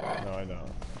jail? No, I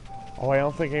don't. Oh, I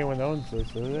don't think anyone owns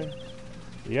this, do they?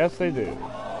 Yes, they do.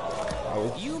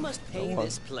 You must pay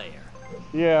this player.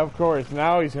 Yeah, of course.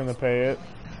 Now he's gonna pay it.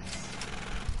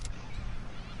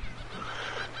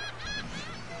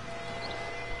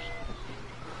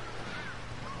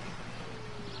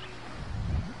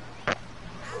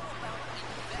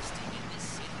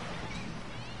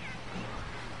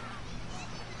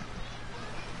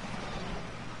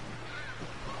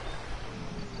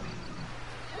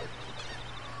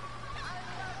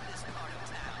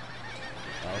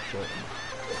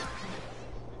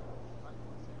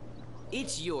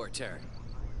 It's your turn.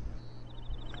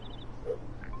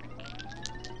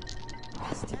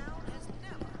 This town has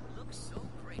never looked so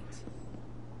great.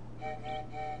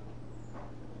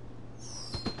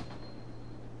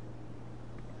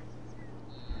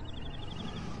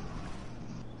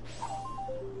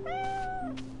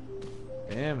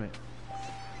 Damn it.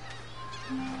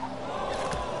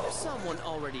 Someone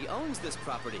already owns this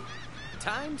property.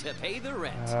 Time to pay the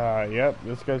rent. Yep,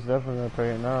 this guy's definitely gonna pay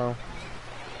it now.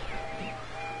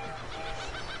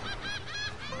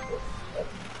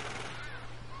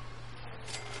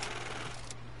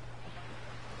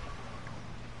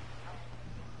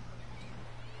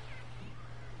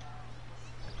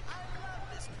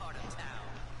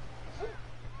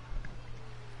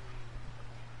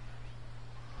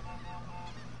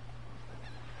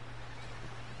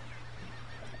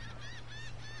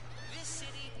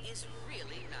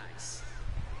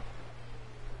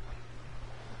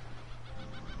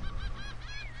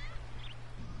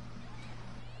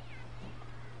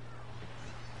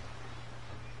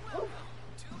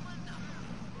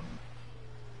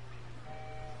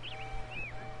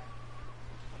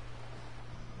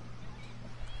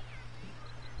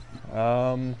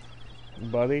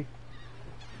 Buddy,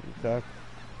 Tuck,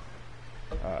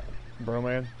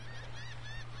 Broman.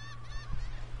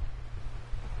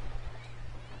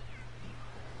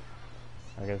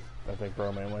 I think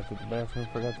Broman went to the bathroom,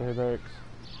 forgot to hit X.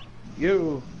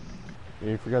 Yo.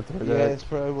 Yeah, you forgot to hit Yeah, X. that's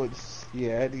probably what.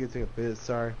 Yeah, I had to go take a piss.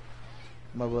 Sorry,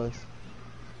 my bus.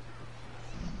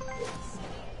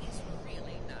 It's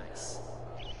really nice.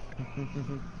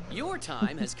 Your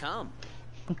time has come.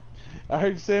 I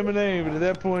heard you say my name, but at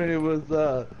that point it was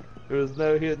no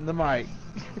hitting the mic.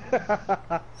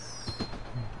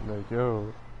 Like,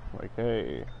 yo, like,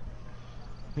 hey.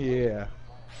 Yeah.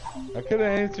 I could have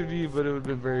answered you, but it would have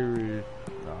been very rude.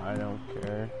 No, I don't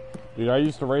care. Dude, I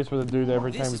used to race with a dude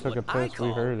every This time he is took a what I piss,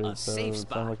 we heard call a it, so safe it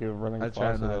spot. sounded like he was running I a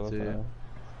try faucet not all the to. time.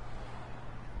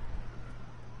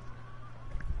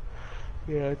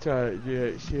 Yeah, I tried to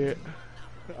do that shit.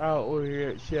 I don't want to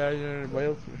hear that shit. I don't know anybody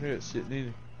else can hear that shit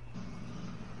neither.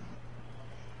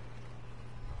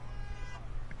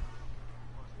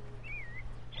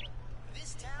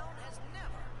 This town has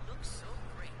never looked so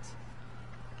great.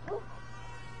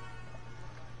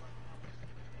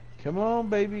 Come on,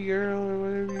 baby girl, or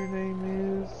whatever your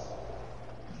name is.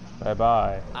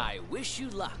 Bye-bye. I wish you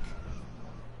luck.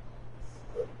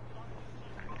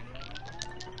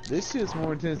 This shit's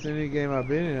more intense than any game I've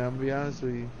been in, I'm gonna be honest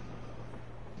with you.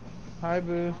 Hi,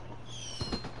 boo.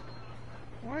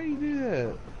 Why you do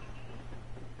that?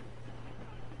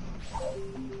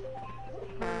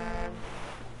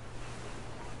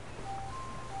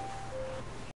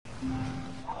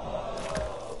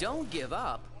 Don't give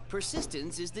up.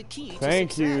 Persistence is the key to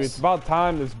Thank you. success. It's about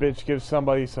time this bitch gives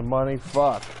somebody some money.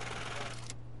 Fuck.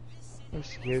 I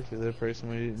should give it to that person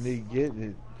when you didn't need getting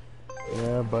it.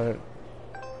 Yeah, but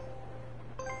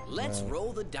Let's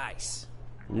roll the dice.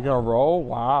 you gonna roll?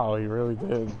 Wow, he really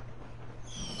did.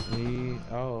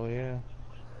 Oh, yeah.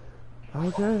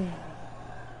 Okay.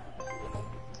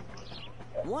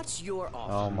 What's your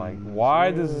offer? Oh my.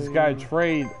 Why does this guy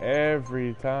trade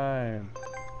every time?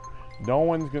 No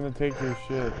one's gonna take your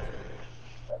shit.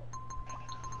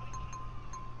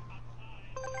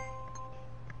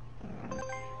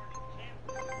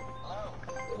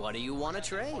 What do you want to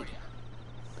trade?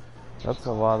 That's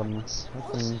a lot of. That's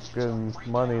some good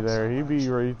money there. He'd be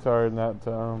retarded not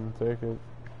to take it.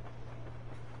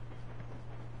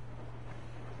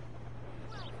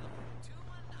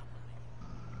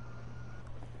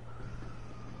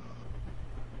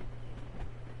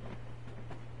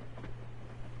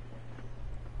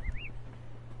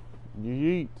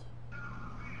 Yeet.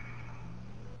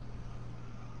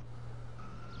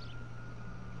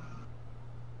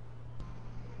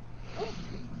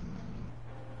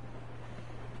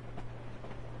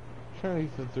 Trying to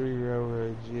eat the 3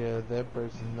 railroads. Yeah, that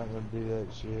person's not gonna do that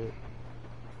shit.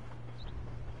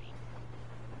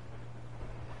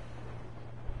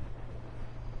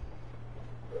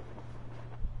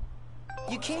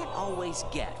 You can't always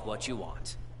get what you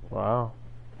want. Wow.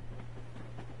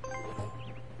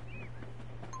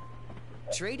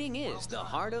 Trading is the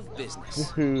heart of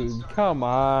business. Dude, come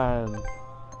on.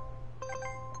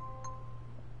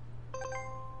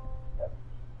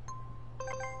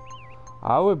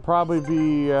 I would probably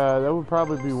be, that would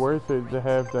probably be worth it to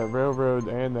have that railroad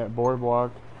and that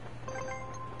boardwalk.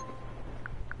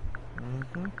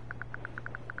 Mm-hmm.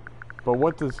 But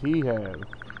what does he have?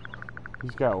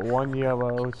 He's got 1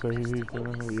 yellow, so he needs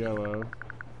another yellow.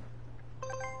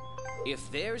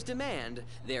 If there's demand,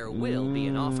 there will be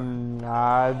an offer.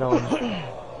 I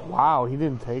don't... Wow, he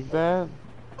didn't take that?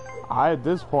 At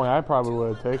this point, I probably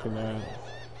would have taken that.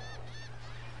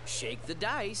 Shake the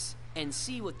dice and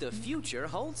see what the future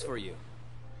holds for you.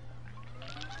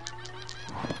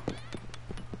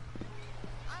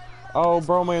 Oh,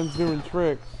 Broman's doing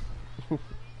tricks.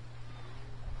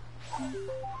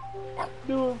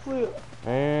 Do a flip.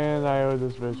 And I owe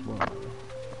this bitch money.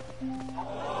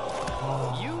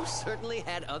 You certainly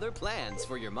had other plans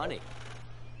for your money.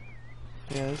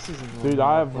 Yeah, this isn't. Dude,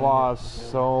 I've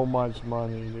lost so much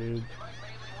money, dude. They might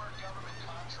mainly work government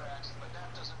contracts, but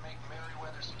that doesn't make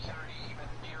Merryweather Security even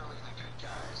nearly the good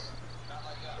guys. Not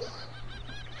like us.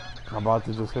 Got the I'm about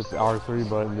to just hit the R3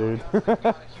 button, dude.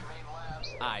 humane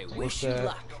labs. I wish you that?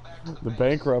 luck. The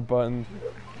bankrupt button.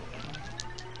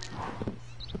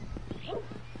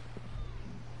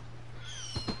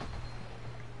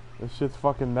 This shit's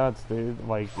fucking nuts, dude.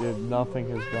 Like, nothing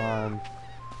has gone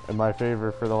in my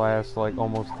favor for the last, like,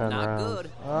 almost 10 Not rounds.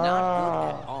 good.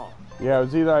 Not good at all. Yeah, it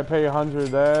was either I pay 100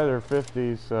 that or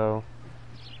 50, so...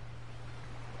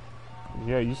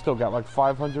 Yeah, you still got like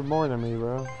 500 more than me,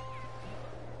 bro.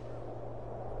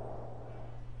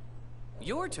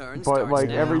 Your turn But, starts like,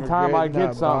 now. every time I get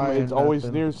Not something, buying it's always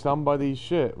nothing. near somebody's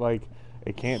shit. Like,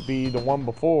 it can't be the one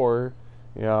before,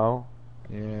 you know?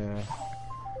 Yeah.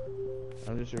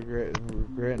 I'm just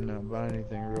regretting not buying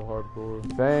anything real hardcore.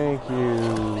 Thank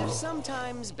you.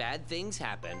 Sometimes bad things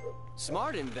happen.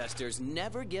 Smart investors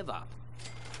never give up.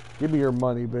 Give me your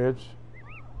money, bitch.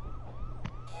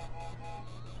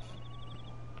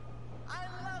 I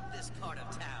love this part of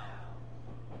town.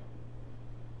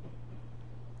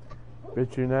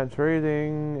 Bitch, you're not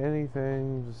trading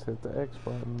anything. Just hit the X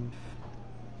button.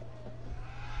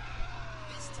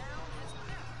 This town has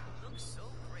never looked so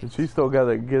great. And she still got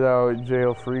a get out of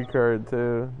jail free card,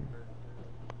 too.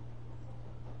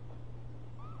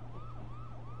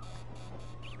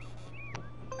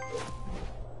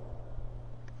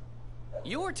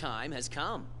 Your time has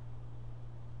come.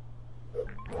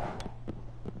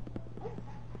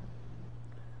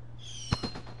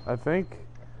 I think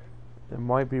it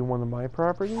might be one of my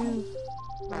properties.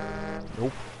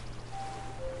 Nope.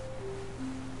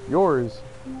 Yours.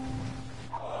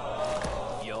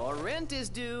 Your rent is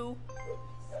due.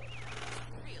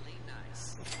 Really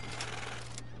nice.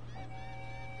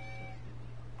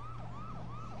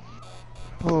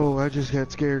 Oh, I just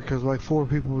got scared because like 4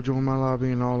 people joined my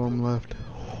lobby and all of them left.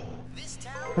 This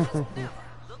town has never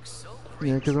looked so great.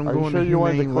 Yeah, because I'm Are you going sure to you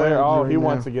want to Humane declare? Labs Oh, right he now.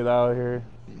 wants to get out of here.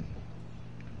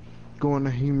 Going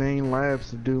to Humane Labs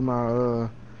to do my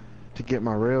to get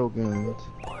my rail guns.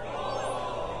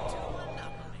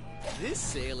 This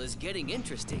sale is getting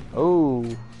interesting. Oh.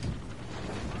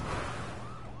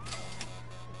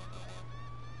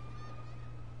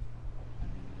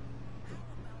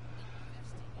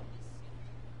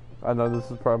 I know this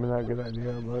is probably not a good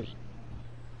idea, but...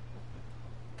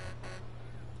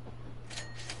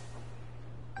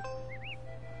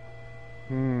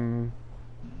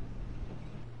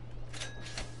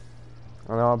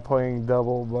 I know I'm playing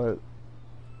double, but...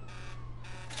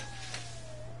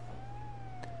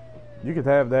 You could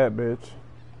have that, bitch.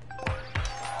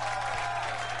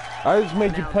 I just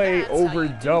make you Now pay that's how over you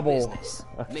do double. business.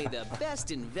 May the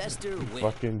best investor win.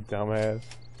 Fucking dumbass.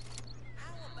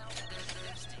 How about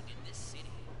investing in this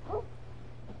city?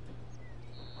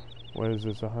 What is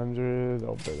this, 100?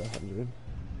 I'll bet 100.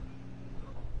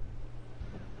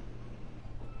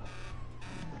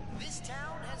 This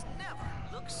town has never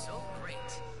looked so great.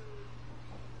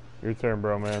 Your turn,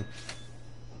 bro, man.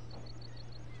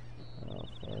 Oh,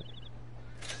 fuck.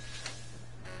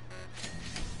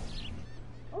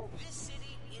 This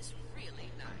city is really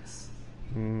nice.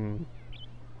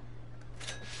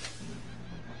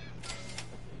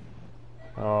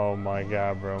 Oh my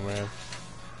god, bro, man.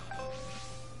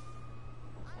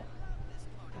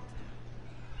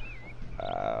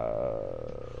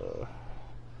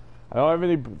 I don't have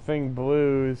anything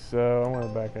blue, so I'm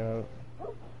gonna back out.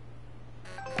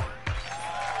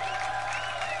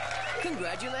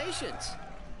 Congratulations.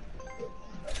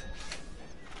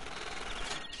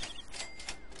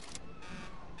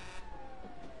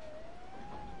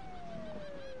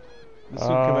 This would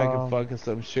come back and fuck us,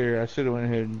 I'm sure. I should have went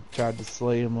ahead and tried to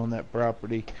slay him on that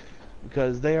property.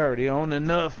 Because they already own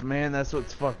enough, man. That's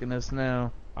what's fucking us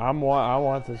now. I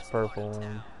want this purple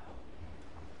one.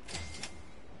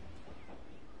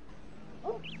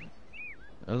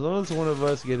 As long as one of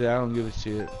us get it, I don't give a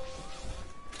shit.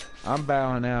 I'm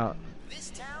bowing out. This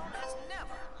town has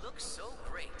never looked so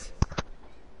great.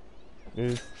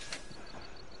 Dude.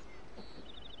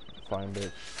 Fine,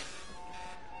 bitch.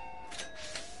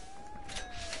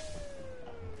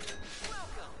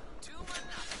 Welcome to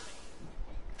Monopoly.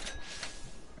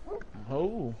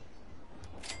 Oh.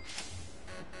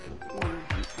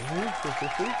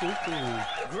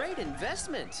 Great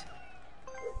investment.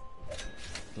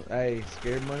 Hey,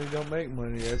 scared money don't make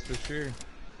money, that's for sure.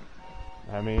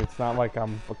 I mean, it's not like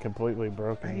I'm completely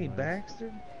broken. Hey, man.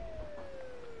 Baxter.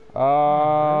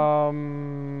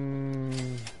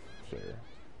 Sure.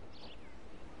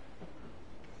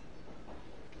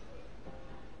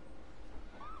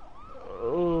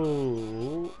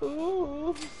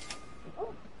 Oh.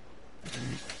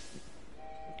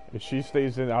 If she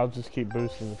stays in, I'll just keep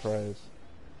boosting the price.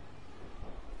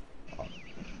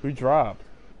 Who dropped?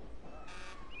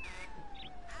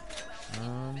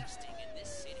 Investing in this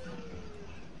city.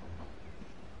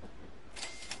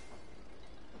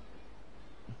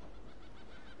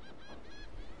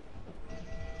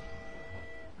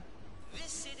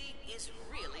 This city is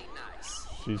really nice.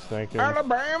 She's thinking.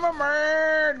 Alabama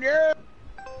man, yeah.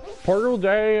 Pearl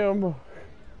Jam.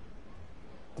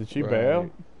 Did she bail?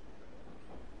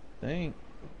 Think.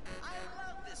 I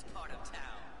love this part of town.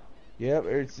 Yep,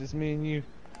 it's just me and you.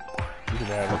 You can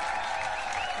have it.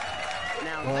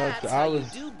 Now Well, that's I how you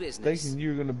was do business. thinking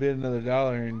you were gonna bid another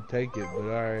 $1 and take it, but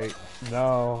all right.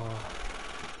 No.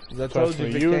 'Cause I told Trust you me,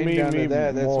 if it you and came me down to need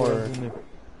that, that's what I more. was gonna.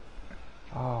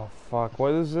 Oh fuck!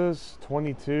 What is this?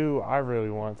 22. I really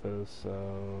want this, so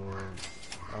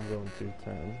I'm going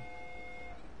 210.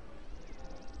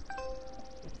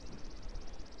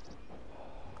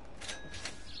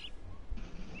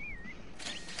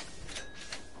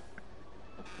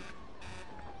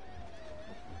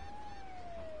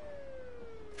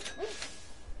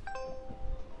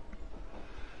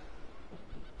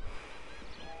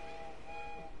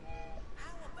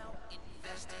 How about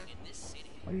investing in this city?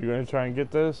 Are you gonna try and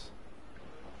get this?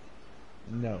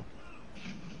 No,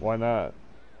 Why not?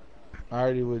 I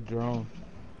already withdrawn.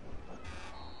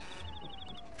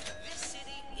 This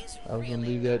city is I was gonna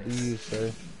really leave that to nice. you,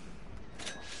 sir.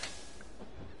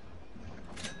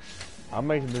 I'm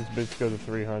making this bitch go to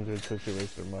 300 since she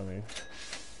wasted money.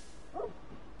 I love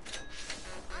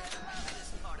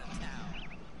this part of town.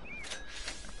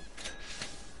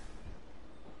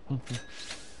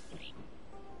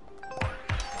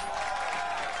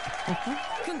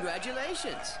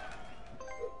 Congratulations.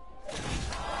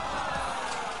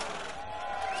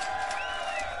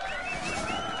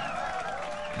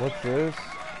 What's this?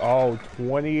 Oh,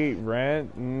 28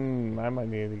 rent? I might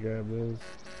need to grab this.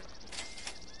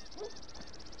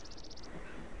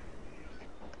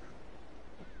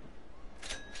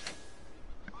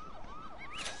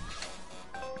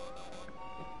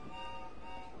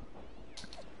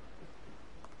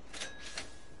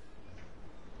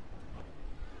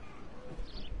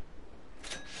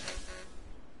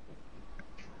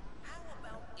 How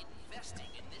about investing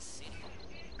in this city?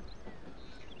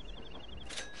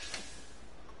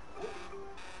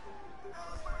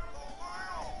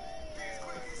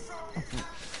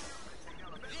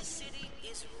 This city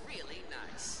is really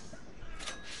nice.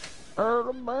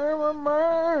 Alabama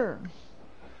man.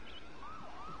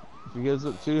 If he goes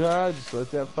up too high, just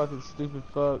let that fucking stupid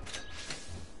fuck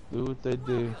do what they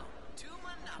do. To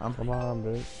Monopoly. Come on,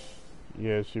 bitch.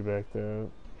 Yeah, she backed out.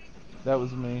 That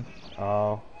was me.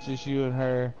 Oh, Just you and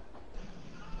her.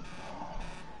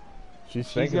 she's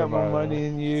She's thinking got more about money it.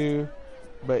 than you,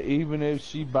 but even if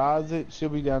she buys it, she'll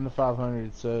be down to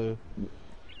 500. So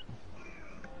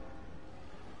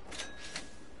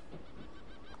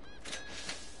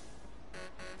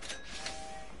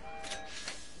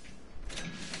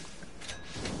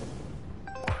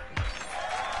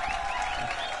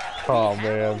Oh We have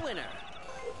a man. winner.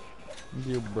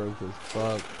 you're broke as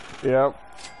fuck. Yep.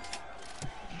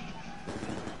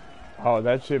 Oh,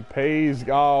 that shit pays.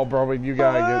 Oh, bro, you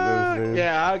gotta get this, dude.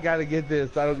 Yeah, I gotta get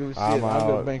this. I don't give a shit. I'm I'll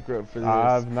go out. bankrupt for this.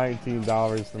 I have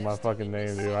 $19 to my fucking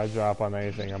name, dude. I drop on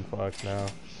anything, I'm fucked now.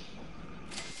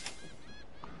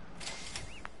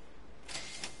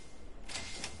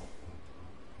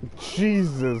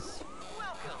 Jesus.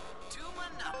 Welcome to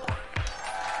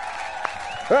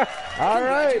Monopoly. All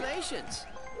right. Congratulations.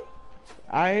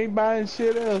 I ain't buying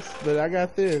shit else, but I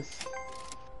got this.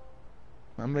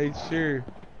 I made sure.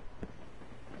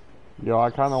 Yo,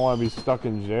 I kind of want to be stuck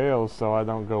in jail so I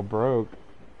don't go broke.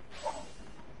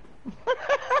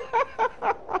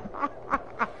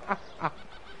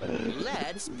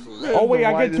 Let's play. Oh wait,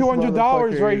 I get Whitest $200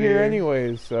 motherfucker right in here here.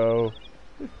 anyways, so.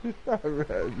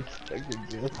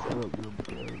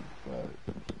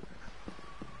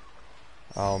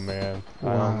 Oh man, I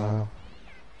don't know.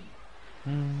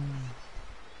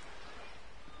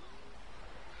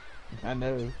 I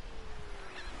know.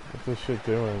 What's this shit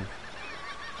doing?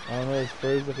 I don't know. It's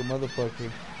froze like a motherfucker.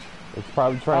 It's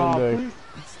probably trying to please.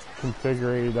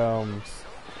 configure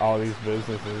all these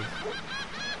businesses.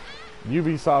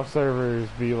 Ubisoft servers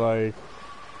be like,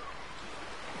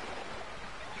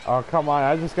 oh come on,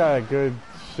 I just got a good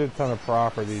shit ton of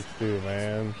properties too,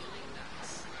 man.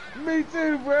 Me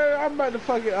too, bro. I'm about to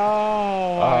fucking.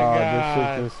 Oh my god. This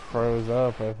shit just froze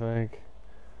up, I think.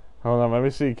 Hold on, let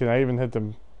me see. Can I even hit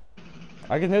the?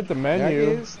 I can hit the I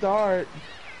menu. can start.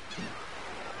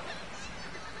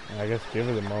 I guess give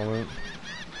it a moment.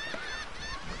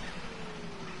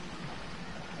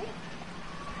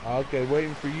 Okay,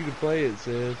 waiting for you to play. It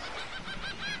says.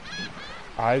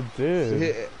 I did.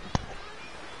 Hit.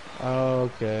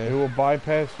 Okay. It will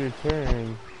bypass your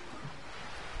turn.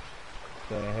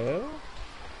 The hell?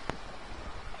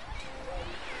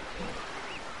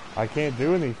 I can't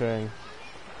do anything.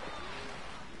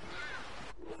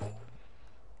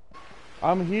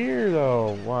 I'm here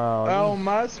though. Wow. Oh,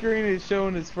 my screen is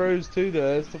showing it's froze too,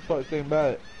 though. That's the fuck thing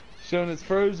about it. Showing it's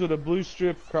froze with a blue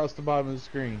strip across the bottom of the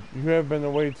screen. You have been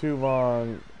away too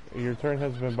long. Your turn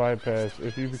has been bypassed.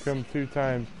 If you become 2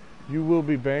 times, you will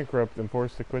be bankrupt and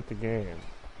forced to quit the game.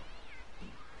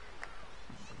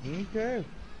 Okay.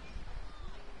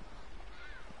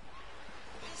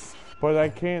 But I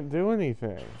can't do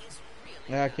anything.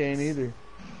 I can't either.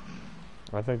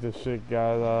 I think this shit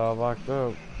got locked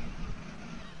up.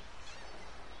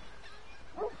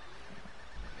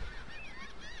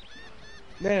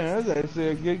 Damn, that's actually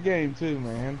a good game too,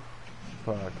 man.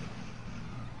 Fuck.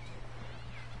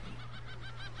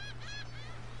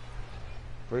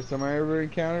 First time I ever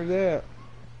encountered that.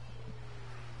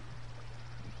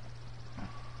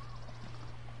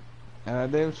 And I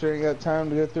damn sure ain't got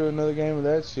time to go through another game of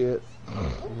that shit.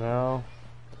 No.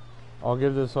 I'll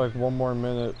give this like 1 more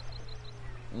minute.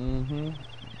 Mm-hmm.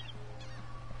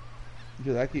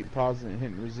 Because I keep pausing and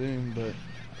hitting resume, but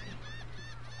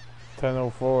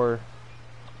 10:04.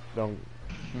 Don't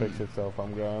fix itself,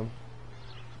 I'm gone.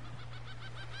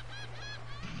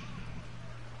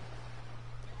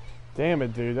 Damn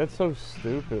it, dude, that's so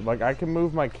stupid. Like, I can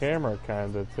move my camera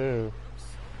kinda, too.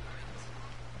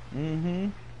 mm-hmm.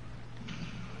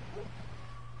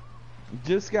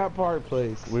 Just got part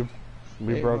placed. We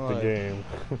Ain't broke no the life. game.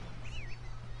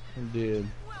 We did.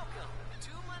 Welcome to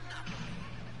Monopoly.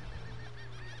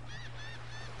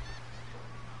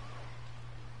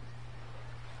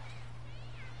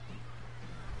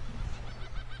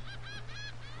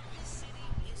 This city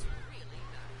is really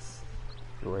nice.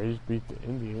 The Rays beat the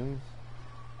Indians.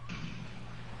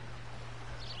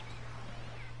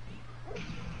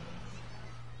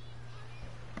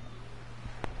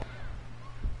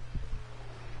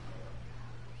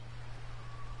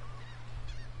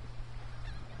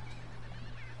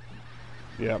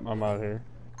 Yep, I'm out here.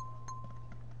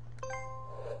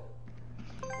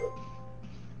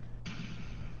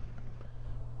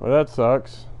 Well, that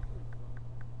sucks.